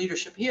with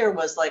leadership here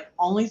was like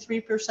only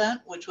 3%,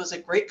 which was a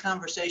great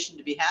conversation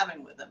to be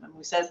having with them. And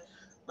we said,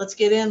 let's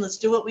get in, let's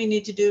do what we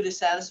need to do to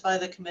satisfy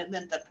the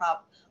commitment that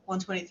Prop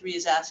 123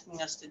 is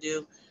asking us to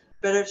do.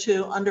 Better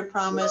to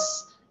underpromise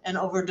and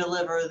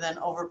overdeliver than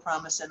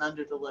overpromise and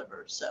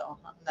underdeliver. So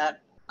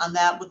on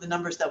that, with the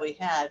numbers that we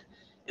had,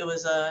 it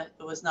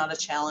was not a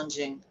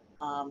challenging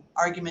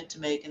argument to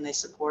make, and they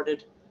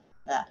supported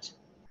that.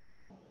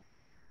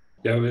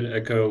 Yeah, I would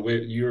echo.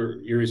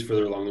 Erie's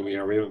further along than we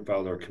are. We haven't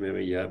filed our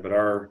commitment yet, but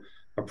our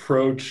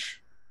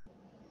approach,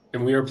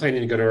 and we are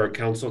planning to go to our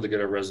council to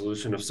get a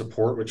resolution of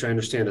support, which I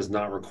understand is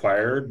not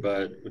required,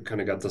 but we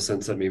kind of got the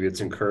sense that maybe it's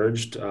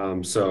encouraged.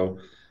 So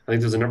I think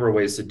there's a number of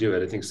ways to do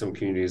it. I think some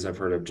communities I've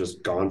heard have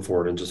just gone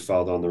for it and just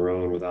filed on their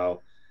own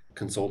without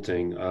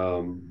consulting.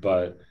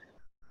 But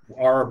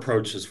our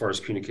approach as far as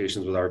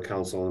communications with our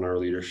council and our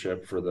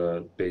leadership for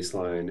the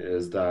baseline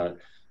is that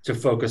to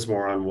focus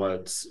more on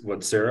what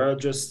Sarah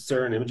and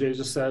MJ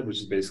just said, which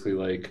is basically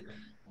like,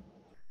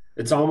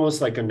 it's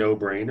almost like a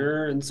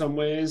no-brainer in some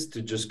ways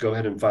to just go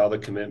ahead and file the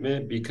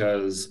commitment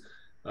because,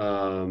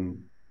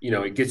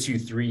 it gets you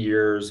 3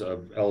 years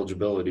of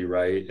eligibility,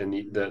 right? And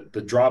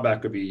the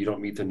drawback would be you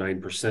don't meet the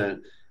 9%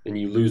 and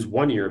you lose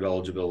 1 year of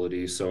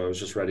eligibility. So I was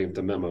just writing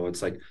the memo.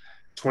 It's like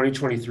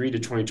 2023 to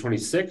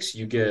 2026,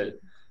 you get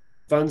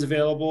funds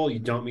available, you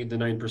don't meet the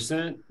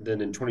 9%.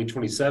 Then in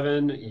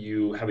 2027,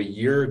 you have a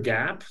year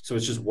gap. So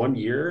it's just 1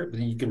 year, but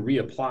then you can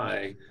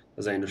reapply,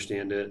 as I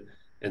understand it,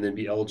 and then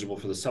be eligible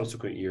for the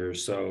subsequent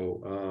years.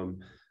 So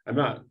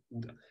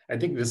I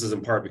think this is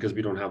in part because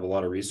we don't have a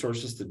lot of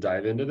resources to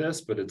dive into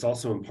this, but it's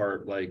also in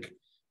part like,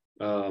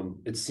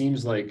 it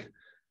seems like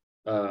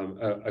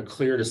a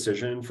clear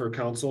decision for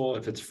council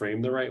if it's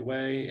framed the right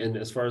way. And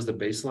as far as the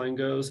baseline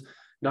goes,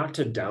 not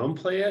to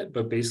downplay it,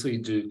 but basically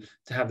to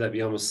have that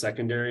be almost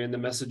secondary in the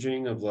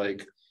messaging of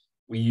like,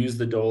 we use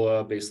the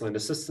DOLA baseline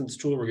assistance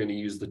tool. We're going to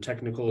use the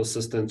technical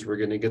assistance. We're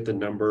going to get the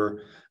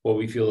number, what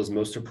we feel is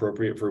most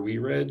appropriate for Wheat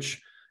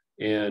Ridge,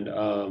 and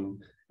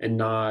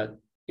not,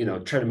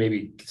 try to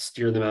maybe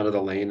steer them out of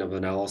the lane of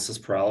analysis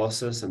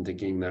paralysis and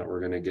thinking that we're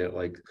going to get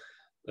like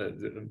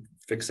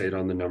fixate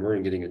on the number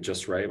and getting it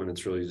just right when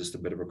it's really just a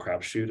bit of a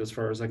crapshoot as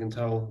far as I can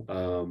tell.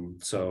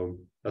 So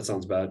that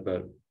sounds bad,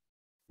 but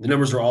the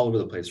numbers are all over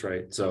the place,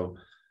 right? So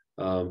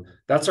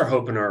that's our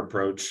hope and our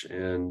approach,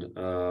 and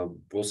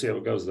we'll see how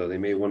it goes, though. They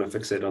may want to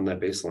fixate on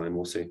that baseline.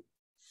 We'll see.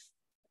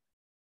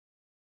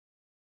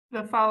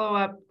 The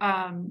follow-up,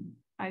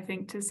 I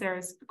think, to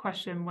Sarah's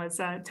question was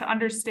to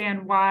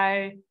understand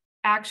why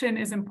action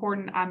is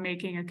important on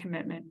making a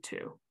commitment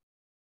to.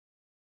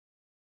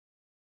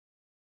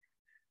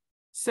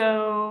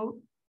 So,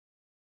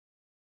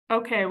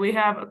 okay, we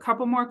have a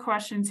couple more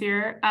questions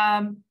here.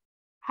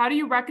 How do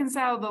you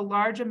reconcile the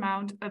large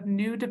amount of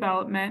new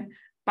development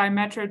by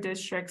metro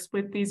districts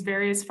with these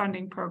various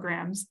funding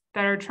programs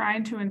that are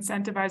trying to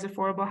incentivize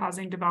affordable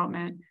housing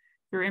development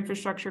through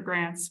infrastructure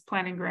grants,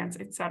 planning grants,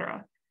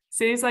 etc.?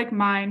 Cities like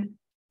mine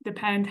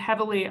depend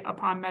heavily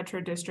upon metro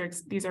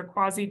districts. These are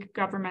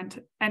quasi-government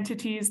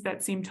entities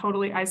that seem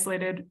totally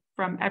isolated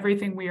from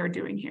everything we are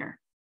doing here.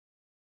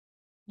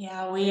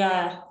 Yeah,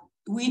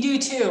 we do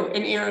too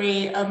in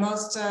Erie.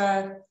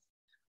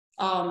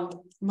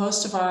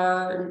 Most of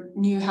our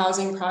new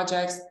housing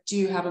projects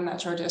do have a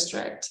metro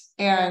district,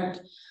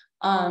 and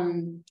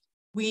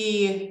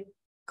we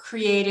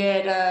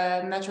created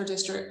a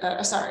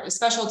a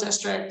special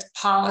district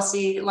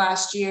policy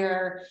last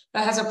year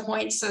that has a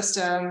point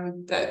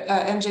system that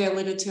MJ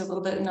alluded to a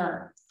little bit in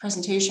our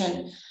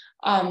presentation.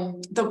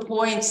 The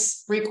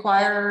points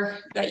require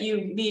that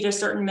you meet a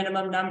certain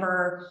minimum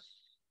number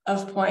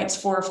of points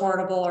for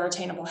affordable or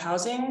attainable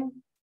housing.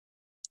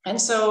 And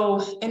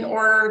so in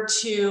order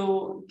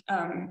to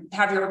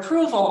have your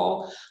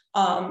approval,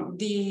 our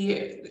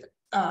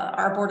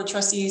Board of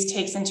Trustees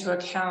takes into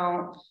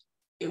account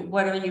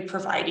what are you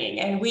providing.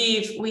 And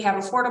we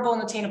have affordable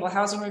and attainable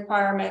housing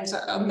requirements,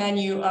 a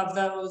menu of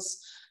those,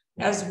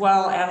 as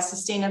well as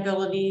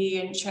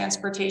sustainability and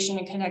transportation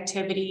and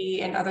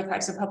connectivity and other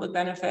types of public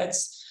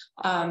benefits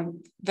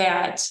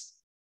that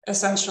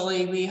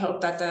essentially we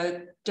hope that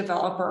the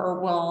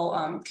developer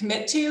will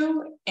commit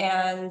to,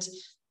 and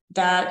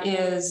that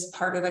is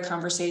part of the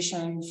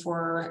conversation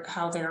for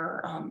how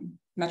their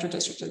metro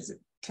district is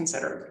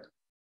considered.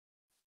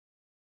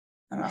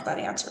 I don't know if that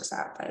answers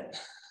that, but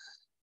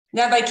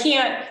now they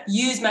can't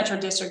use metro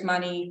district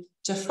money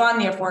to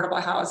fund the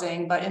affordable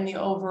housing, but in the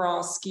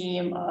overall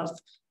scheme of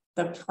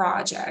the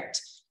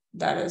project,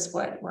 that is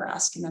what we're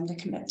asking them to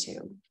commit to.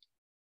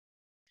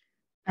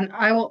 And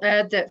I will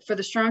add that for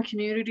the Strong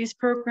Communities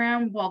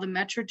program, while the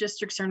metro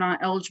districts are not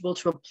eligible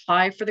to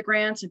apply for the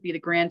grants and be the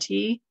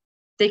grantee,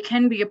 they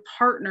can be a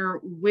partner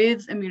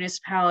with a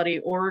municipality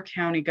or a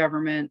county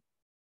government.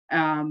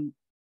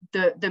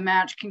 The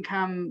match can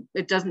come,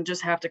 it doesn't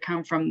just have to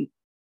come from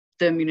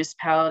the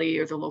municipality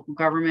or the local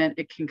government,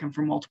 it can come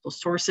from multiple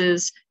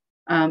sources.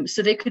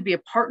 So they could be a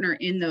partner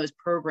in those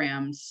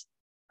programs,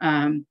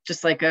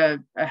 just like a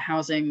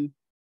housing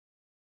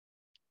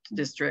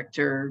district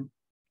or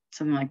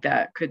something like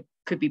that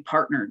could be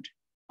partnered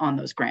on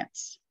those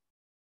grants.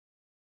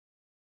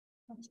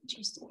 That's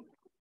interesting.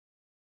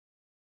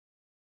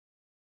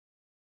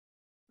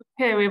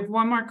 Okay, we have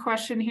one more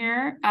question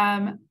here.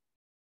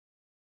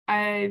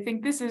 I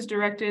think this is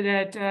directed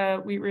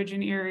at Wheat Ridge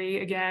and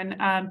Erie again.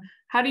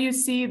 How do you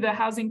see the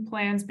housing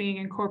plans being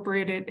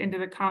incorporated into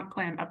the comp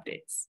plan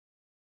updates?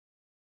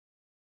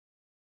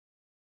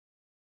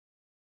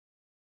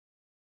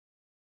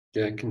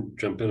 Yeah, I can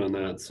jump in on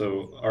that.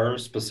 So our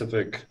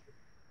specific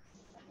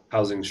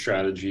housing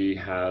strategy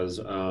has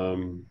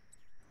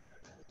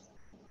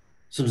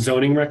some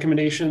zoning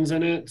recommendations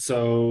in it.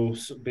 So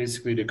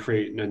basically to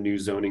create a new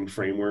zoning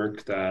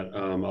framework that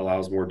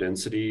allows more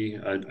density,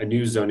 a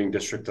new zoning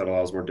district that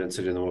allows more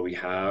density than what we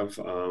have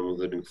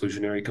with an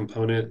inclusionary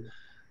component.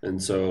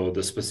 And so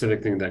the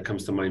specific thing that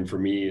comes to mind for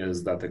me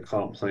is that the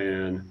comp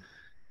plan,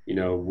 you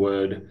know,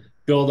 would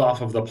build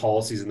off of the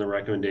policies and the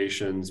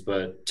recommendations,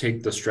 but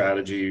take the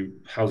strategy,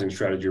 housing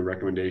strategy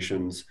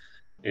recommendations,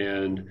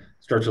 and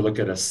start to look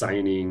at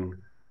assigning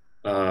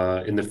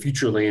in the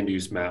future land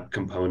use map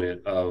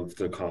component of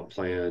the comp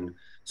plan.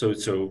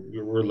 So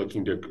we're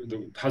looking to,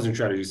 the housing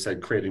strategy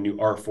said, create a new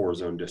R4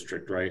 zone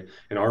district, right?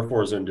 An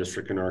R4 zone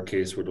district in our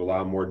case would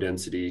allow more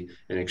density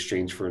in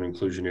exchange for an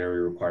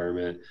inclusionary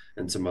requirement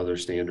and some other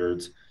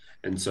standards.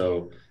 And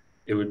so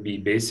it would be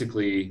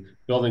basically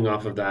building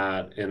off of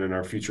that, and in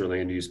our future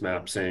land use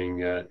map saying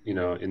that, you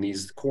know, in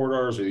these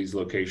corridors or these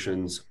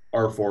locations,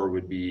 R4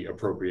 would be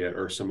appropriate,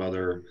 or some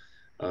other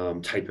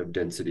type of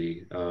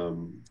density.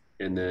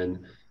 And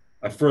then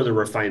a further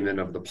refinement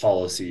of the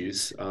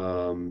policies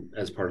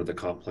as part of the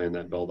comp plan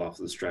that build off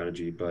of the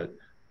strategy. But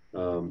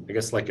I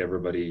guess like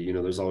everybody, you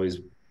know, there's always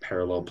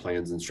parallel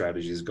plans and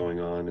strategies going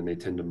on, and they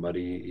tend to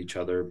muddy each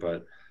other.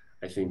 But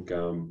I think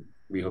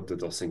we hope that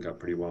they'll sync up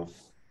pretty well.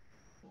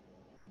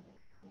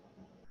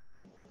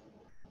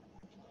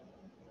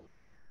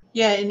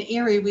 Yeah, in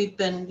Erie, we've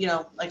been, you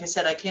know, like I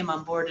said, I came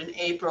on board in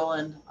April,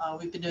 and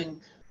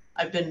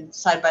I've been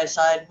side by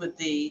side with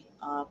the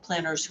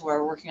planners who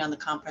are working on the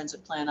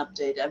comprehensive plan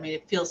update. I mean,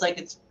 it feels like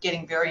it's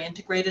getting very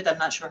integrated. I'm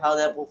not sure how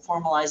that will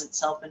formalize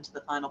itself into the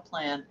final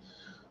plan,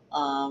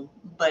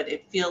 but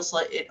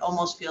it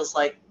almost feels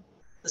like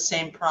the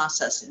same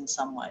process in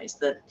some ways,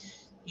 that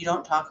you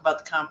don't talk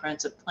about the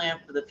comprehensive plan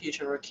for the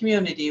future of our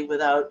community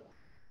without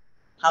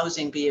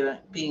housing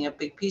being a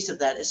big piece of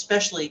that,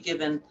 especially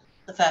given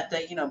the fact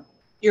that, you know,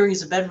 Erie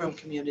is a bedroom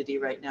community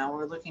right now.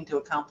 We're looking to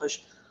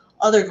accomplish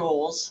other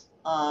goals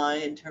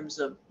in terms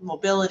of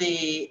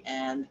mobility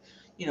and,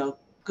 you know,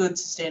 good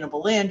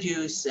sustainable land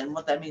use and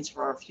what that means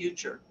for our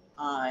future.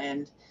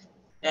 And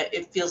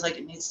it feels like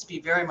it needs to be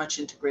very much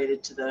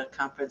integrated to the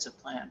comprehensive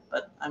plan.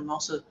 But I'm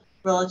also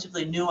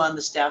relatively new on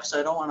the staff, so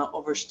I don't want to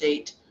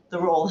overstate the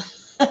role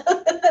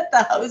that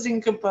the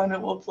housing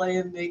component will play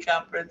in the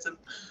comprehensive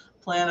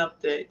plan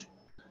update.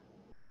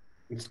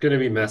 It's going to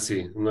be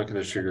messy. I'm not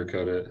going to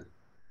sugarcoat it.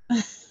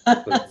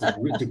 But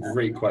it's a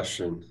great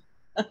question.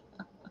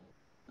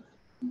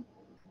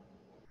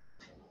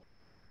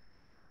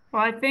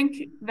 Well, I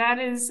think that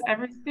is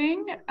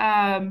everything.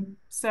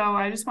 So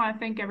I just want to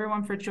thank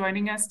everyone for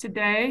joining us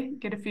today.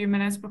 Get a few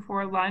minutes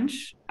before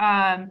lunch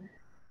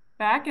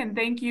back, and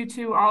thank you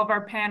to all of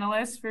our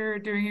panelists for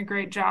doing a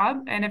great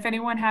job. And if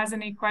anyone has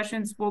any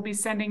questions, we'll be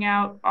sending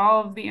out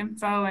all of the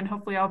info, and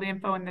hopefully all the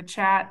info in the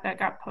chat that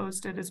got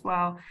posted as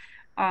well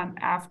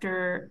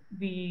after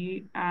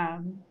this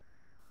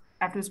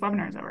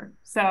webinar is over.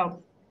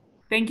 So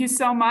thank you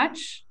so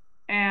much,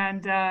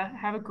 and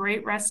have a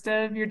great rest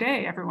of your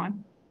day,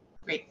 everyone.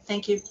 Great.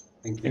 Thank you.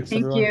 Thank you.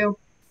 Thank you.